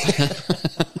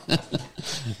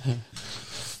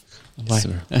 Ouais.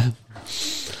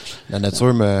 La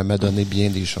nature m'a donné bien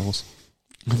des choses.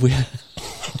 Oui.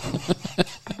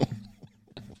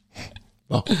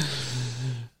 Bon.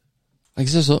 Fait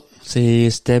que c'est ça.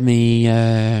 C'était mes...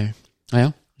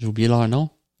 Voyons, j'ai oublié leur nom.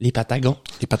 Les Patagons.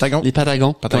 Les Patagons. Les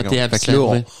Patagons. Fait que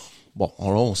là,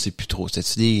 on sait plus trop.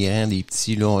 C'est-tu des grands, des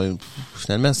petits, là?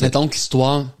 Finalement, c'est... Mettons que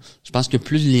l'histoire, je pense que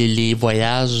plus les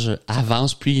voyages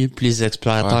avancent, plus les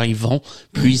explorateurs y vont,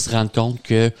 plus ils se rendent compte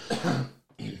que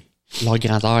leur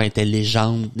grandeur était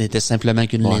légende, n'était simplement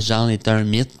qu'une légende, était un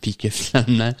mythe, puis que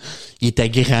finalement, il était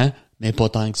grand, mais pas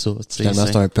tant que ça. Finalement,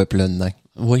 c'est un peuple nain.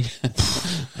 Oui.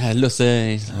 Là,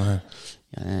 c'est... Il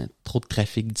y a trop de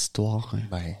trafic d'histoire.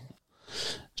 Ben...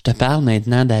 Je te parle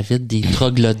maintenant, David, des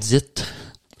troglodytes.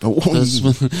 Oh,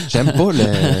 j'aime pas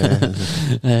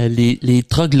les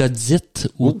troglodytes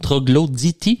ou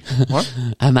troglodytes,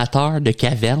 amateurs de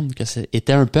cavernes, que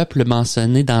était un peuple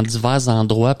mentionné dans divers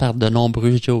endroits par de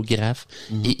nombreux géographes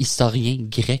et historiens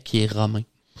grecs et romains.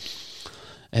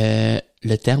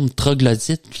 le terme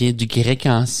troglodyte vient du grec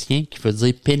ancien qui veut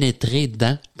dire pénétrer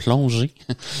dans, plonger,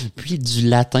 puis du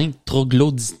latin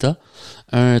troglodyta.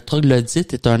 Un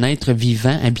troglodyte est un être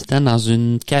vivant habitant dans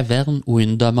une caverne ou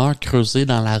une demeure creusée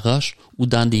dans la roche ou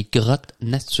dans des grottes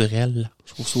naturelles.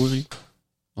 Je trouve ça horrible.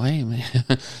 Oui, mais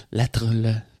le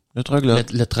troglodyte.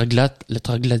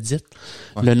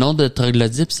 Ouais. Le nom de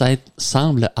troglodyte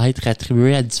semble être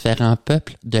attribué à différents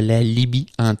peuples de la Libye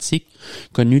antique,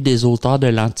 connus des auteurs de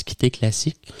l'Antiquité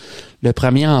classique. Le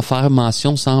premier à en faire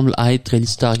mention semble être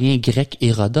l'historien grec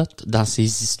Hérodote dans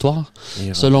ses histoires.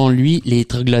 Selon lui, les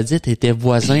troglodytes étaient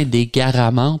voisins des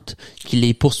garamantes qui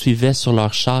les poursuivaient sur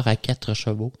leurs chars à 4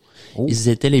 chevaux. Oh. Ils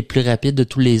étaient les plus rapides de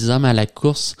tous les hommes à la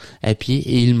course à pied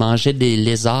et ils mangeaient des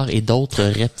lézards et d'autres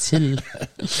reptiles.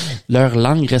 Leur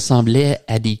langue ressemblait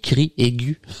à des cris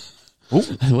aigus. Oh,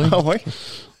 oui. Ah ouais,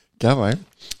 quand même.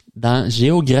 Dans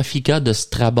Géographica de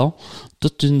Strabon,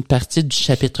 toute une partie du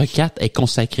chapitre 4 est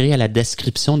consacrée à la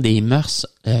description des mœurs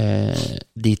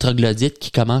des troglodytes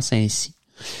qui commence ainsi.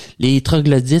 Les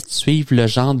troglodytes suivent le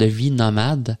genre de vie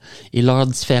nomade et leurs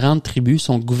différentes tribus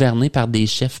sont gouvernées par des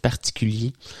chefs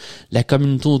particuliers. La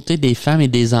communauté des femmes et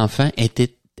des enfants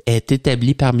est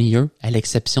établie parmi eux, à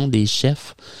l'exception des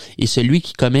chefs, et celui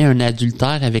qui commet un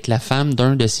adultère avec la femme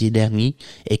d'un de ces derniers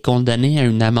est condamné à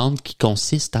une amende qui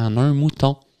consiste en un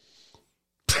mouton.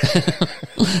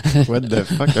 What the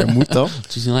fuck, un mouton?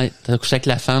 Tu dis, ouais, t'as couché avec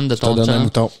la femme de ton chum. Un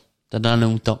mouton. T'as donné un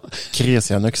mouton. Chris,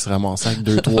 il y en a qui se ramassent avec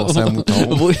 200-300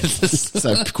 moutons. Oui,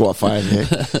 ça n'a plus quoi faire,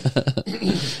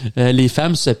 les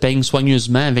femmes se peignent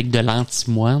soigneusement avec de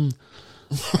l'antimoine.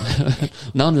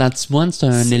 Non, de l'antimoine, c'est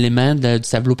un élément du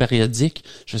tableau périodique.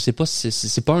 Je sais pas si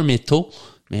c'est pas un métaux,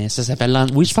 mais ça s'appelle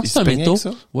oui, je pense que c'est un métaux.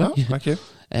 Oui. Ah, OK. Du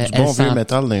bon vieux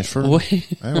métal dans les cheveux. Oui.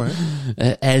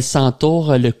 Ouais. Elle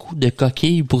s'entoure le cou de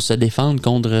coquilles pour se défendre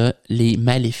contre les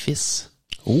maléfices.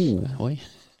 Oh. Oui.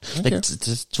 Okay.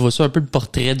 Tu vois ça un peu le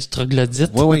portrait du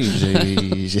troglodyte? Oui,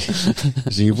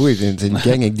 j'ai vu, c'est une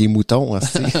gang avec des moutons.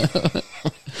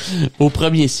 Au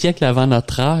 1er siècle avant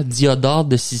notre ère, Diodore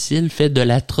de Sicile fait de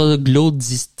la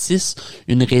troglodytis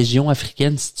une région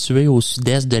africaine située au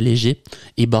sud-est de l'Égypte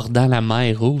et bordant la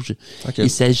mer Rouge. Okay.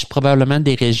 Il s'agit probablement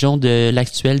des régions de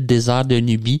l'actuel désert de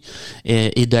Nubie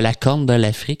et de la Corne de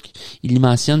l'Afrique. Il y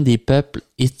mentionne des peuples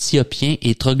éthiopiens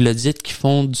et troglodytes qui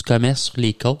font du commerce sur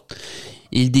les côtes.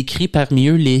 Il décrit parmi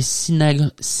eux les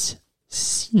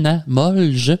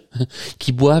cynamolges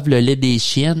qui boivent le lait des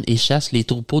chiennes et chassent les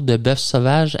troupeaux de bœufs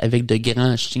sauvages avec de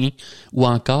grands chiens, ou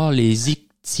encore les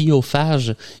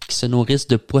ichthyophages qui se nourrissent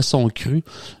de poissons crus,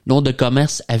 n'ont de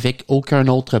commerce avec aucun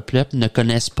autre peuple, ne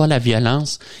connaissent pas la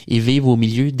violence et vivent au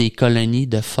milieu des colonies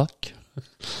de phoques.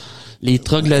 Les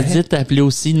troglodytes, appelés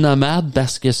aussi nomades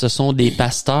parce que ce sont des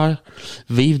pasteurs,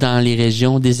 vivent dans les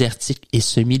régions désertiques et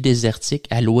semi-désertiques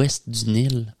à l'ouest du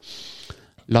Nil.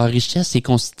 Leur richesse est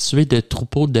constituée de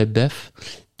troupeaux de bœufs.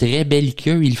 Très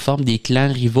belliqueux, ils forment des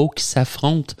clans rivaux qui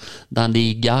s'affrontent dans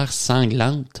des guerres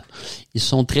sanglantes. Ils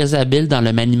sont très habiles dans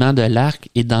le maniement de l'arc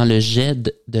et dans le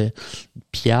jet de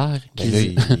pierre.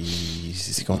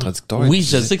 C'est contradictoire. Oui,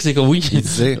 je sais que c'est comme oui. Il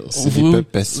disait, c'est des peuples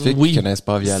pacifiques qui connaissent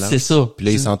pas la violence. C'est ça. Puis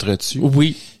là, ils s'entretuent.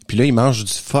 Oui. Puis là, ils mangent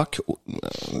du phoque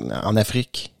en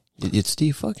Afrique. Y a-tu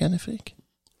des phoques en Afrique?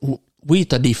 Oui,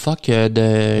 t'as des phoques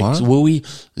de... Ouais. Oui.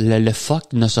 Le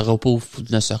phoque ne se retrouve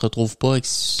pas...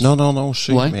 Non, je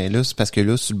sais. Mais là, c'est parce que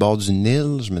là, sur le bord du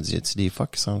Nil, je me dis, y a-tu des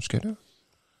phoques qui sont jusque-là?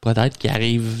 Peut-être qu'ils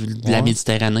arrivent de la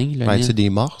Méditerranée. Ben, c'est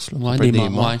des morses, là. Ouais, des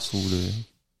morses.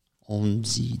 On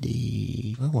dit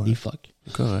des phoques.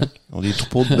 Correct. Ils ont des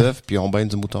troupeaux de bœufs puis ils ont bien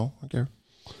du mouton. Okay.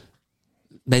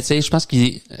 Ben, tu sais, je pense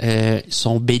qu'ils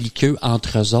sont belliqueux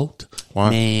entre eux autres,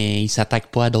 mais ils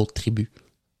s'attaquent pas à d'autres tribus.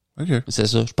 Okay. C'est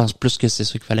ça. Je pense plus que c'est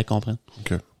ça qu'il fallait comprendre.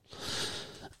 Okay.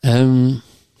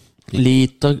 Les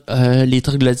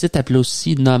troglodytes appelés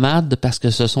aussi nomades parce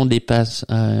que ce sont des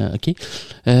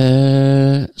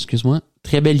excuse-moi.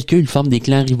 Très belliqueux, ils forment des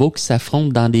clans rivaux qui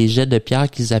s'affrontent dans des jets de pierre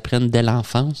qu'ils apprennent dès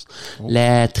l'enfance. Oh.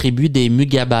 La tribu des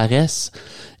Mugabares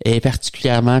est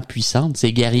particulièrement puissante.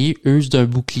 Ces guerriers usent d'un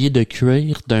bouclier de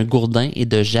cuir, d'un gourdin et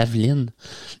de javelines.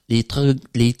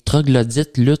 Les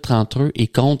troglodytes luttent entre eux et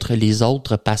contre les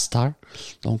autres pasteurs,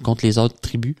 donc contre les autres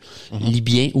tribus,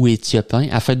 libyens ou éthiopiens,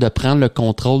 afin de prendre le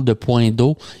contrôle de points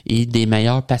d'eau et des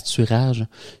meilleurs pâturages.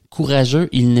 Courageux,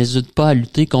 ils n'hésitent pas à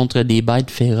lutter contre des bêtes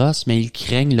féroces, mais ils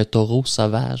craignent le taureau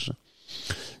sauvage.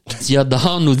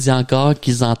 Diodore nous dit encore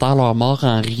qu'ils enterrent leur mort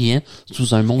en riant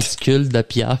sous un monticule de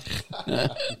pierre.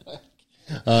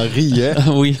 En riant?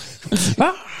 Oui.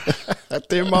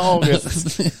 T'es mort.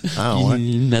 Ah ouais.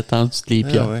 Ils mettent en dessous les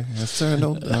pierres. Ah ouais. Est-ce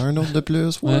un autre de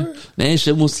plus? Ouais. Ouais. Mais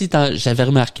moi aussi, j'avais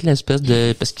remarqué l'espèce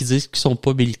de... Parce qu'ils disent qu'ils sont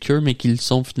pas belliqueux, mais qu'ils le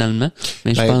sont finalement.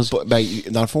 Mais je pense...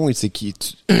 dans le fond, c'est tu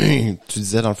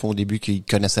disais dans le fond au début qu'ils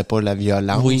connaissaient pas la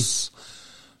violence. Oui.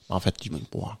 En fait,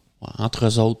 entre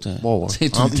eux autres.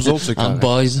 C'est entre eux autres, c'est entre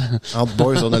boys. Entre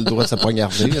boys, on a le droit de se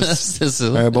poignarder. C'est ça.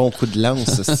 Un bon coup de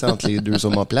lance, c'est entre les deux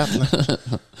omoplates. Là.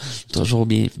 Toujours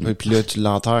bien. Et puis là, tu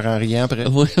l'enterres en riant après.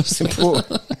 Oui, c'est pas...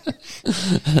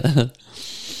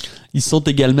 Ils sont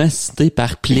également cités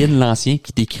par Pline l'Ancien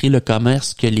qui décrit le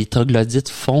commerce que les troglodytes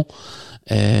font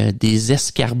des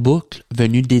escarboucles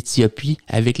venus d'Éthiopie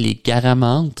avec les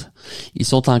garamantes. Ils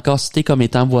sont encore cités comme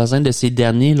étant voisins de ces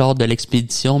derniers lors de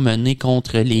l'expédition menée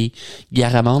contre les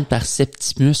garamantes par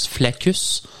Septimus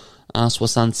Flaccus en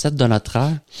 67 de notre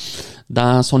ère.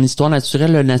 Dans son histoire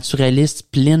naturelle, le naturaliste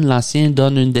Pline l'Ancien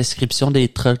donne une description des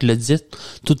troglodytes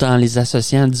tout en les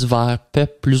associant à divers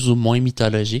peuples plus ou moins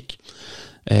mythologiques.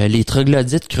 Les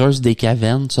troglodytes creusent des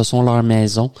cavernes, ce sont leurs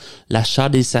maisons. La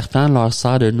chair des serpents leur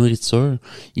sert de nourriture.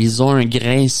 Ils ont un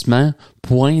grincement,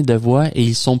 point de voix et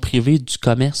ils sont privés du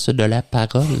commerce de la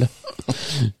parole.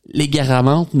 Les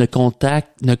garamantes ne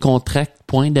contractent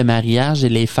point de mariage et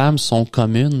les femmes sont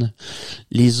communes.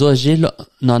 Les ogiles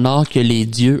n'honorent que les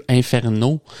dieux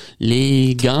infernaux.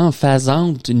 Les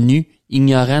gants-phasantes nus,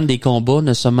 ignorant des combats,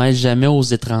 ne se mêlent jamais aux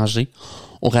étrangers.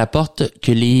 On rapporte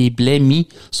que les blêmis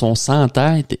sont sans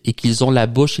tête et qu'ils ont la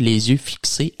bouche et les yeux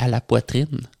fixés à la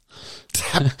poitrine.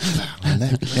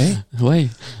 Oui.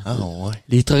 Ah, ouais.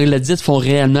 Les troglodytes font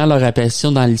réellement leur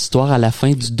apparition dans l'histoire à la fin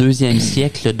du 2e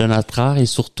siècle de notre ère et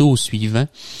surtout au suivant.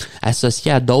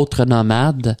 Associés à d'autres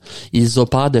nomades, ils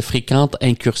opèrent de fréquentes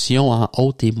incursions en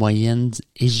Haute et Moyenne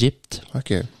Égypte.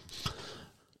 OK.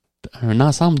 Un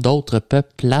ensemble d'autres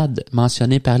peuplades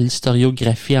mentionnés par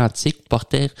l'historiographie antique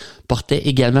portaient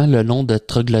également le nom de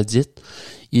troglodytes.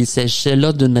 Il s'agissait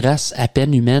là d'une race à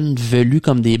peine humaine, velue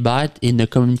comme des bêtes et ne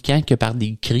communiquant que par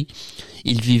des cris.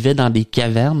 Ils vivaient dans des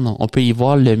cavernes. On peut y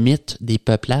voir le mythe des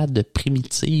peuplades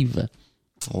primitives.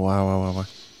 Ouais.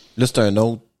 Là, c'est une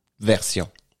autre version.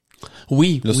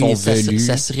 Oui, là, oui,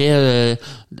 ça serait,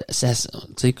 ça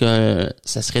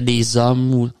serait des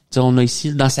hommes ou, on a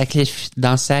ici dans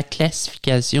sa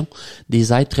classification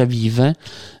des êtres vivants,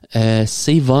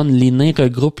 C. von Linné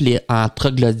regroupe en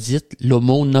troglodytes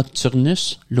l'homo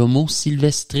nocturnus, l'homo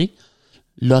sylvestre,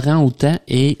 l'orang-outan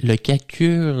et le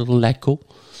cacurlaco.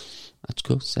 En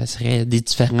tout cas, ça serait des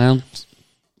différentes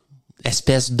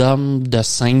espèces d'hommes, de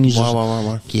singes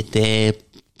qui étaient,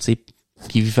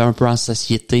 qui vivaient un peu en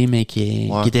société, mais qui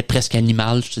étaient presque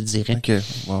animales, je te dirais.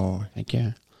 OK.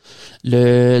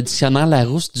 Le dictionnaire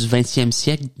Larousse du 20e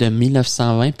siècle de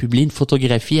 1920 publie une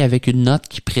photographie avec une note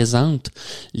qui présente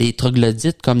les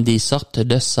troglodytes comme des sortes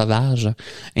de sauvages.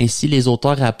 Ainsi, les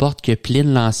auteurs rapportent que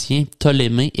Pline l'Ancien,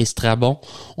 Ptolémée et Strabon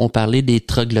ont parlé des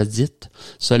troglodytes.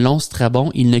 Selon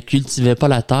Strabon, ils ne cultivaient pas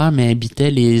la terre, mais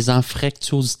habitaient les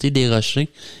anfractuosités des rochers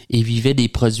et vivaient des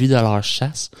produits de leur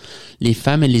chasse. Les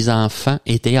femmes et les enfants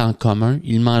étaient en commun.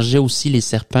 Ils mangeaient aussi les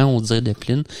serpents, au dire de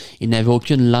Pline. Ils n'avaient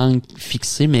aucune langue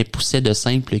fixée, mais poussaient de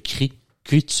simples cris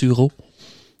gutturaux.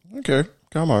 OK,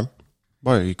 quand même.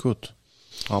 Ben, écoute,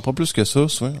 pas plus que ça,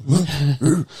 ça.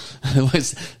 Ouais,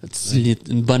 c'est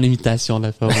une bonne imitation de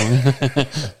la forme.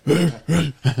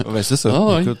 Ben, c'est ça.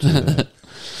 Oh, écoute,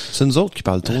 c'est nous autres qui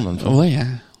parlent trop, dans le fond. Oui, hein.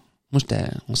 Moi,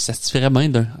 on se satisferait bien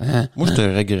d'un... Hein? Moi, je te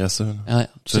réglerais ça. Ouais,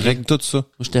 tu règles tout ça. Moi,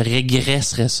 je te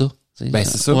régresserais ça. Ben,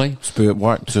 c'est ça. Ouais.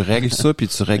 Tu règles ça, puis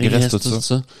tu régresses tout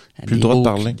ça. Plus le droit de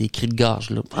parler. Des cris de gorge,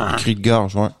 là. Des cris de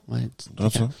gorge, ouais.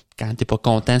 Quand t'es pas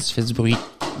content, tu fais du bruit.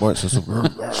 Ouais, c'est ça.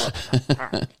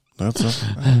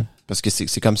 Parce que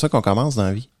c'est comme ça qu'on commence dans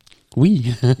la vie.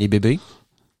 Oui. Les bébés.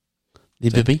 Les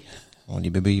bébés. Les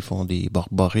bébés, ils font des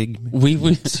borborigues. Oui.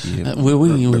 Oui.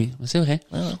 C'est vrai.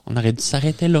 Ouais. On aurait dû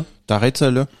s'arrêter là. T'arrêtes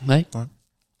ça là. Ouais.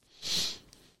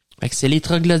 Fait que c'est les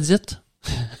troglodytes.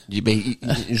 Ben,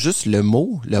 juste le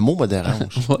mot me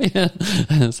dérange. Oui,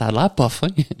 ça a l'air pas fin.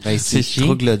 Ben, c'est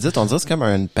troglodyte, on dirait que c'est comme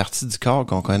une partie du corps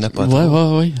qu'on connaît pas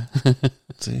trop. Oui.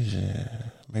 Tu sais,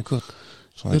 mais écoute,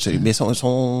 mais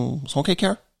sont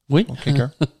quelqu'un. Oui. Sont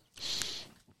quelqu'un.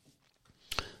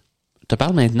 Je te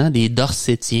parle maintenant des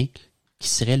Dorsetiens, qui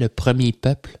seraient le premier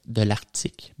peuple de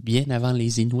l'Arctique, bien avant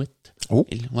les Inuits. Oh.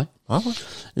 Ouais. Ah ouais.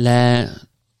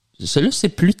 Celui-là, c'est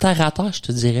plus terre à terre, je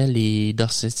te dirais, les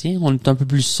Dorsetiens. On est un peu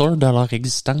plus sûr de leur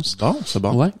existence. Bon, c'est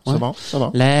bon. Ouais. C'est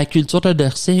bon. La culture de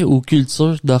Dorsey ou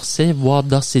culture d'Orsay, voire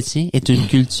Dorsetien, est une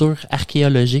culture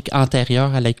archéologique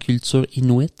antérieure à la culture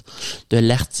inuite de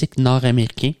l'Arctique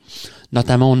nord-américain.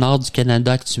 notamment au nord du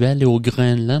Canada actuel et au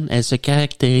Groenland. Elle se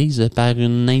caractérise par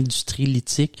une industrie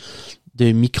lithique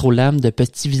de micro-lames, de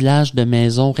petits villages de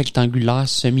maisons rectangulaires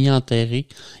semi-enterrées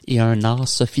et un art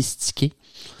sophistiqué.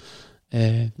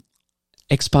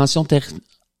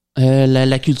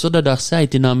 La culture de Dorset a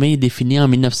été nommée et définie en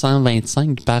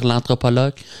 1925 par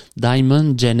l'anthropologue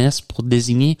Diamond Jenness pour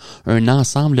désigner un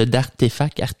ensemble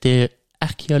d'artefacts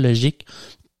archéologiques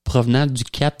provenant du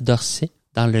Cap Dorset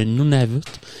dans le Nunavut.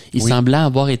 Il semblait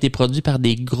avoir été produit par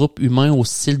des groupes humains au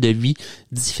style de vie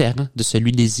différent de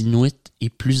celui des Inuits et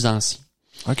plus ancien.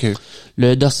 Okay.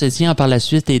 Le Dorsetien a par la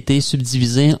suite été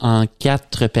subdivisé en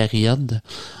 4 périodes.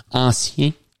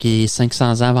 Ancien, qui est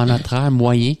 500 ans avant notre ère,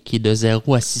 moyen, qui est de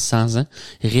 0 à 600 ans,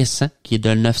 récent, qui est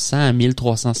de 900 à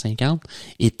 1350,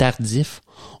 et tardif.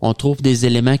 On trouve des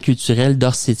éléments culturels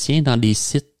dorsétiens dans des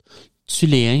sites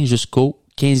thuléens jusqu'au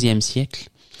 15e siècle.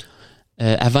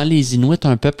 Avant les Inuits,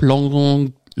 un peuple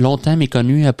longtemps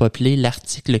méconnu a peuplé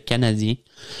l'Arctique canadien.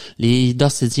 Les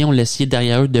Dorsétiens ont laissé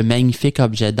derrière eux de magnifiques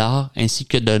objets d'art ainsi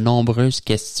que de nombreuses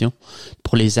questions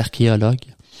pour les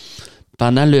archéologues.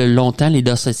 Pendant longtemps, les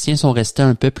Dorsétiens sont restés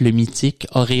un peuple mythique,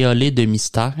 auréolé de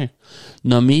mystère.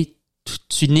 Nommés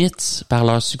Tunits par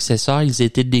leurs successeurs, ils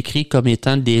étaient décrits comme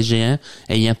étant des géants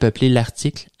ayant peuplé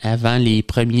l'Arctique avant les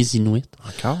premiers Inuits.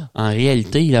 D'accord. En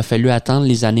réalité, il a fallu attendre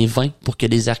les années 20 pour que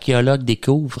des archéologues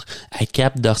découvrent à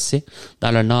Cap Dorset, dans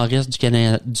le nord-est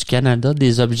du Canada,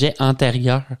 des objets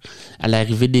antérieurs à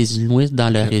l'arrivée des Inuits dans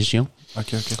la région.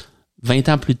 OK. 20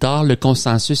 ans plus tard, le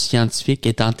consensus scientifique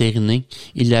est entériné.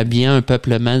 Il y a bien un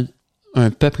peuplement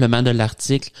de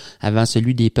l'Arctique avant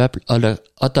celui des peuples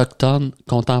autochtones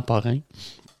contemporains.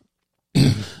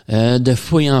 De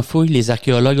fouille en fouille, les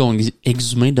archéologues ont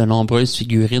exhumé de nombreuses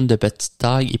figurines de petite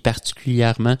taille et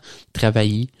particulièrement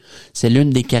travaillées. C'est l'une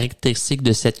des caractéristiques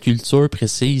de cette culture,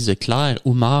 précise Claire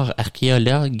Oumar,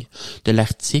 archéologue de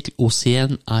l'Arctique au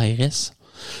CNRS.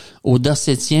 Au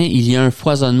Dorsetien, il y a un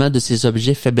foisonnement de ces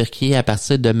objets fabriqués à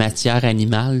partir de matières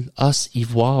animales, os,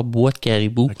 ivoire, bois de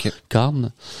caribou,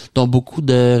 cornes, dont beaucoup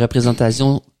de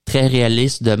représentations très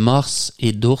réalistes de morses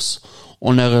et d'ours.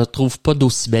 On ne retrouve pas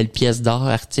d'aussi belles pièces d'art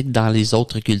arctiques dans les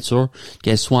autres cultures,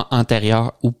 qu'elles soient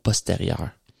antérieures ou postérieures.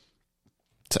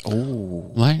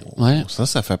 Ouais.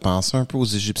 Ça fait penser un peu aux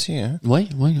Égyptiens, hein? Oui.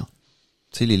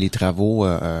 Tu sais, les travaux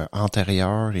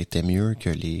antérieurs étaient mieux que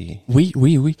les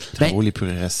travaux les plus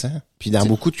récents. Puis dans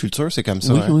beaucoup de cultures, c'est comme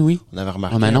ça. Oui. On avait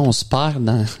remarqué. Maintenant, on se perd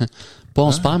dans... Pas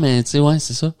on se perd, mais tu sais,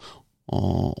 c'est ça.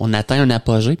 On atteint un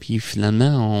apogée, puis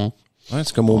finalement, Ouais,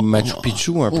 c'est comme au Machu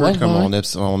Picchu, un peu comme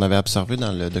on avait observé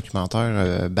dans le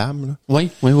documentaire BAM. Là. Oui.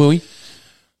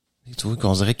 Et tu vois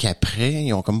qu'on dirait qu'après,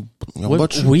 ils ont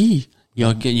botché. Oui, il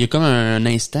y a comme un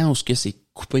instant où c'est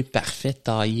coupé parfait,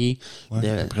 taillé. Ouais,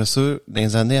 après ça, dans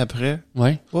les années après,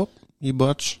 ils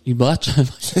botchent.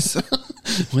 C'est ça.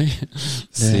 Oui.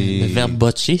 Le verbe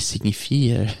botcher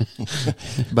signifie...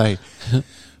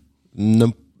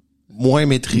 moins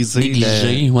maîtriser.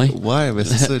 Négliger, Ouais, ben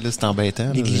c'est ça, là, c'est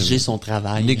embêtant. Négliger son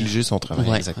travail.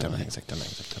 Exactement.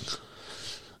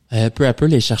 Peu à peu,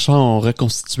 les chercheurs ont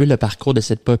reconstitué le parcours de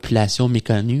cette population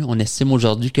méconnue. On estime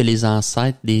aujourd'hui que les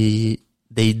ancêtres des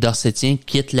Dorsetiens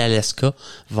quittent l'Alaska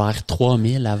vers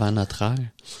 3000 avant notre ère.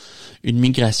 Une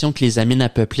migration qui les amène à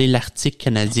peupler l'Arctique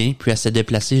canadien, puis à se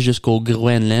déplacer jusqu'au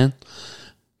Groenland,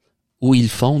 où ils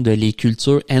fondent les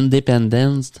cultures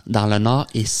Independence dans le nord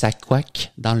et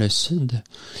Saquak dans le sud.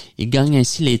 Ils gagnent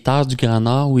ainsi les terres du Grand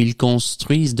Nord où ils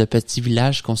construisent de petits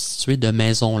villages constitués de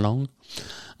maisons longues.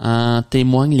 En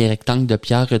témoignent les rectangles de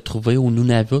pierre retrouvés au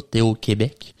Nunavut et au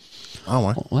Québec. Ah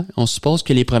ouais? On suppose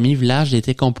que les premiers villages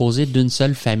étaient composés d'une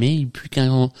seule famille, puis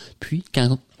quand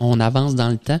on avance dans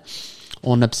le temps,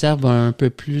 on observe un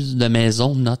peu plus de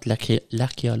maisons, note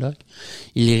l'archéologue.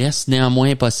 Il reste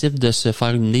néanmoins impossible de se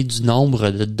faire une idée du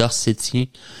nombre de Dorsetiens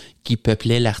qui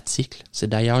peuplaient l'Arctique. C'est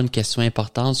d'ailleurs une question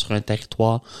importante sur un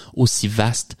territoire aussi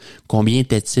vaste. Combien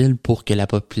était-il pour que la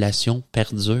population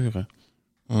perdure?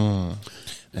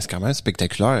 C'est quand même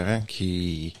spectaculaire, hein,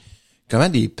 comment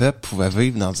des peuples pouvaient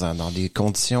vivre dans des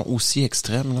conditions aussi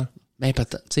extrêmes, là? Ben,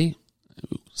 peut-être, tu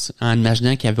sais, en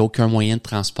imaginant qu'il n'y avait aucun moyen de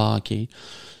transport, OK.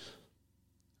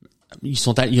 Ils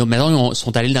sont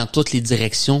allés dans toutes les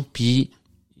directions, puis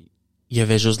il y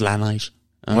avait juste de la neige.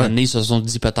 Un moment donné, ils se sont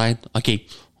dit peut-être, OK,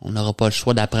 on n'aura pas le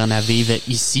choix d'apprendre à vivre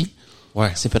ici.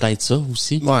 Ouais. C'est peut-être ça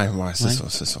aussi. Ouais, c'est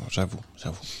ça, j'avoue.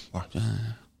 Ouais.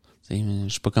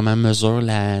 Je sais pas comment mesure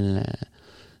la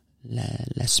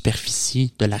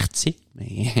superficie de l'Arctique,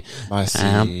 mais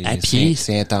à pied,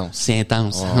 c'est intense. C'est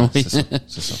intense. Ouais, oui.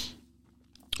 c'est ça.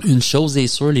 Une chose est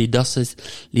sûre,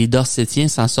 les Dorsétiens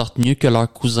s'en sortent mieux que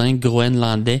leurs cousins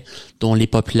groenlandais dont les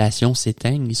populations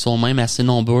s'éteignent. Ils sont même assez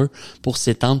nombreux pour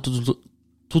s'étendre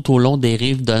tout au long des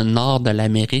rives du nord de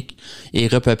l'Amérique et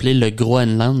repeupler le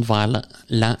Groenland vers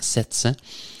l'an 700.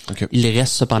 Okay. Ils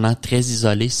restent cependant très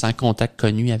isolés, sans contact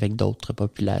connu avec d'autres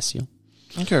populations.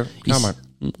 OK, quand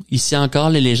même. Ici encore,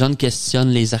 les légendes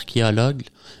questionnent les archéologues.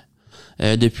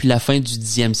 Depuis la fin du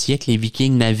 10e siècle, les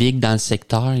Vikings naviguent dans le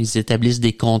secteur. Ils établissent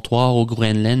des comptoirs au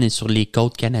Groenland et sur les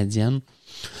côtes canadiennes.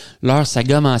 Leur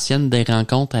saga mentionne des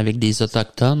rencontres avec des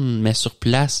autochtones, mais sur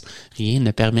place, rien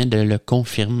ne permet de le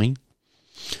confirmer.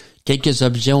 Quelques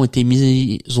objets ont été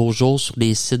mis au jour sur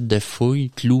des sites de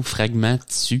fouilles, clous, fragments,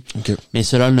 tissus, mais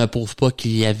cela ne prouve pas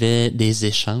qu'il y avait des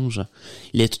échanges.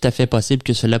 Il est tout à fait possible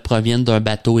que cela provienne d'un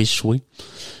bateau échoué.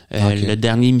 Le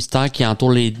dernier mystère qui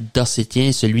entoure les Dorsétiens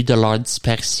est celui de leur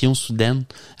disparition soudaine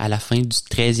à la fin du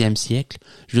 13e siècle,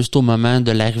 juste au moment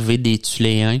de l'arrivée des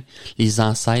Thuléens, les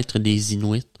ancêtres des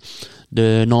Inuits.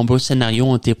 De nombreux scénarios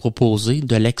ont été proposés,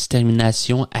 de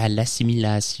l'extermination à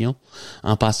l'assimilation,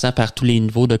 en passant par tous les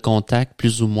niveaux de contact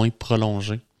plus ou moins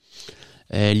prolongés.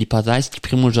 L'hypothèse qui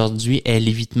prime aujourd'hui est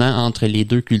l'évitement entre les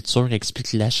deux cultures,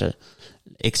 explique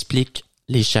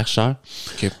les chercheurs.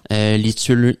 Okay.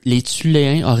 Les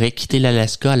Thuléens auraient quitté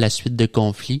l'Alaska à la suite de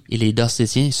conflits et les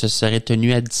Dorsétiens se seraient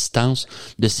tenus à distance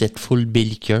de cette foule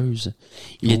belliqueuse.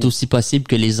 Il est aussi possible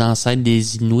que les ancêtres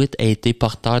des Inuits aient été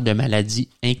porteurs de maladies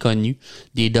inconnues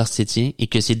des Dorsétiens et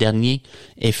que ces derniers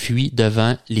aient fui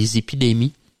devant les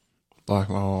épidémies. Ouais.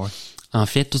 En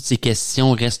fait, toutes ces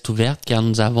questions restent ouvertes car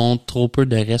nous avons trop peu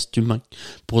de restes humains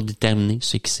pour déterminer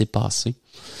ce qui s'est passé.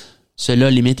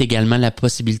 Cela limite également la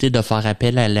possibilité de faire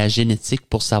appel à la génétique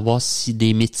pour savoir si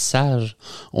des métissages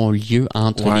ont lieu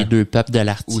entre les deux peuples de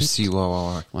l'Arctique. Aussi,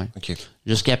 ouais. Okay.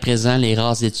 Jusqu'à présent, les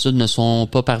rares études ne sont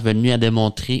pas parvenues à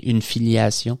démontrer une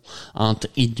filiation entre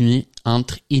Inuits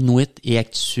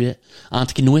actuels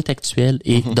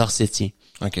et Dorsétiens.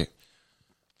 OK.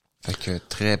 Fait que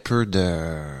très peu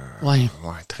de...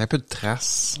 très peu de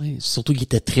traces. Oui, surtout qu'ils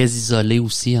étaient très isolés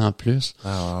aussi en plus.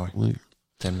 Ah ouais. Oui.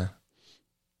 Tellement.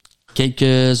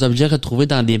 Quelques objets retrouvés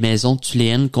dans des maisons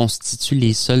thuléennes constituent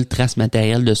les seules traces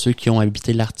matérielles de ceux qui ont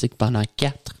habité l'Arctique pendant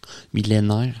 4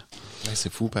 millénaires. Ouais,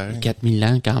 c'est fou, pareil. 4000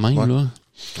 ans quand même, là.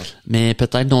 Ouais. Mais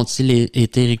peut-être n'ont-ils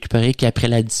été récupérés qu'après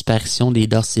la disparition des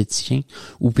Dorsétiens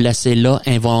ou placés là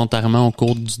involontairement au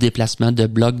cours du déplacement de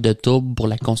blocs de tourbe pour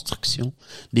la construction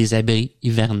des abris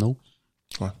hivernaux.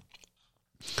 Ouais.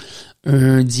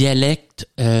 Un dialecte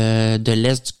de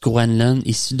l'est du Groenland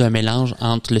issu d'un mélange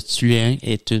entre le thuléen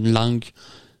et une langue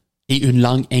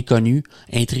inconnue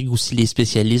intrigue aussi les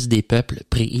spécialistes des peuples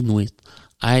pré-inuits.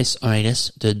 Est-ce un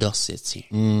reste de Dorsétien?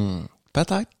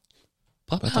 Peut-être.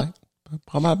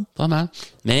 Probable.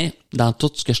 Mais dans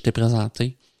tout ce que je t'ai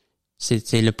présenté,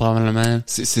 c'est probablement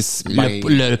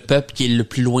le peuple qui est le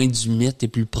plus loin du mythe et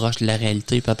plus proche de la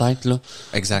réalité, peut-être, là.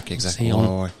 Exact.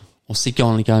 On sait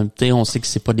qu'on est quand même, on sait que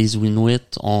c'est pas des Inuits,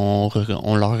 on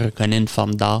leur reconnaît une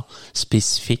forme d'art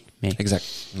spécifique, mais. Exact.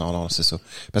 Non, c'est ça.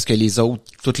 Parce que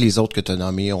toutes les autres que tu as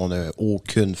nommées, on n'a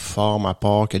aucune forme à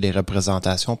part que des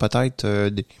représentations, peut-être,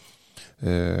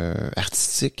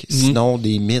 artistiques, sinon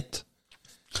des mythes,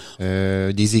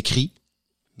 des écrits.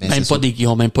 Mais ils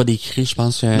ont même pas d'écrits, je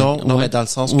pense. Non, mais dans le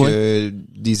sens que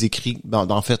des écrits,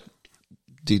 en fait,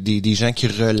 des gens qui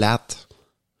relatent.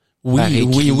 Oui.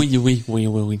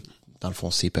 Dans le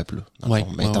fond, ces peuples-là.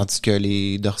 Mais tandis que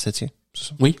les Dorsétiens, c'est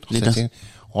ça? Oui,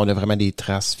 on a vraiment des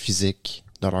traces physiques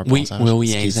de leur passage.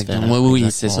 Oui, exactement. Oui,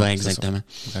 c'est ça, exactement.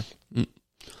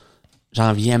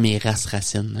 J'en viens à mes races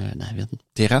racines, David.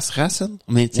 Tes races racines?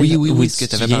 Mais, oui, ce que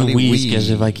tu avais parlé. Oui, ce que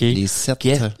j'évoquais.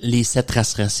 Les 7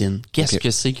 races racines. Qu'est-ce que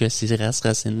c'est que ces races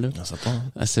racines-là? Non, ça pas, hein?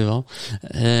 Ah, c'est bon.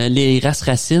 Les races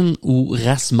racines ou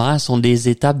races mères sont des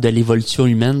étapes de l'évolution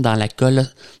humaine dans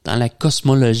la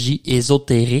cosmologie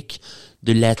ésotérique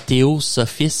de la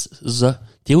théosophiste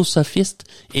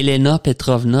Elena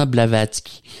Petrovna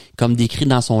Blavatsky, comme décrit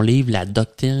dans son livre La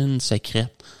doctrine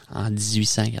secrète en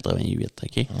 1888.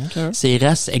 Okay? Ces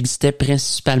races existaient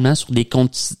principalement sur des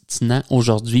continents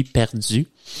aujourd'hui perdus.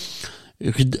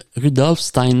 Rudolf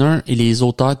Steiner et les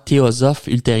auteurs théosophes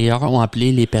ultérieurs ont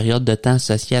appelé les périodes de temps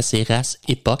associées à ces races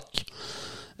époques.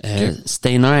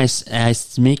 Steiner a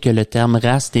estimé que le terme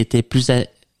race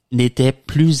n'était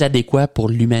plus adéquat pour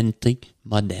l'humanité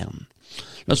moderne.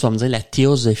 Là, tu vas me dire, la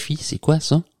théosophie, c'est quoi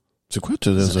ça? C'est quoi,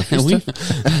 théosophie? Oui.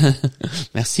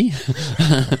 Merci.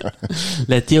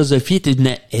 La théosophie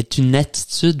est une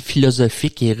attitude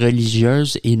philosophique et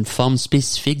religieuse et une forme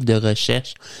spécifique de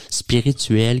recherche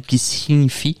spirituelle qui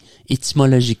signifie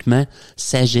étymologiquement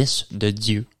sagesse de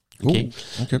Dieu. Okay?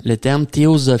 OK. Le terme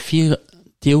théosophie,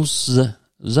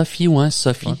 Sophie,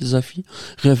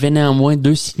 revêt néanmoins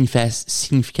deux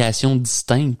significations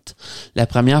distinctes. La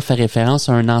première fait référence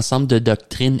à un ensemble de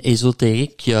doctrines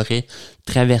ésotériques qui auraient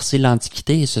traversé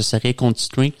l'Antiquité et se seraient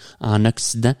continuées en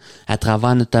Occident à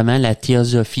travers notamment la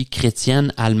théosophie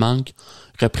chrétienne allemande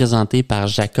représentée par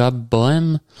Jacob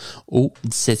Boehme au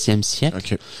XVIIe siècle.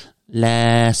 Okay.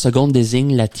 La seconde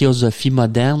désigne la théosophie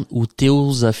moderne ou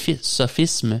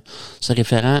théosophisme, se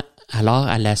référant alors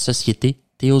à la société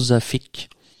théosophique.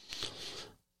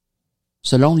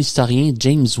 Selon l'historien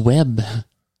James Webb,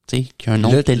 qui a un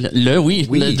nom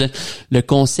le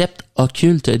concept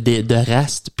occulte de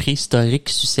races préhistoriques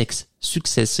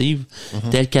successives,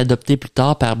 tel qu'adopté plus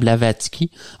tard par Blavatsky,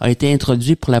 a été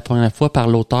introduit pour la première fois par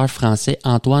l'auteur français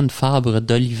Antoine Fabre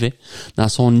d'Olivet dans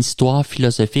son Histoire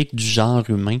philosophique du genre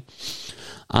humain.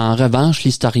 En revanche,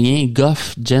 l'historien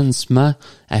Goff Jensma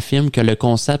affirme que le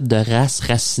concept de race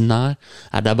racinaire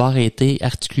a d'abord été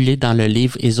articulé dans le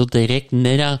livre ésotérique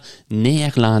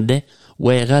néerlandais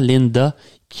Wera Linda,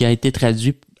 qui a été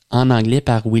traduit en anglais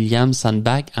par William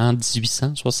Sandbach en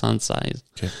 1876.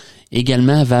 Okay.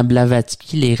 Également, avant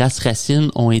Blavatsky, les races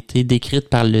racines ont été décrites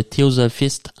par le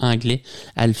théosophiste anglais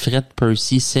Alfred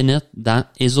Percy Sennett dans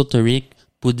Esoteric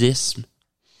Buddhism.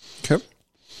 Okay.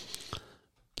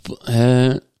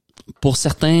 Pour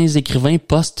certains écrivains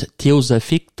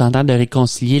post-théosophiques tentant de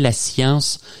réconcilier la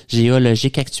science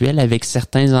géologique actuelle avec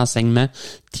certains enseignements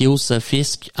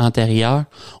théosophiques antérieurs,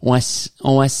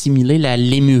 ont assimilé la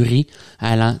Lémurie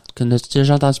à As-tu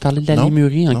déjà entendu parler de la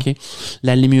Lémurie? OK. Non.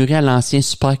 La Lémurie à l'ancien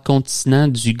supercontinent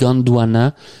du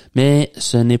Gondwana, mais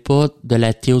ce n'est pas de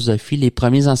la théosophie. Les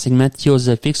premiers enseignements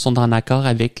théosophiques sont en accord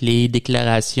avec les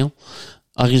déclarations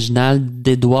original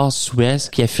d'Edward Suez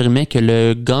qui affirmait que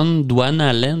le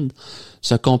Gondwanaland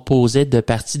se composait de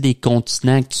parties des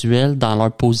continents actuels dans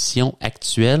leur position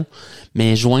actuelle,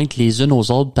 mais jointes les unes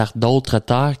aux autres par d'autres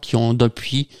terres qui ont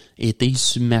depuis été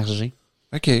submergées.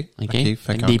 OK. Des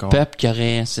peuples qui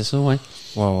auraient... C'est ça, ouais?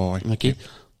 Ouais. OK.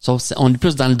 So, on est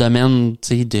plus dans le domaine,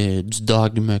 tu sais, du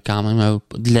dogme quand même,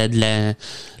 de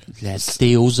la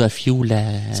théosophie ou la...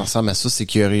 Ça ressemble à ça, c'est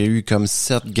qu'il y aurait eu comme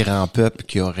 7 grands peuples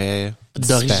qui auraient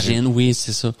disparu. D'origine, oui,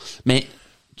 c'est ça. Mais,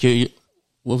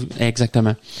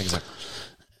 exactement. Exact.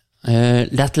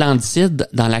 L'Atlantide,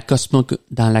 dans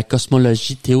la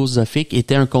cosmologie théosophique,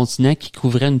 était un continent qui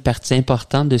couvrait une partie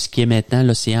importante de ce qui est maintenant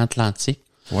l'océan Atlantique.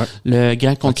 Ouais. Le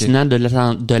grand continent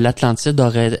de l'Atlantide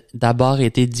aurait d'abord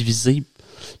été divisé,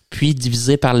 puis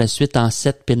divisé par la suite en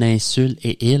 7 péninsules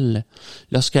et îles.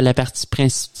 Lorsque la partie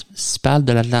principale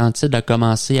de l'Atlantide a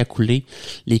commencé à couler,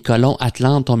 les colons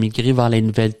atlantes ont migré vers les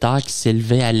nouvelles terres qui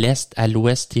s'élevaient à l'est, à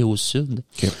l'ouest et au sud.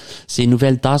 Okay. Ces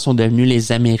nouvelles terres sont devenues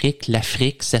les Amériques,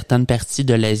 l'Afrique, certaines parties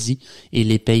de l'Asie et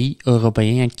les pays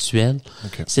européens actuels,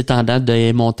 s'étendant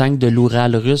des montagnes de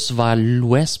l'Oural russe vers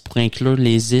l'ouest pour inclure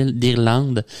les îles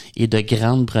d'Irlande et de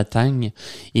Grande-Bretagne,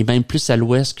 et même plus à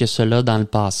l'ouest que cela dans le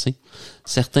passé.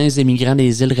 Certains émigrants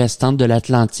des îles restantes de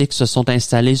l'Atlantique se sont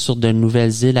installés sur de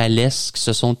nouvelles îles à l'est qui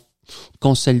se sont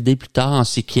consolidées plus tard en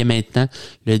ce qui est maintenant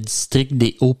le district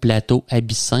des hauts plateaux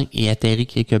abyssins et atterri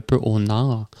quelque peu au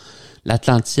nord.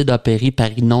 L'Atlantide a péri par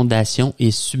inondation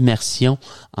et submersion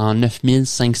en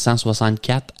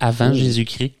 9564 avant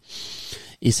Jésus-Christ.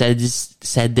 Et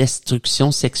sa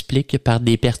destruction s'explique par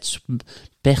des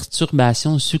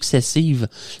perturbations successives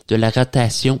de la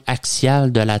rotation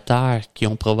axiale de la Terre qui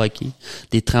ont provoqué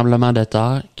des tremblements de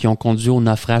terre qui ont conduit au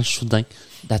naufrage soudain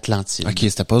d'Atlantide. OK,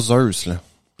 c'était pas Zeus, là.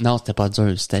 Non, c'était pas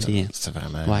Zeus, c'était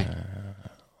vraiment... Ouais.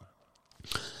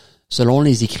 Selon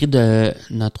les écrits de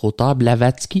notre auteur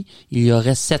Blavatsky, il y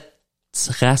aurait 7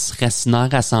 races racinaires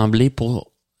rassemblées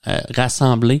pour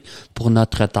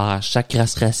notre Terre. Chaque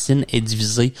race racine est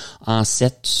divisée en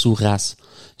 7 sous-races.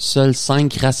 Seules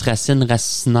 5 races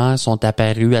racinaires sont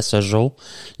apparues à ce jour.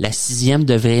 La 6e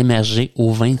devrait émerger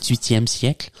au 28e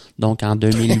siècle, donc en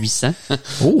 2800.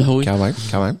 Oui. Quand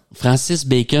même. Francis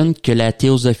Bacon, que la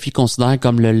théosophie considère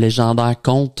comme le légendaire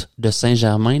conte de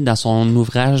Saint-Germain, dans son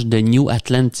ouvrage de New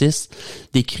Atlantis,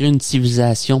 décrit une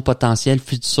civilisation potentielle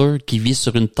future qui vit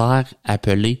sur une terre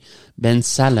appelée Ben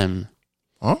Salem.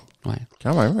 Ah, ouais.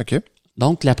 Quand même, OK.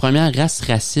 Donc, la première race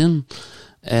racine...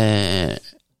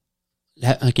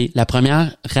 La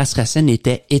première race racine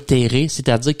était éthérée,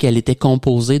 c'est-à-dire qu'elle était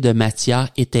composée de matière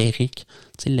éthérique.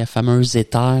 Tu sais, le fameux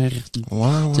éther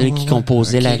qui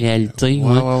composait la réalité.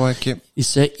 OK. Il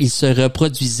se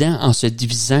reproduisait en se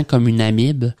divisant comme une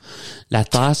amibe. La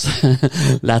Terre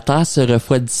se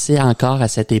refroidissait encore à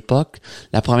cette époque.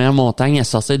 La première montagne à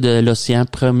sortir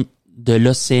de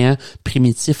l'océan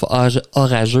primitif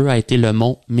orageux a été le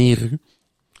mont Méru.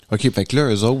 OK, fait que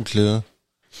là, eux autres, là...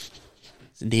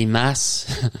 C'est des masses.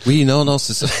 Oui, non,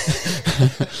 c'est ça.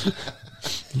 Fait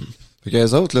que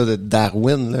eux autres, là, de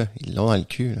Darwin, là, ils l'ont dans le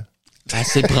cul, là.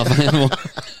 Assez probablement.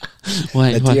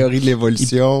 Ouais, la théorie de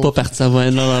l'évolution. Il est pas parti avant,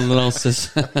 non, c'est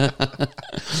ça.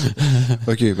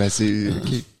 OK, ben c'est...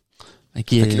 OK.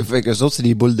 Okay. Fait que eux autres, c'est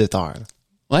des boules de terre.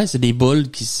 Ouais, c'est des boules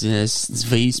qui se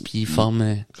divisent puis ils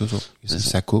forment... C'est ça.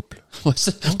 Ça couple. Ouais,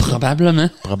 probablement.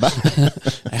 Probablement.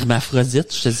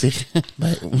 Hermaphrodite, je te dirais.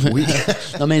 Ben, oui.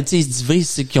 Non, mais tu sais, ils se divisent,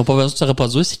 c'est qu'ils ont pas besoin de se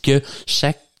reproduire, c'est que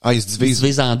chaque... Ils se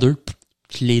divisent en deux,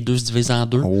 puis les deux se divisent en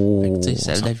deux. Oh, fait que,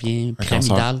 ça devient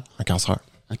pyramidal. Un cancer.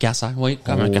 Un cancer, oui,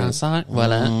 comme un cancer,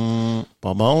 voilà.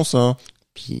 Pas bon, ça.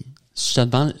 Puis, si je te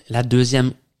demande, la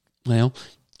deuxième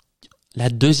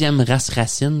race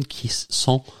racine qui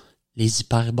sont les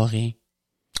hyperboréens.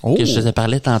 Que je te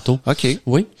parlais tantôt. OK.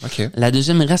 Oui. OK. La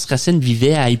deuxième race racine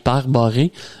vivait à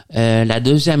Hyperborée. La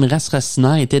deuxième race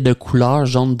racinaire était de couleur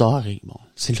jaune doré. Bon,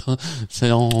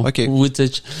 OK. Oui,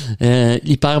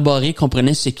 l'Hyperborée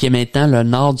comprenait ce qui est maintenant le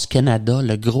nord du Canada,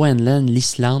 le Groenland,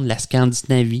 l'Islande, la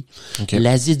Scandinavie,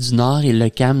 l'Asie du Nord et le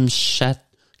Kamchatka.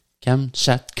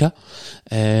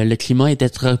 Le climat était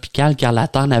tropical car la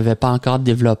Terre n'avait pas encore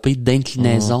développé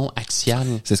d'inclinaison axiale.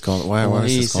 C'est ce qu'on,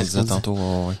 c'est ce qu'on disait tantôt.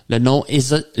 Ouais. Le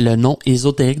nom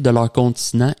ésotérique de leur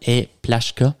continent est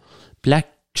Plaksha,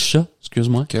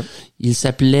 excuse-moi. Okay. Ils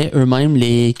s'appelaient eux-mêmes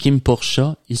les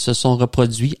Kimpursha. Ils se sont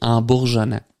reproduits en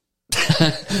bourgeonnant.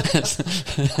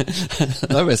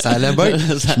 Non, mais ça allait bien.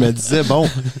 Je me disais, bon,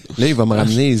 là, il va me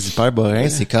ramener les hyperboréens,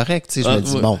 c'est correct, tu sais. Je me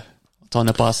dis, bon. On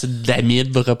a passé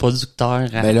d'amibes reproducteurs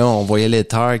à... Ben là, on voyait les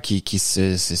terres qui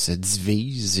se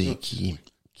divisent et qui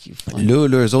là,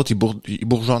 eux autres, ils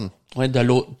bourgeonnent. Ouais, de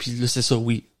l'autre. Puis là, c'est ça,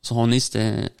 oui.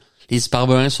 Les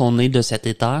hyperboréens sont nés de cet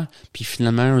éther, puis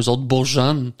finalement, eux autres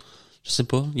bourgeonnent. Je sais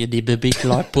pas, il y a des bébés qui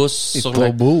leur poussent sur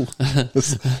le... beau.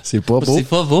 C'est pas beau. C'est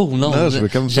pas beau, non.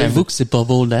 J'avoue que c'est pas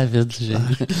beau, David.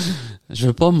 Je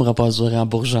veux pas me reproduire en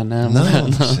bourgeonnant. Non.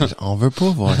 On veut pas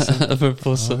voir ça. On veut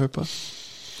pas ça. On veut pas.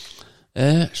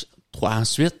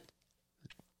 Ensuite,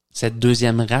 cette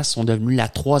deuxième race sont devenus la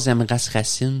troisième race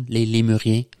racine, les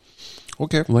Lémuriens.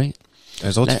 OK. Oui.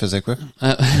 Eux autres, ils faisaient quoi?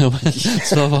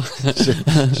 Tu vas voir.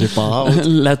 J'ai pas hâte.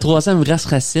 La troisième race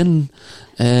racine,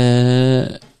 le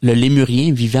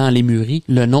Lémurien vivait en Lémurie.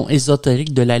 Le nom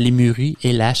ésotérique de la Lémurie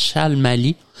est la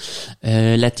Chalmalie.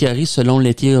 La théorie, selon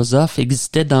les théosophes,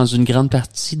 existait dans une grande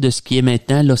partie de ce qui est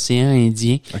maintenant l'océan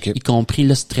Indien, y compris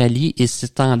l'Australie et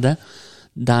s'étendant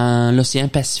dans l'océan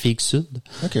Pacifique Sud.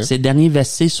 Ces derniers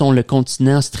vestiges sont le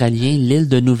continent australien, l'île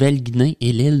de Nouvelle-Guinée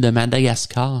et l'île de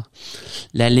Madagascar.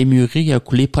 La Lémurie a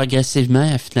coulé progressivement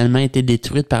et a finalement été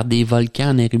détruite par des volcans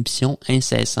en éruption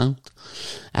incessante.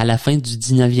 À la fin du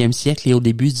 19e siècle et au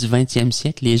début du 20e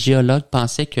siècle, les géologues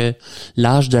pensaient que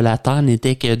l'âge de la Terre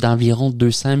n'était que d'environ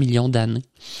 200 millions d'années,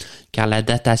 car la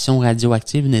datation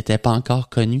radioactive n'était pas encore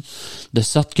connue, de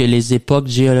sorte que les époques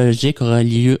géologiques aurait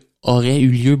eu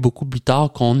lieu beaucoup plus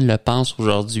tard qu'on ne le pense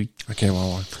aujourd'hui. Ouais.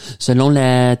 Selon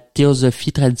la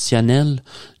théosophie traditionnelle,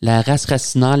 la race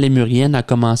racinaire lémurienne a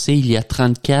commencé il y a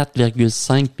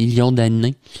 34,5 millions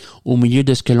d'années, au milieu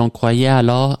de ce que l'on croyait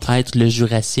alors être le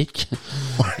Jurassique.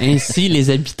 Ainsi,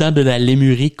 les habitants de la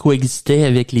Lémurie coexistaient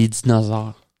avec les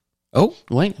dinosaures. Oh!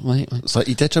 Oui. Ça,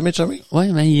 il était chumé?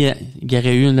 Oui, mais il y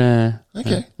aurait eu le...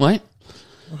 OK. Ouais.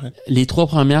 Les trois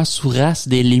premières sous-races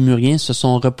des Lémuriens se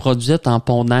sont reproduites en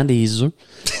pondant des œufs.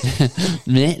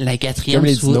 Mais la quatrième... Comme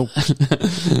les dinos.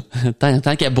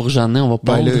 tant qu'à bourgeonner, on va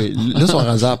pondre. Là, ils sont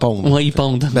rendus à pondre. Oui, ils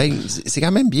pondent. Ben, c'est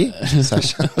quand même bien. Ça a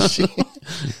changé.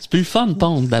 C'est plus le fun de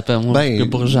pondre, d'après moi, que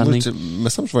bourgeonner. Me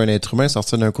semble que je vois un être humain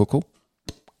sortir d'un coco.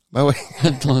 Ben oui.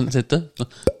 C'est ça.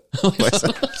 Ouais, ça.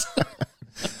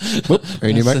 Un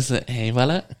humain. Et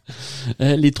voilà.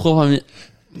 Les trois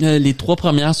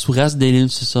premières sous-races des lignes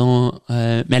se sont...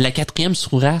 mais la quatrième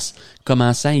sous-race,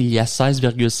 commençant il y a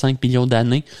 16,5 millions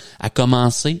d'années, a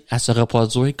commencé à se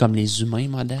reproduire comme les humains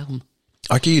modernes.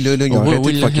 OK, là, ils ont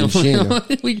arrêté de fucker le chien, là.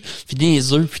 Oui, fini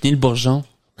les œufs, fini le bourgeon.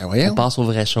 Ben voyons. On passe aux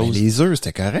vraies choses. Ben, les œufs,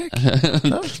 c'était correct.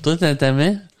 Toi,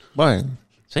 t'aimais? Ouais.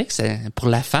 C'est vrai que c'est pour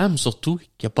la femme, surtout,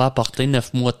 qui a pas apporté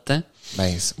 9 mois de temps.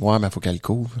 Ben, mais faut qu'elle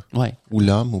couvre. Ouais. Ou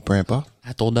l'homme, ou peu importe.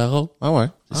 À tour de rôle. Ah ouais.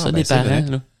 C'est ça, des parents, vrai.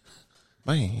 là.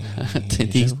 Ben,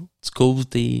 tu couvres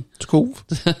tes... Tu couvres?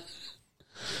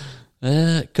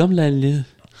 Comme la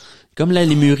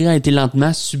Lémurie a été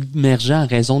lentement submergée en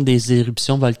raison des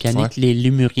éruptions volcaniques, les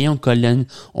Lémuriens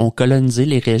ont colonisé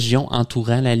les régions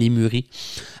entourant la Lémurie.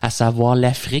 À savoir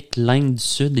l'Afrique, l'Inde du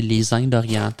Sud et les Indes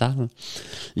orientales.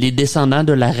 Les descendants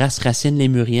de la race racine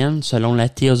lémurienne, selon la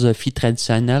théosophie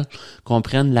traditionnelle,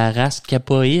 comprennent la race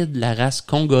capoïde, la race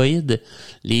congoïde,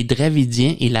 les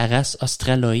dravidiens et la race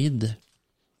australoïde.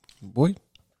 Oui.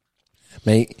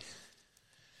 Mais...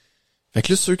 Fait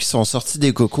que là, ceux qui sont sortis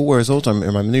des cocos, eux autres, un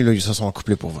moment donné, là, ils se sont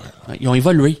couplés pour vrai. Ils ont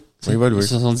évolué. Ils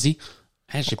se sont dit,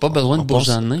 hey, j'ai pas besoin de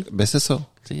bourgeonner. Ben, c'est ça.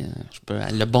 Je peux,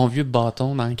 le bon vieux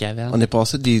bâton dans la caverne. On est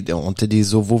passé on était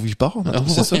des ovovipares,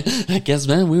 c'est ça?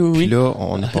 Quasiment, oui. Puis là,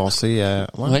 on est passé à...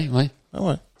 Ouais. Ah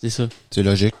ouais. C'est ça. C'est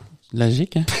logique.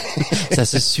 Logique, hein? Ça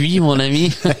se suit, mon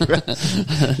ami.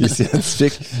 Les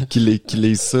scientifiques qui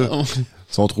lisent ça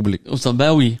sont troublés.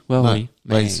 Ben oui, oui.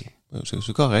 Ben,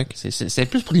 c'est correct. C'est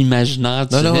plus pour l'imaginaire.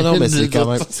 Non, mais c'est quand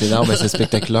même, c'est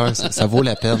spectaculaire. Ça vaut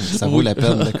la peine. Ça vaut la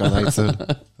peine de connaître ça.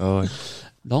 Ah ouais.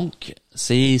 Donc,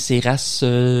 ces races,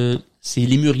 ces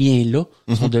lémuriens-là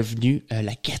sont devenus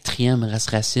la 4e race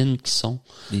racine qui sont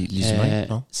les humains,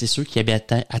 non? C'est ceux qui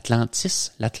habitaient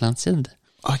Atlantis, l'Atlantide.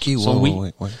 Ok,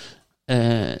 ouais.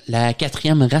 La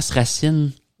 4e race racine,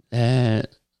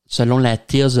 selon la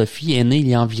théosophie, est née il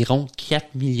y a environ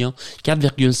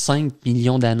 4,5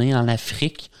 millions d'années en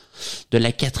Afrique, de la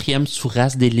 4e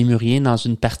sous-race des Lémuriens dans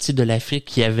une partie de l'Afrique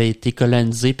qui avait été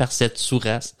colonisée par cette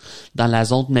sous-race, dans la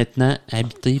zone maintenant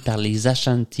habitée par les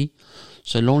Ashanti.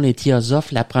 Selon les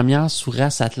théosophes, la première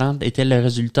sous-race atlante était le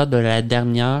résultat de la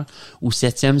dernière ou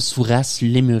 7e sous-race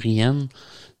lémurienne,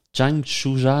 Chang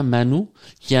Shuja Manu,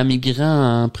 qui a migré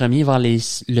en premier vers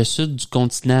le sud du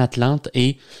continent Atlante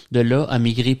et de là a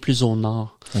migré plus au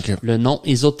nord. Okay. Le nom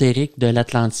ésotérique de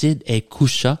l'Atlantide est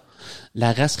Kusha.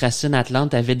 La race racine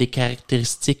atlante avait des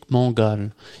caractéristiques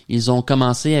mongoles. Ils ont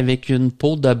commencé avec une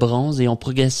peau de bronze et ont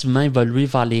progressivement évolué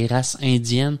vers les races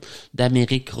indiennes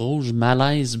d'Amérique rouge,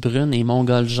 malaise brune et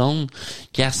mongole jaune,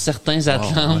 car certains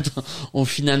Atlantes ont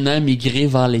finalement migré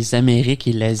vers les Amériques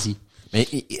et l'Asie. Mais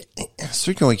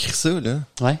ceux qui ont écrit ça, là...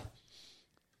 Ouais.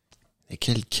 Et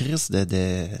quelle crise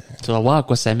de... Tu vas voir à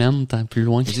quoi ça mène tant plus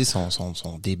loin. Ils sont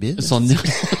débiles.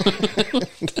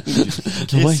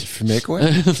 Ils fumaient quoi?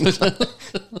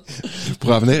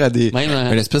 Pour en venir à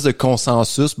une espèce de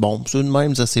consensus. Bon, ça de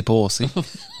même, ça s'est passé.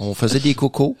 On faisait des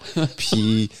cocos.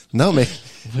 Puis, non, mais...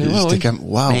 J'étais comme,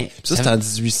 wow. Mais, ça, c'était en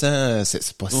 1800...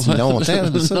 C'est pas si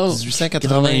longtemps, ça?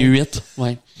 1888.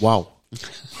 Ouais. Wow.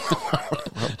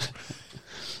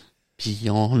 Puis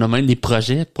on a même des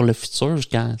projets pour le futur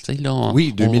jusqu'à, tu sais, là.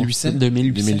 Oui, 2800.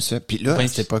 2800. Puis là, à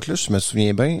cette époque-là, je me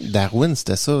souviens bien, Darwin,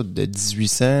 c'était ça, de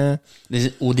 1800.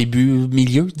 Au début,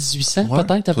 milieu 1800,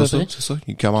 peut-être, à peu près. C'est ça.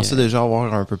 Il commençait déjà à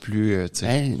avoir un peu plus, tu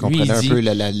sais, comprenait un peu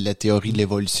la théorie de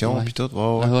l'évolution, puis tout.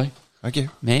 Ouais. OK.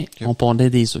 Mais on pondait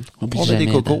des œufs. On pondait des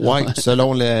cocos,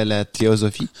 selon la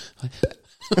théosophie.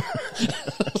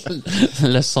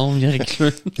 Le son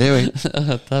miraculeux. Eh oui.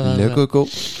 Le coco.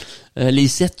 Les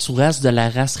 7 sous-races de la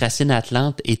race racine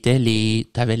atlante étaient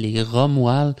t'avais les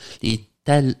Romuals, les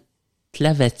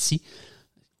Tlavati,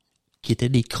 qui étaient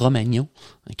des Cro-Magnons,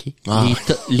 ok?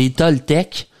 Les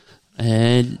Toltecs,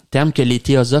 terme que les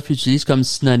théosophes utilisent comme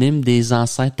synonyme des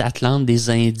ancêtres atlantes des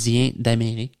Indiens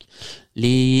d'Amérique.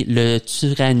 Le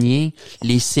Turanien,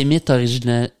 les Sémites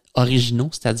originaux,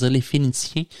 c'est-à-dire les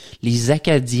Phéniciens, les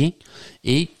Acadiens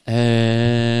et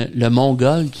le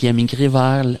Mongol qui a migré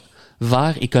vers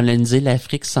et colonisé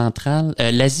l'Afrique centrale,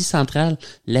 l'Asie centrale,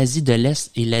 l'Asie de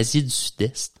l'Est et l'Asie du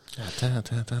Sud-Est. Attends,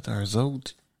 eux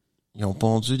autres, ils ont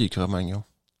pondu des Cro-Magnons.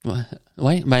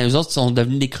 Ouais, ben eux autres sont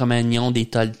devenus des Cro-Magnons, des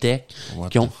Toltecs.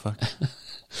 Fuck?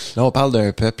 Là, on parle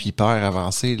d'un peuple hyper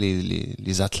avancé,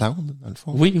 les Atlantes, dans le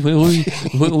fond. Oui.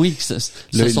 Se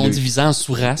sont divisés en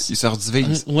sous-races. Ils se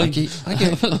redivisent. Oui. OK.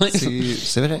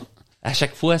 C'est vrai. À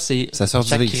chaque fois, chaque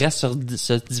race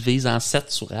se divise en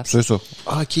 7 sous-races. C'est ça.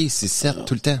 Ah, OK, c'est 7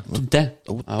 tout le temps. Tout le temps.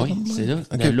 Ah oui, c'est là.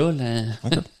 Okay.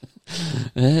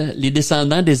 Les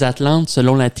descendants des Atlantes,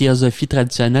 selon la théosophie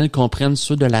traditionnelle, comprennent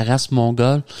ceux de la race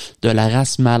mongole, de la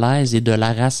race malaise et de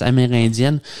la race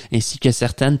amérindienne, ainsi que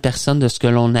certaines personnes de ce que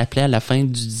l'on appelait à la fin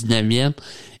du 19e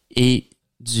et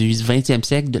du 20e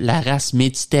siècle de la race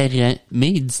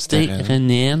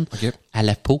méditerranéenne à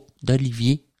la peau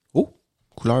d'olivier.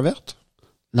 Couleur verte?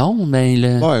 Non, mais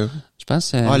je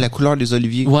pense... la couleur des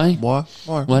oliviers. Ouais.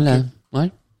 Voilà.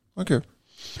 Okay. OK.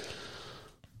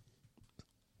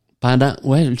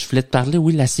 Je voulais te parler,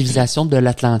 la civilisation de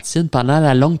l'Atlantide. Pendant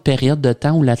la longue période de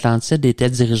temps où l'Atlantide était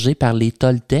dirigée par les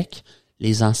Toltecs,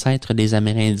 les ancêtres des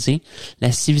Amérindiens,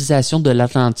 la civilisation de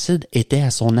l'Atlantide était à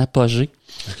son apogée.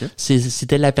 Okay.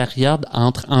 C'était la période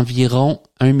entre environ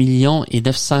 1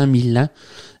 900 000 ans,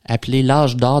 appelée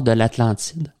l'âge d'or de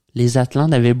l'Atlantide. Les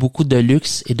Atlantes avaient beaucoup de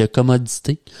luxe et de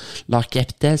commodité. Leur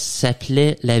capitale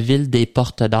s'appelait la ville des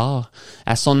Portes d'Or.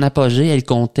 À son apogée, elle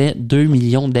comptait 2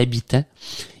 millions d'habitants.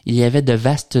 Il y avait de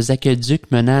vastes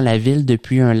aqueducs menant à la ville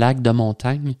depuis un lac de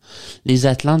montagne. Les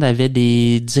Atlantes avaient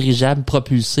des dirigeables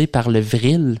propulsés par le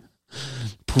vril,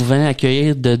 pouvant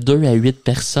accueillir de 2 à 8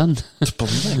 personnes. C'est pas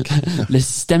mal. Le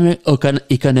système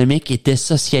économique était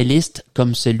socialiste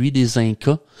comme celui des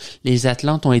Incas. Les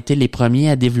Atlantes ont été les premiers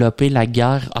à développer la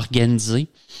guerre organisée.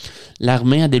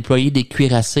 L'armée a déployé des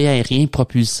cuirassés aériens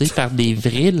propulsés par des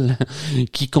vrils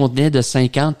qui contenaient de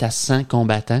 50 à 100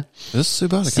 combattants. C'est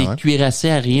bon, Ces quand même. cuirassés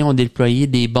aériens ont déployé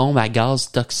des bombes à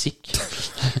gaz toxiques.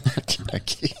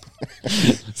 OK.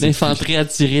 L'infanterie a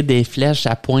tiré des flèches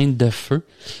à pointe de feu.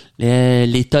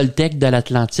 Les Toltecs de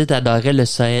l'Atlantide adoraient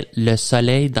le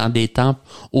soleil dans des temples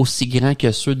aussi grands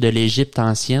que ceux de l'Égypte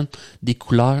ancienne,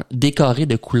 décorés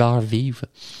de couleurs vives.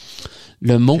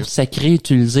 Le mot sacré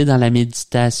utilisé dans la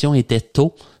méditation était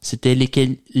tau. C'était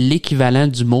l'équivalent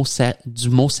du mot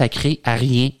sacré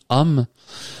arien, homme.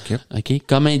 Okay.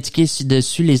 Comme indiqué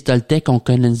ci-dessus, les Toltecs ont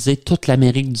colonisé toute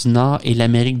l'Amérique du Nord et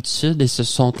l'Amérique du Sud et se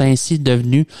sont ainsi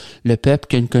devenus le peuple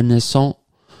que nous connaissons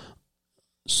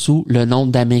sous le nom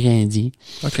d'Amérindiens.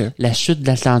 Okay. La chute de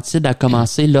l'Atlantide a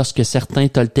commencé lorsque certains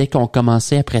Toltecs ont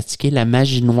commencé à pratiquer la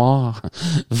magie noire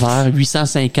vers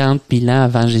 850 000 ans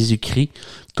avant Jésus-Christ,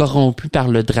 corrompus par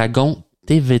le dragon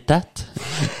Tevetat,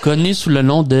 connu sous le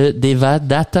nom de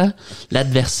Devadatta,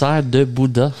 l'adversaire de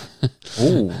Bouddha.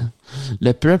 Oh.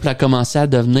 Le peuple a commencé à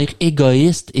devenir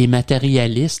égoïste et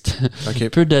matérialiste. Okay.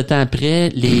 Peu de temps après,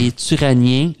 les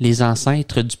Turaniens, les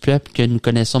ancêtres du peuple que nous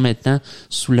connaissons maintenant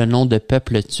sous le nom de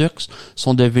peuple turc,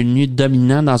 sont devenus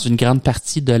dominants dans une grande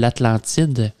partie de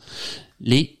l'Atlantide.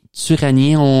 Les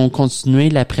Turaniens ont continué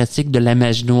la pratique de la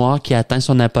magie noire qui a atteint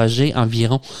son apogée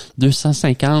environ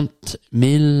 250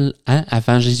 000 ans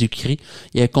avant Jésus-Christ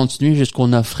et a continué jusqu'au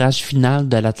naufrage final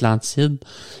de l'Atlantide,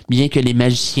 bien que les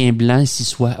magiciens blancs s'y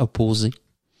soient opposés.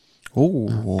 Oh,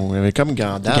 il y avait comme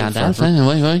Gandalf. Gandalf, hein?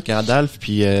 Oui, oui. Gandalf,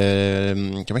 puis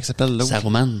comment il s'appelle l'autre?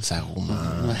 Saruman.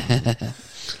 Ouais.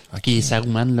 Okay. Qui est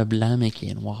Saruman le blanc, mais qui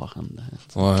est noir en dedans.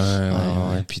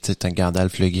 Ouais. Puis tu sais, t'as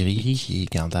Gandalf le gris, qui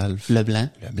est Gandalf. Le blanc.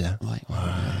 Le blanc. Ouais.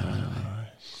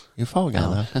 Il est fort,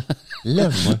 Gandalf.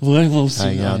 Lève-moi. Ouais, moi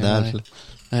aussi. Gandalf.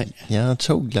 Ouais. Il en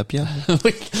choke de la pierre.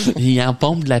 Oui. Il en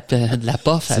pompe de la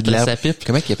poffe après sa pipe.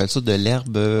 Comment il appelle ça? De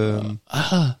l'herbe...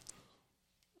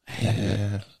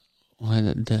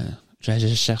 Ouais,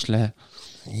 je cherche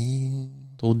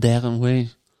Trop d'herbe, oui.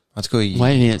 En tout cas,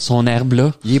 ouais, son herbe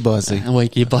là. Il est basé. Oui,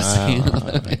 il est basé.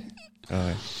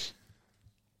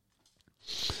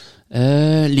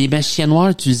 Les magiciens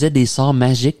noirs utilisaient des sorts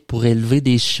magiques pour élever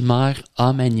des chimères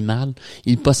homme-animal.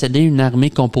 Ils possédaient une armée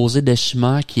composée de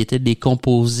chimères qui étaient des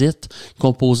composites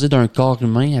composés d'un corps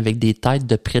humain avec des têtes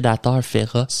de prédateurs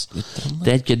féroces,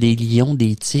 tels que des lions,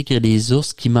 des tigres et des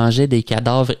ours qui mangeaient des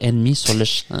cadavres ennemis sur le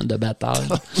champ de bataille.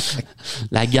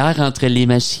 La guerre entre les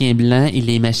magiciens blancs et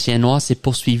les magiciens noirs s'est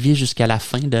poursuivie jusqu'à la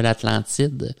fin de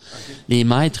l'Atlantide. Les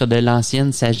maîtres de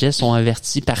l'ancienne sagesse ont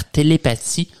averti par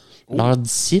télépathie leurs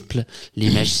disciples, les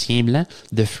magiciens blancs,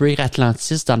 de fuir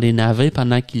Atlantis dans des navires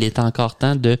pendant qu'il est encore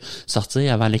temps de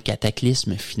sortir avant le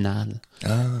cataclysme final.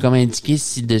 Comme indiqué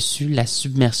ci-dessus, la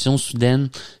submersion soudaine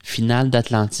finale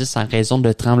d'Atlantis en raison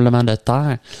de tremblements de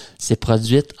terre s'est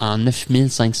produite en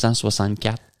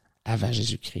 9564 avant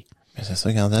Jésus-Christ. Mais c'est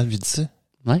ça, Gandalf, il dit ça?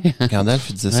 Ouais. Gandalf,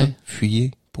 il disait ça.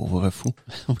 Fuyez, pauvre fou.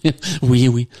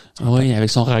 Oui. Oui, avec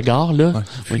son regard, là. Ouais.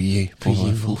 Fuyez,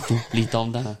 pauvre fou. Il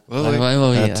tombe dans...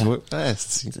 Ouais. Tu vois?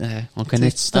 On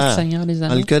connaît tout ça, Seigneur, les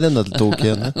amis? On le connaît, notre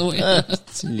token. Hein? Oui.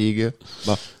 Les gars.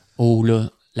 Bon. Oh, là.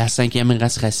 La 5e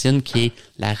race racine, qui est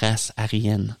la race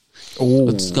aryenne. Oh.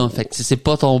 Fait que c'est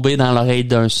pas tombé dans l'oreille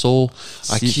d'un sourd.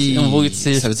 Ça veut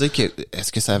dire que,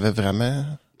 est-ce que ça avait vraiment...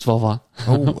 Tu vas voir.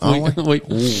 Oh, oui.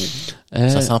 Oh.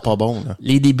 Ça sent pas bon, là.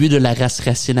 Les débuts de la race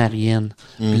racine aryenne.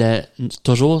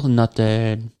 Toujours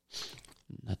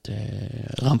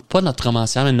pas notre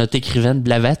romancière, mais notre écrivaine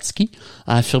Blavatsky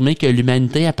a affirmé que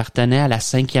l'humanité appartenait à la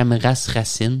 5e race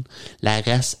racine, la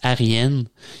race aryenne,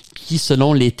 qui,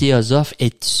 selon les théosophes,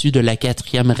 est issue de la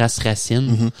 4e race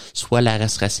racine, soit la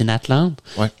race racine atlante,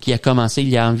 qui a commencé il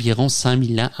y a environ 100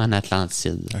 000 ans en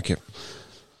Atlantide. OK.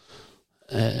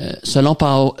 Selon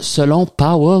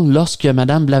Powell, lorsque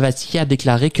Madame Blavatsky a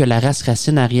déclaré que la race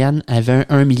racine aryenne avait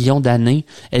 1 million d'années,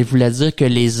 elle voulait dire que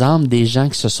les âmes des gens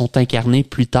qui se sont incarnés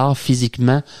plus tard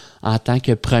physiquement en tant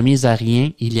que premiers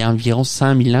Aryens, il y a environ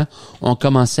 100 000 ans, ont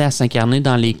commencé à s'incarner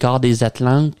dans les corps des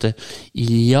Atlantes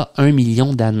il y a 1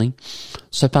 million d'années.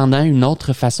 Cependant, une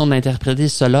autre façon d'interpréter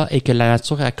cela est que la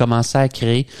nature a commencé à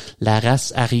créer la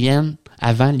race aryenne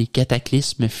avant les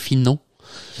cataclysmes finaux.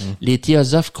 Les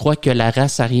théosophes croient que la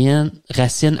racine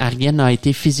aryenne a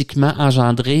été physiquement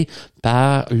engendrée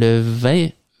par le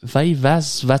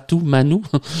Vaivasvatu Manu,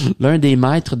 l'un des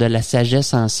maîtres de la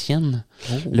sagesse ancienne.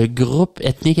 Le groupe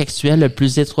ethnique actuel le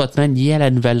plus étroitement lié à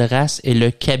la nouvelle race est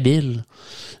le Kabyle.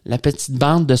 La petite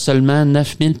bande de seulement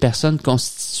 9000 personnes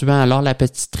constituant alors la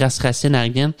petite race racine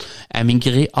aryenne a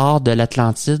migré hors de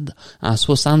l'Atlantide en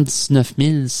 79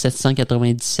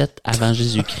 797 avant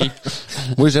Jésus-Christ.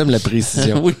 Moi, j'aime la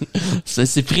précision. Oui,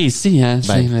 c'est précis, hein.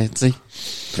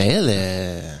 Mais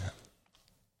elle...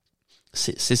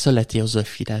 C'est ça la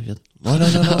théosophie, David. Non,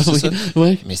 c'est oui, ça.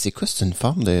 Oui. Mais c'est quoi? C'est une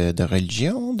forme de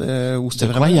religion? Ou c'était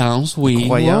De vraiment... croyance, oui. De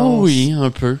croyance. Oui, un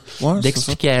peu. Ouais,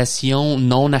 D'explication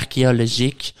non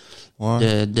archéologique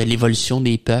de l'évolution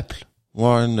des peuples.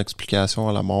 Ouais, une explication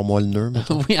à la mort moelle-neu.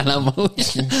 Oui, à la mort.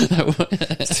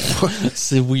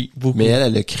 C'est oui, beaucoup. Mais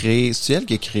elle a créé... C'est elle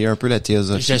qui a créé un peu la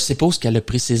théosophie. Je suppose qu'elle a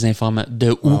pris ces informations.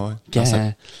 De où?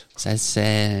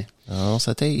 Non,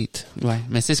 ça t'aide. Ouais,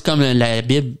 mais c'est comme la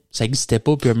Bible, ça existait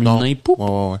pas, puis un moment, pouf.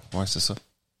 Ouais, c'est ça.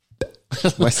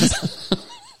 Ouais, c'est ça.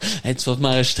 Hey, tu vas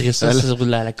m'enregistrer ça sur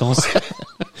la console.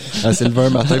 C'est le 20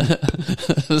 matin.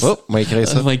 Oh, on va écrire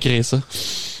ça. On va écrire ça.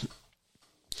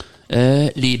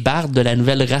 Les bardes de la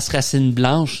nouvelle race racine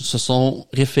blanche se sont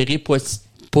référés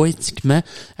poétiquement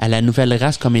à la nouvelle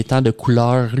race comme étant de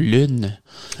couleur lune.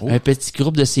 Un petit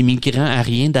groupe de ces migrants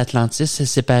aryens d'Atlantis s'est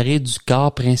séparé du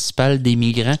corps principal des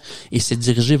migrants et s'est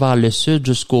dirigé vers le sud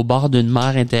jusqu'au bord d'une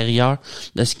mer intérieure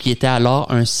de ce qui était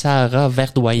alors un Sahara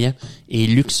verdoyant et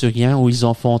luxuriant où ils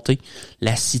ont fondé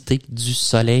la cité du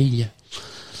soleil.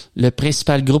 Le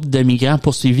principal groupe de migrants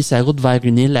poursuivit sa route vers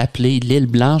une île appelée l'île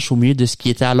Blanche au milieu de ce qui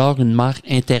était alors une mer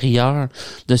intérieure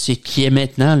de ce qui est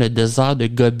maintenant le désert de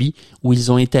Gobi où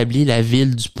ils ont établi la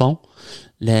ville du Pont.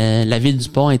 La ville du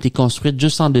Pont a été construite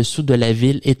juste en dessous de la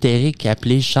ville éthérique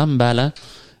appelée Shambhala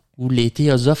où les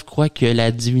théosophes croient que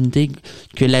la divinité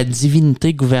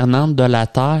gouvernante de la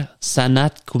terre,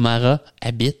 Sanat Kumara,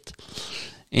 habite.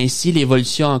 Ainsi,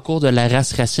 l'évolution en cours de la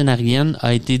race racine aryenne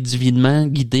a été divinement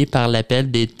guidée par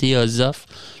l'appel des théosophes,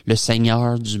 le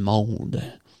Seigneur du monde.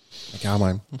 Quand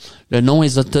même. Le nom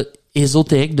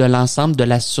ésotérique de l'ensemble de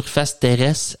la surface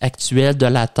terrestre actuelle de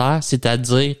la Terre,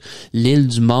 c'est-à-dire l'île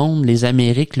du monde, les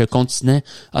Amériques, le continent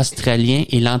australien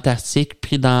et l'Antarctique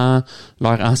pris dans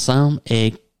leur ensemble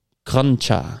est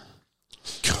Cruncha.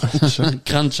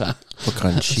 Cruncha. Pas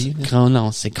crunchy.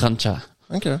 Non, c'est Cruncha.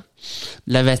 OK.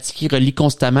 Blavatsky relie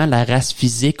constamment la race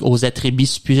physique aux attributs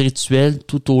spirituels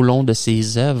tout au long de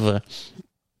ses œuvres.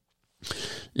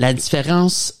 La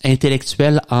différence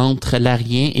intellectuelle entre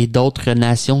l'Arien et d'autres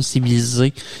nations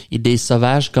civilisées et des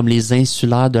sauvages comme les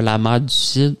insulaires de la mer du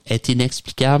Sud est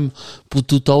inexplicable pour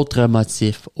tout autre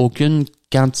motif. Aucune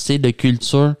quantité de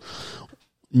culture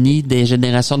ni des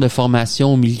générations de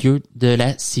formation au milieu de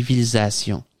la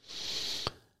civilisation.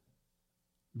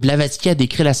 Blavatsky a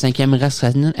décrit la 5e race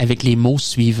aryenne avec les mots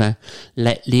suivants.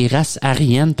 Les races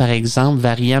aryennes, par exemple,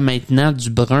 variant maintenant du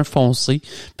brun foncé,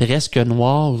 presque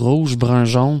noir, rouge, brun,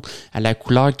 jaune, à la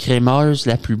couleur crémeuse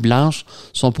la plus blanche,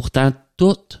 sont pourtant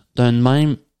toutes d'un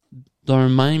même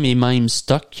et même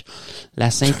stock. La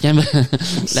 5e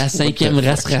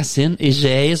race racine est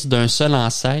jaise d'un seul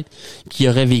ancêtre qui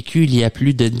aurait vécu il y a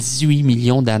plus de 18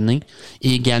 millions d'années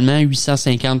et également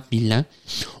 850 000 ans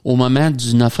au moment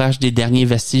du naufrage des derniers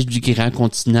vestiges du grand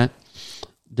continent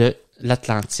de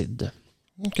l'Atlantide.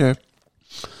 OK.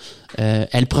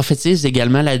 Elle prophétise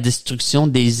également la destruction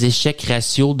des échecs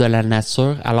raciaux de la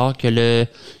nature alors que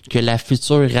la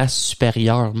future race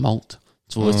supérieure monte.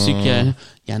 Tu vois-tu qu'il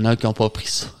y en a qui n'ont pas pris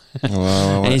ça?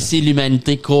 Ouais. Ainsi,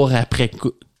 l'humanité course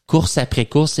après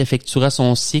course effectuera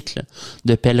son cycle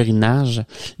de pèlerinage.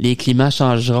 Les climats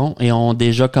changeront et ont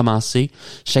déjà commencé.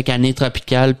 Chaque année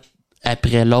tropicale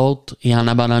après l'autre et en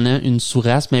abandonnant une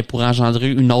sous-race, mais pour engendrer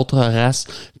une autre race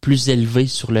plus élevée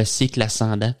sur le cycle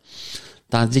ascendant.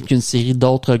 Tandis qu'une série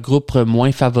d'autres groupes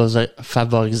moins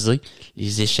favorisés,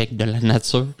 les échecs de la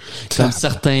nature, comme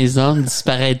certains hommes,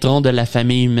 disparaîtront de la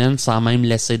famille humaine sans même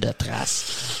laisser de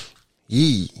traces.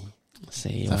 Ça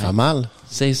fait mal.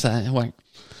 C'est ça, ouais.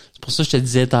 C'est pour ça que je te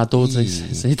disais tantôt, tu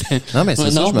sais. Non, mais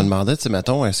c'est ça, je me demandais, tu sais,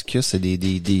 mettons, est-ce que c'est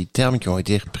des termes qui ont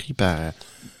été repris par...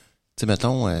 Tu sais,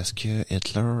 mettons, est-ce que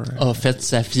Hitler... a fait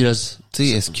sa philosophie. Tu sais,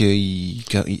 est-ce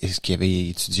qu'il avait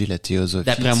étudié la théosophie?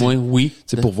 D'après moi, oui.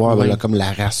 Tu sais, pour voir, là, comme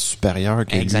la race supérieure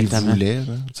qu'il voulait, là,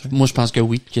 moi, je pense que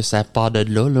oui, que ça part de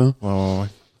là, là.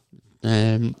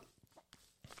 Ouais.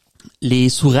 Les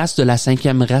sous-races de la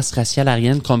 5e race raciale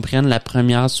aryenne comprennent la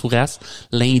première sous-race,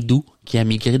 l'hindou, qui a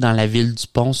migré dans la ville du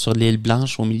Pont sur l'île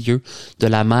Blanche au milieu de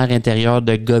la mer intérieure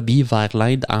de Gobi vers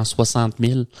l'Inde en 60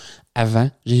 000 avant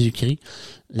Jésus-Christ.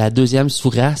 La deuxième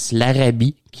sous-race,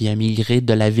 l'Arabie, qui a migré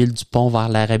de la ville du Pont vers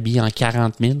l'Arabie en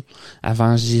 40 000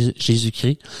 avant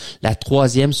Jésus-Christ. La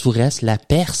troisième sous-race, la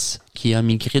Perse, qui a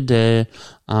migré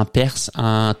en Perse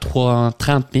en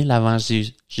 30 000 avant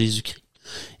Jésus-Christ.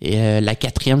 Et la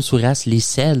quatrième sous-race, les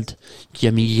Celtes, qui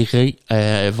a migré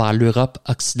vers l'Europe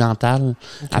occidentale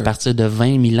à partir de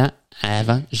 20 000 ans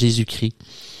avant Jésus-Christ.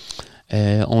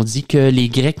 On dit que les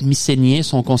Grecs mycéniens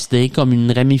sont considérés comme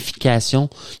une ramification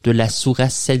de la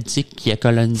sous-race celtique qui a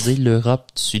colonisé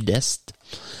l'Europe du Sud-Est.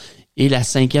 Et la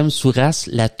cinquième sous-race,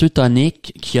 la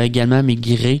teutonique, qui a également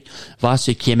migré vers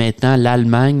ce qui est maintenant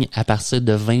l'Allemagne à partir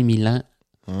de 20 000 ans.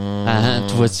 Ah,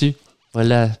 tu vois-tu?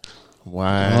 Voilà.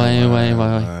 Ouais.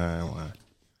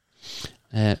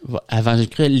 Avant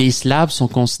Jésus-Christ, les Slaves sont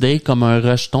considérés comme un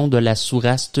rejeton de la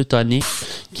sous-race teutonique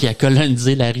qui a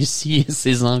colonisé la Russie et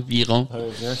ses environs.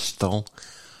 Un rejeton.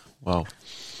 Wow.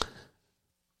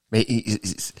 Mais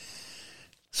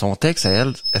son texte, à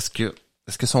elle, est-ce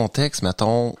que son texte,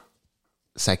 mettons,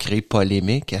 ça crée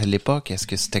polémique à l'époque? Est-ce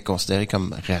que c'était considéré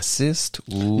comme raciste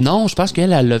ou... Non, je pense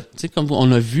qu'elle a, tu sais, comme on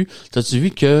a vu, t'as-tu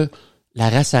vu que la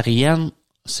race aryenne,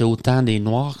 c'est autant des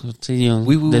Noirs, tu sais.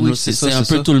 Oui, c'est un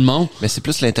peu tout le monde. Mais c'est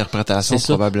plus l'interprétation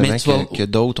probablement que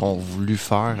d'autres ont voulu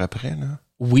faire après, là.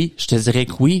 Oui, je te dirais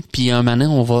que oui. Puis un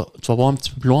moment, tu vas voir un petit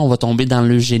peu plus loin, on va tomber dans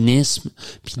l'eugénisme,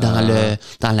 puis dans la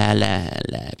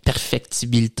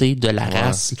perfectibilité de la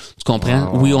race. Tu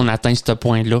comprends? Oui, on atteint ce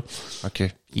point-là. OK.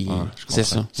 C'est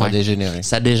ça. Ça a dégénéré.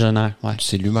 Ça dégénère, ouais.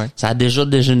 C'est l'humain. Ça a déjà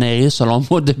dégénéré, selon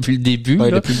moi, depuis le début.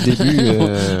 Ouais, depuis le début,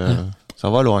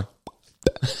 ça va loin.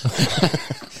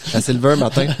 À Silver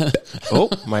matin. Oh,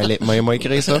 m'a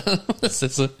écrit ça.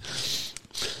 C'est ça.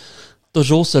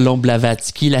 Toujours selon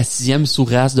Blavatsky, la 6e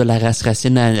sous-race de la race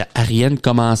racine aryenne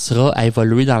commencera à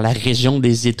évoluer dans la région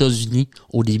des États-Unis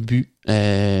au début du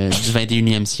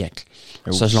 21e siècle.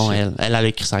 Ça, selon elle. Elle a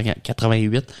écrit ça en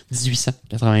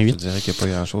 1888. Je dirais qu'il n'y a pas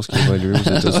grand-chose qui évolue aux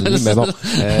États-Unis, mais bon.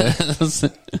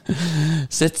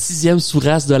 Cette 6e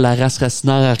sous-race de la race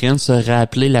racinaire aryenne serait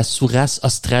appelée la sous-race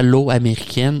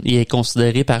australo-américaine et est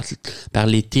considérée par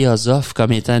les théosophes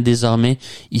comme étant désormais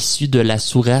issue de la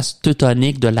sous-race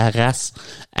teutonique de la race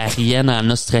aryenne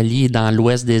en Australie et dans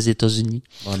l'ouest des États-Unis.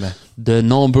 Voilà. De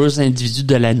nombreux individus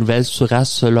de la nouvelle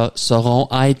sous-race sauront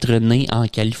être nés en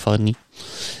Californie.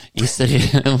 Et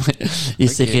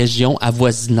ces régions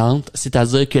avoisinantes,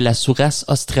 c'est-à-dire que la sous-race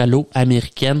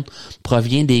australo-américaine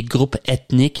provient des groupes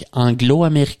ethniques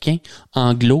anglo-américains,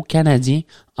 anglo-canadiens,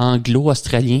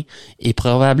 anglo-australiens et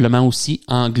probablement aussi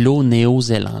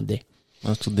anglo-néo-zélandais.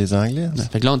 C'est tous des Anglais.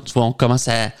 Fait que là, tu vois, on commence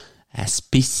à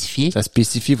spécifier. Ça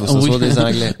spécifie, faut que ce soit des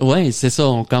Anglais. Oui, c'est ça,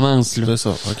 on commence là. C'est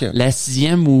ça, OK. La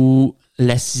sixième ou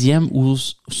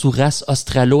sous-race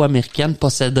australo-américaine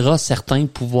possédera certains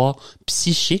pouvoirs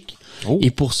psychiques et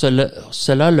pour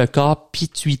cela, le corps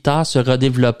pituitaire sera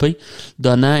développé,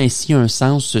 donnant ainsi un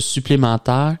sens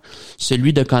supplémentaire,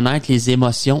 celui de connaître les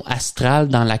émotions astrales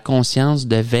dans la conscience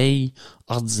de veille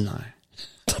ordinaire.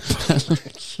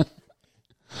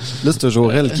 Là, c'est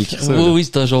toujours elle qui écrit ça. Oui,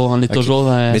 c'est toujours, on est toujours...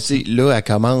 Mais tu sais, là, elle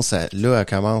commence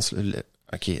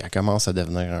OK, elle commence à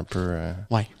devenir un peu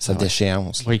sa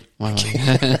déchéance. Oui. OK.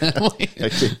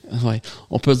 Ouais.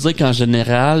 On peut dire qu'en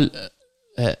général,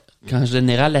 la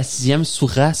 6e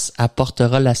sous-race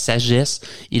apportera la sagesse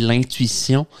et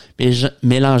l'intuition,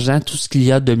 mélangeant tout ce qu'il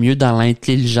y a de mieux dans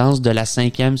l'intelligence de la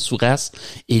 5e sous-race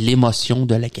et l'émotion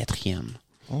de la 4e.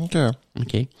 OK.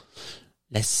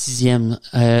 La 6e.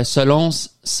 Selon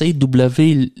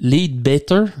C.W.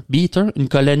 Leadbeater, une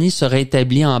colonie serait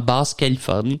établie en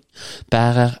Basse-Californie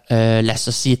par la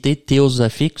société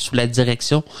théosophique sous la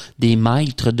direction des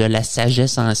maîtres de la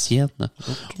sagesse ancienne.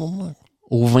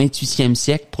 Au 28e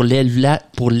siècle pour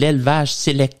l'élevage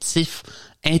sélectif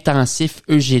intensif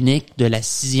eugénique de la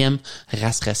 6e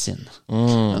race racine.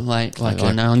 Okay.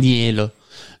 On y est là.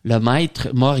 Le maître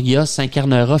Moria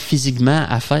s'incarnera physiquement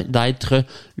afin d'être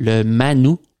le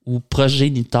Manu ou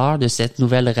progéniteur de cette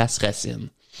nouvelle race racine.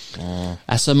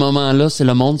 À ce moment-là,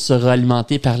 le monde sera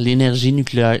alimenté par l'énergie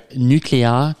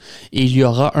nucléaire et il y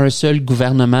aura un seul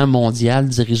gouvernement mondial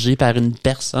dirigé par une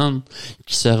personne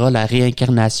qui sera la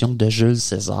réincarnation de Jules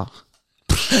César.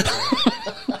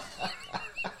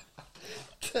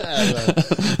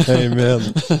 Hey man.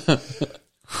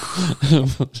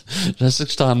 Je sais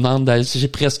que je t'en demande, j'ai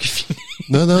presque fini.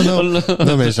 Non,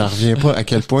 mais j'en reviens pas à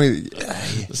quel point...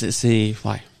 C'est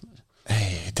ouais.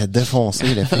 Hey, était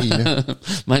défoncée, la fille, là.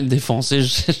 Même défoncée, je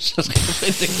serais pas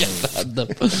été capable de...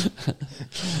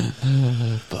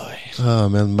 Ah,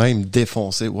 même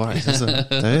défoncée. Ouais, c'est ça.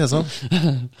 T'as raison.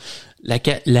 La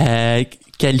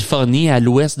Californie, à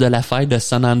l'ouest de la faille de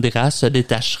San Andreas, se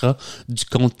détachera du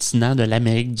continent de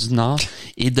l'Amérique du Nord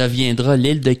et deviendra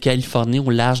l'île de Californie au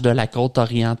large de la côte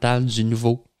orientale du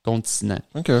nouveau continent.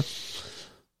 OK.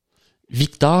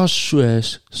 Victor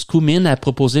Schoumin a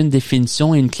proposé une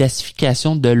définition et une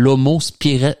classification de l'homo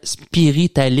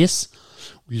spiritualis,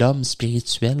 l'homme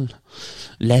spirituel,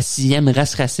 la 6e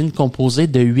race racine composée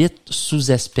de 8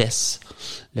 sous-espèces.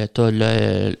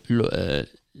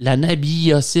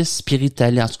 L'Anabiosis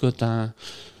spiritualis, en tout cas,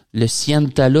 le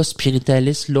Sientala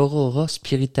spiritualis, l'Aurora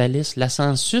spiritualis,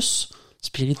 l'Ascensus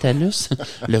spiritualus,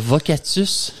 le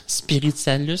Vocatus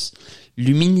spiritualus,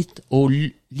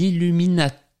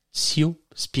 l'Illuminatio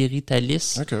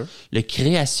spiritualis, okay. le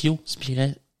Creatio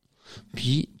spiritualis,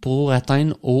 puis pour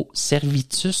atteindre au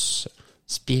Servitus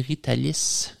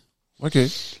spiritualis. OK.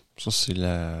 Ça, c'est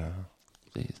la...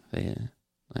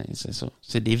 Ouais, c'est ça.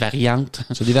 C'est des variantes.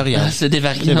 C'est des variantes. C'est des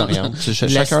variantes.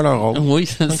 Chacun leur rôle. Oui,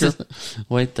 c'est ça.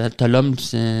 Ouais, t'as l'homme,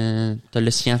 t'as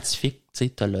le scientifique, tu sais,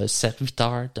 t'as le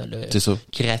serviteur, t'as le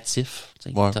créatif.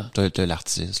 Ouais, t'as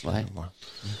l'artiste.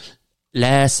 Là,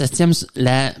 ouais.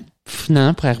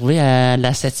 Finalement, pour arriver à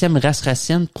la 7e race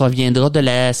racine, proviendra de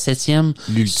la 7e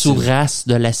sous-race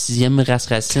de la 6e race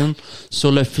racine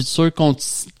sur le futur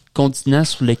continent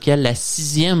sur lequel la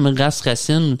 6e race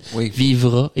racine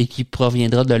vivra et qui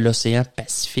proviendra de l'océan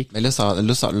Pacifique. Mais là, ça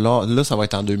va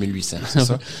être en 2800, c'est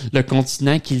ça? Le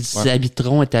continent qu'ils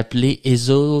habiteront est appelé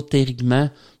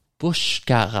ésotériquement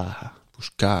Pushkara.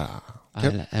 Pushkara.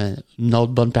 Une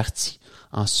autre bonne partie.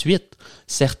 Ensuite,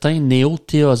 certains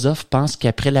néo-théosophes pensent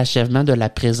qu'après l'achèvement de la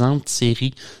présente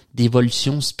série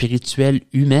d'évolution spirituelle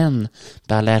humaine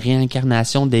par la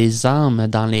réincarnation des âmes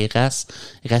dans les races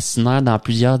racinaires dans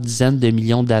plusieurs dizaines de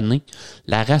millions d'années,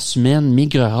 la race humaine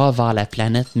migrera vers la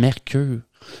planète Mercure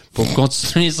pour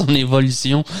continuer son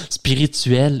évolution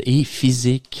spirituelle et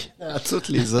physique. À toutes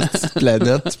les autres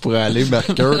planètes, tu pourrais aller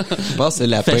Mercure. Je pense que c'est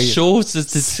la pire. Fait chaud,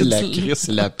 c'est la crise,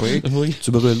 c'est la pire. Oui.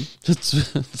 Tu brûles.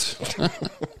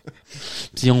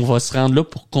 Puis on va se rendre là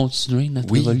pour continuer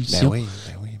notre évolution. Ben oui.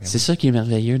 C'est ça qui est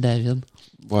merveilleux, David.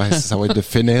 Ouais, ça va être de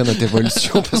finir notre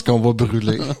évolution parce qu'on va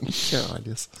brûler.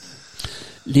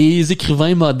 Les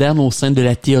écrivains modernes au sein de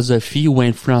la théosophie ou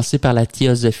influencés par la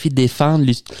théosophie défendent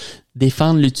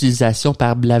l'utilisation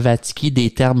par Blavatsky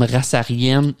des termes race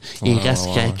aryenne et race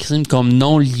richissime comme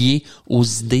non liés aux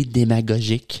idées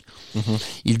démagogiques.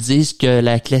 Ils disent que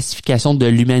la classification de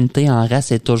l'humanité en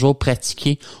race est toujours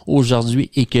pratiquée aujourd'hui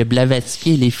et que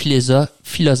Blavatsky et les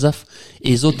philosophes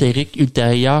ésotériques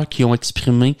ultérieurs qui ont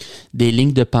exprimé des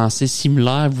lignes de pensée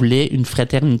similaires voulaient une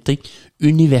fraternité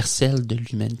universelle de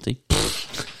l'humanité.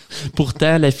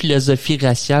 Pourtant, la philosophie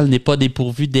raciale n'est pas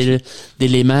dépourvue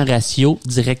d'éléments raciaux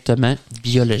directement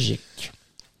biologiques.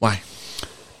 Ouais.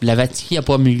 Blavatsky a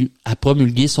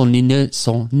promulgué son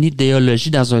idéologie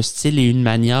dans un style et une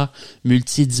manière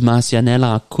multidimensionnelle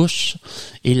en couches,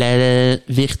 et la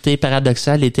vérité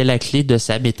paradoxale était la clé de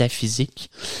sa métaphysique.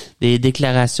 Des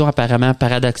déclarations apparemment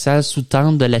paradoxales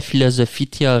sous-tendent de la philosophie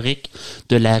théorique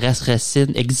de la race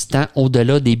racine existant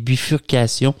au-delà des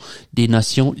bifurcations des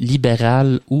notions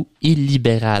libérales ou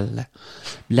illibérales.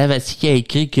 Blavatsky a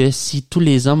écrit que si tous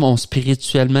les hommes ont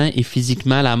spirituellement et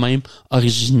physiquement la même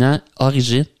origine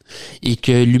et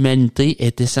que l'humanité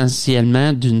est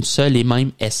essentiellement d'une seule et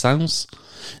même essence,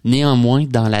 néanmoins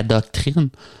dans la doctrine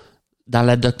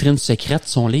secrète de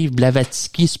son livre,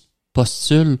 Blavatsky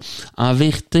postule en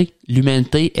vérité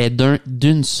l'humanité est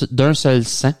d'un seul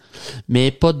sang,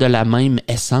 mais pas de la même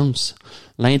essence.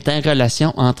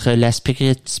 L'interrelation entre la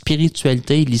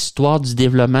spiritualité et l'histoire du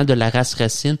développement de la race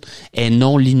racine est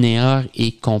non linéaire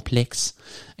et complexe.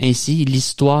 Ainsi,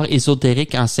 l'histoire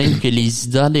ésotérique enseigne que les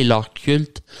idoles et leurs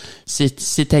cultes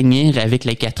s'éteignirent avec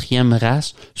la 4e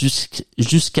race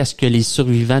jusqu'à ce que les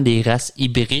survivants des races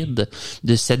hybrides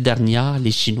de cette dernière,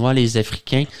 les Chinois, les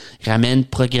Africains, ramènent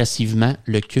progressivement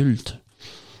le culte.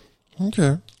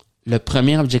 Okay. Le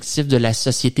premier objectif de la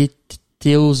société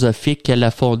théosophique qu'elle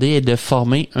a fondée est de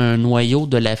former un noyau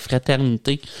de la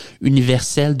fraternité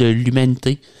universelle de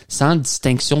l'humanité, sans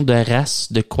distinction de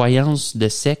race, de croyance, de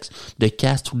sexe, de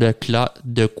caste ou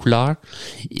de couleur.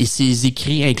 Et ses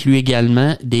écrits incluent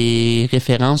également des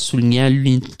références soulignant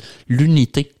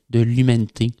l'unité de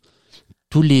l'humanité.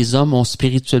 Tous les hommes ont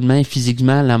spirituellement et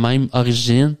physiquement la même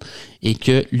origine et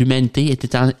que l'humanité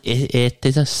est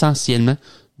essentiellement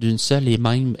d'une seule et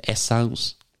même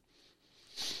essence.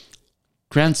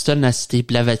 Cranston a cité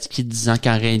Blavatsky disant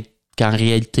qu'en qu'en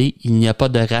réalité, il n'y a pas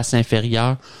de race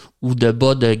inférieure ou de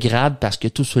bas de grade parce que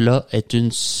tout cela est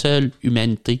une seule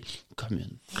humanité commune.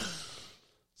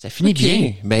 Ça finit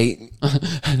bien. Ben,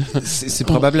 c'est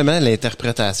probablement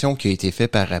l'interprétation qui a été faite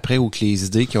par après ou que les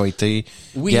idées qui ont été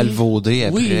galvaudées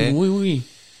après. Oui.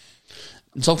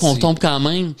 Sauf qu'on tombe quand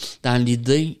même dans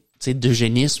l'idée, tu sais,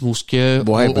 d'eugénisme où ce que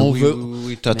on veut.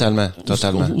 Oui, totalement.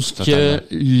 Où ce que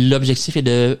l'objectif est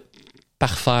de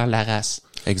parfaire la race.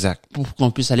 Exact. Pour qu'on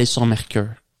puisse aller sur Mercure.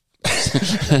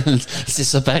 C'est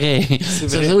ça pareil. C'est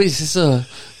vrai. Oui, c'est ça.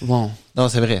 Bon. Non,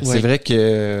 c'est vrai. Ouais. C'est vrai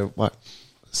que, ouais.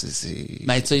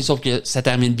 Ben, tu sais, sauf que ça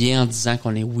termine bien en disant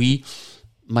qu'on est,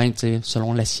 même, tu sais,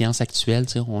 selon la science actuelle,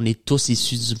 tu sais, on est tous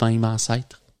issus du même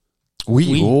ancêtre.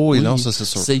 Oui, non, ça, c'est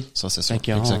sûr. Ça, c'est sûr.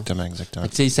 Exactement.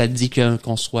 Tu sais, ça dit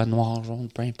qu'on soit noir, jaune,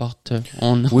 peu importe.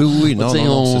 Non,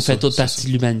 on fait toute partie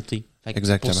de l'humanité.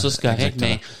 Exactement. Pour ça, c'est correct,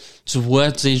 mais tu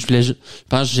vois, tu sais, je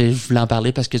pense que je voulais en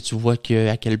parler parce que tu vois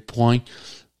à quel point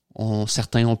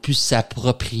certains ont pu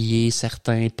s'approprier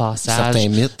certains passages,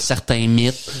 certains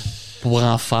mythes pour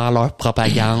en faire leur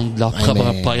propagande, leur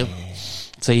propre tu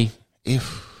sais.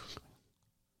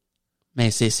 Mais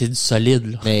c'est du solide,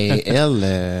 là. Mais elle,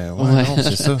 non,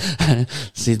 c'est ça.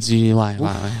 C'est du, ouais.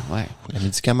 La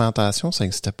médicamentation, ça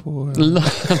n'existait pas.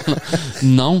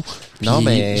 Non. Non,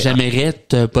 mais j'aimerais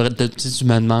tu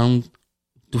me demandes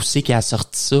d'où c'est qu'elle a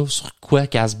sorti ça, sur quoi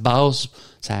qu'elle se base,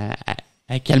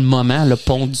 à quel moment elle a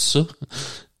pondu ça.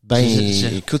 Ben,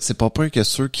 écoute, c'est pas peur que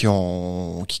ceux qui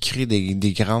créent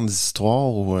des grandes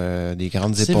histoires ou des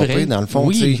grandes épopées, dans le fond,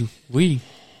 tu sais. Oui.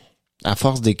 À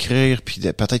force d'écrire, puis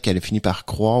peut-être qu'elle a fini par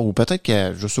croire, ou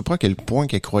peut-être je sais pas à quel point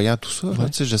qu'elle croyait à tout ça,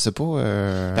 tu sais, je sais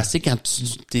pas. Parce que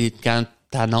quand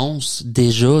t'annonces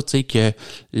déjà, tu sais, que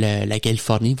la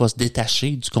Californie va se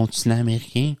détacher du continent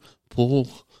américain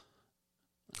pour...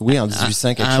 Oui, en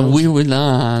 1800 quelque chose. Oui,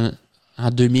 là,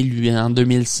 en 2008, en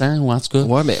 2100, ou en tout cas.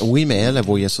 Ouais, mais elle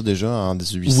voyait ça déjà en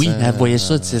 1800. Oui, elle voyait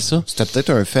ça, c'est ça. C'était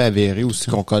peut-être un fait avéré aussi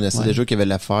qu'on connaissait déjà qu'il y avait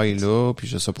la faille là, puis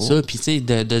je sais pas. Ça, puis tu sais,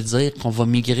 de dire qu'on va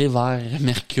migrer vers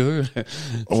Mercure.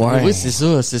 Oui, c'est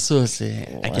ça, c'est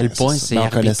à quel point c'est on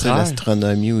arbitraire. connaissait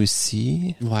l'astronomie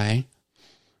aussi. Ouais.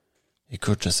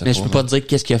 Écoute, je sais mais pas. je peux pas te dire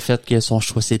qu'est-ce qui a fait que son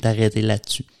choix s'est arrêté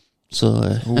là-dessus. Ça.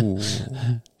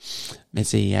 Mais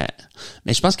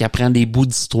mais je pense qu'elle prend des bouts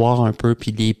d'histoire un peu,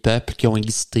 puis des peuples qui ont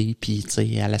existé, puis tu sais,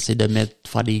 elle essaie de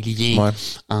faire des liens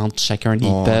entre chacun des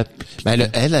peuples. Ben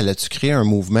elle a-tu créé un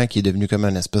mouvement qui est devenu comme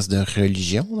une espèce de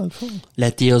religion dans le fond?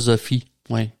 La théosophie,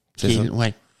 c'est ça.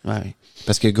 Ouais.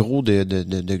 Parce que gros de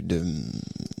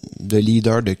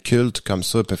leaders de culte comme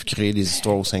ça peuvent créer des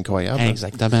histoires aussi incroyables.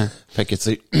 Exactement. Fait que tu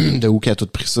sais, de où qu'elle a tout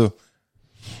pris ça?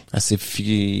 Elle s'est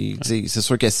fiée, c'est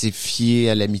sûr qu'elle s'est fiée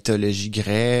à la mythologie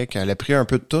grecque. Elle a pris un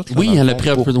peu de tout. Oui, elle a pris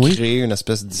un peu de pour créer une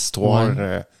espèce d'histoire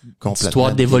complètement.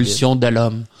 Histoire d'évolution de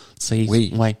l'homme.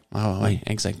 Oui. Ouais,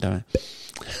 exactement.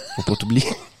 Faut pas t'oublier.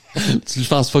 Je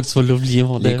pense pas que tu vas l'oublier,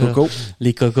 mon cocos.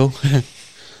 Les cocos.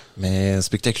 Mais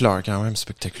spectaculaire quand même,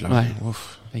 spectaculaire. Ouais.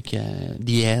 Ouf. Avec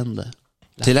The End.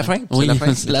 C'est la fin. Oui,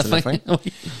 c'est la fin.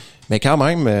 Oui. Mais quand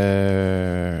même,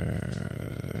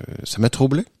 ça m'a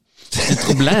troublé. C'est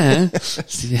troublant, hein?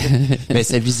 Mais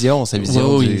sa vision.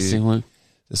 Oui, c'est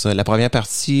ça. La première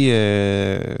partie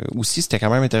aussi, c'était quand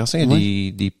même intéressant. Il y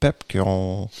a des peuples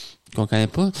qu'on connaît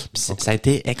pas. Puis ça a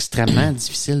été extrêmement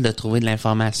difficile de trouver de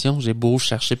l'information. J'ai beau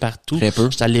chercher partout. Très peu.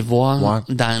 J'étais allé voir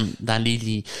dans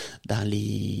les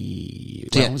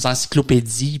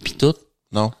encyclopédies puis tout.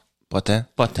 Non, pas tant.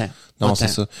 Non, c'est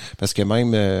ça. Parce que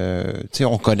même, tu sais,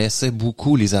 on connaissait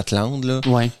beaucoup les Atlantes, là.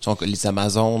 Ouais. Les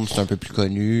Amazones, c'est un peu plus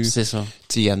connu. C'est ça.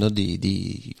 Tu sais, il y en a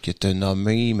des que t'as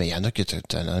nommés, mais il y en a que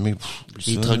t'as nommé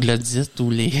les troglodytes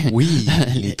ou les... Oui,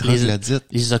 les troglodytes.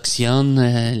 Les oxyones.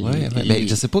 Ben,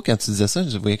 je sais pas, quand tu disais ça,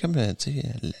 je voyais comme, tu sais,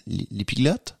 les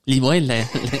piglottes. Ils ont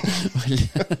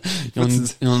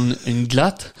une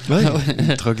glotte. Ouais,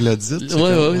 une troglodyte.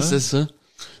 Ouais, c'est ça.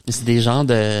 Mais c'est des genres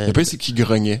de... Le pire, c'est qu'ils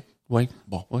grognaient. Oui.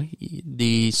 Bon. Oui.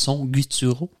 Des sons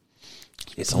gutturaux.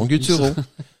 Des sons gutturaux.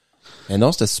 Mais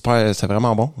non, c'était super, c'était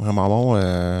vraiment bon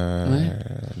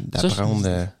d'apprendre.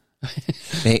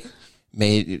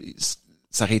 Mais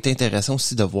ça aurait été intéressant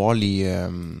aussi de voir les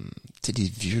tu sais, des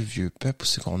vieux peuples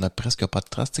aussi qu'on a presque pas de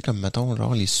traces, tu sais, comme mettons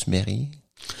genre les Sumériens.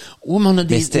 Oui, mais on a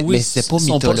des... mais c'était pas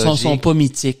mythologique. Sont pas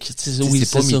mythiques. Oui,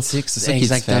 c'est pas mythique, c'est ça qui est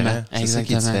différent. Exactement. C'est ça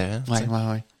qui est différent.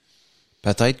 Ouais.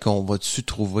 Peut-être qu'on va dessus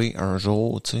trouver un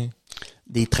jour, tu sais.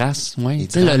 Des traces, oui.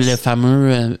 Tu sais, le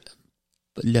fameux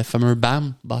le fameux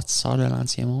BAM, bâtisseur de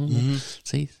l'ancien monde. Tu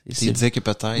sais, il disait que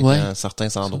peut-être dans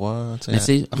certains endroits, tu sais, mais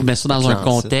c'est remets ça dans un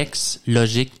contexte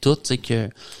logique, tout, tu sais que.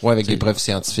 Ouais, avec des preuves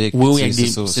scientifiques. Oui, avec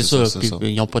c'est ça.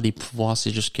 Ils n'ont pas des pouvoirs,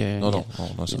 c'est juste que. Non,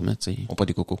 ils n'ont pas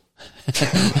des cocos.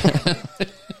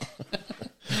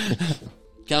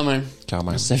 Quand même.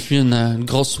 Ça fut une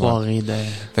grosse soirée de.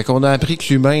 Fait qu'on a appris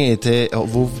que l'humain était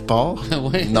ovipare.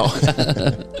 Oui. Non.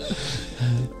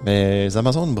 Mais les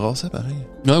Amazones brassaient pareil.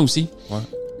 Ouais, aussi. Ouais.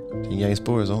 Ils gagnent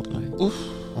pas eux autres. Ouais. Ouf.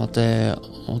 On te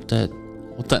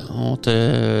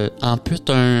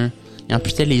il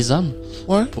amputait les hommes.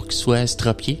 Ouais. Pour qu'ils soient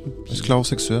estropiés. Esclaves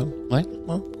sexuels. Ouais.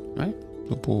 Ouais.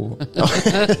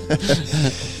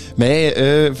 Mais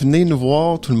venez nous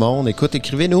voir tout le monde. Écoute,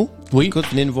 écrivez-nous. Oui. Écoute,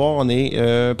 venez nous voir. On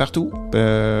est partout.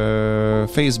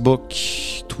 Facebook,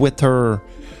 Twitter.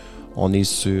 On est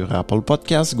sur Apple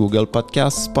Podcasts, Google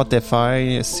Podcasts,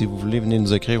 Spotify. Si vous voulez, venez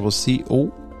nous écrire aussi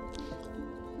au...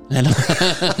 Non,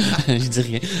 je dis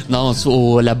rien. Non,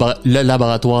 le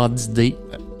laboratoire d'idées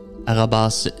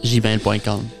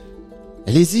 @gmail.com.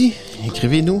 Allez-y,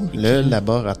 écrivez-nous le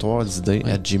laboratoire d'idées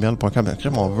 @gmail.com.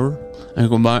 On veut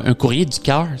un courrier du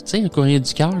cœur, tu sais, un courrier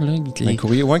du cœur là. Un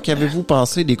courrier, qu'avez-vous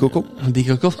pensé des cocos? Des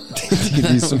cocos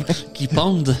qui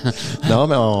pondent. Non,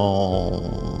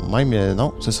 mais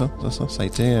non, c'est ça. Ça a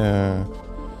été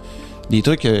des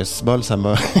trucs, c'est bol, ça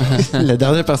m'a. La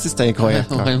dernière partie, c'était incroyable.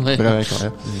 Vraiment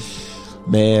incroyable.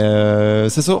 Mais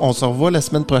c'est ça, on se revoit la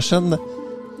semaine prochaine.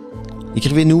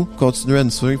 Écrivez-nous, continuez à nous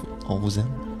suivre. On vous aime.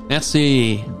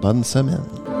 Merci. Bonne semaine.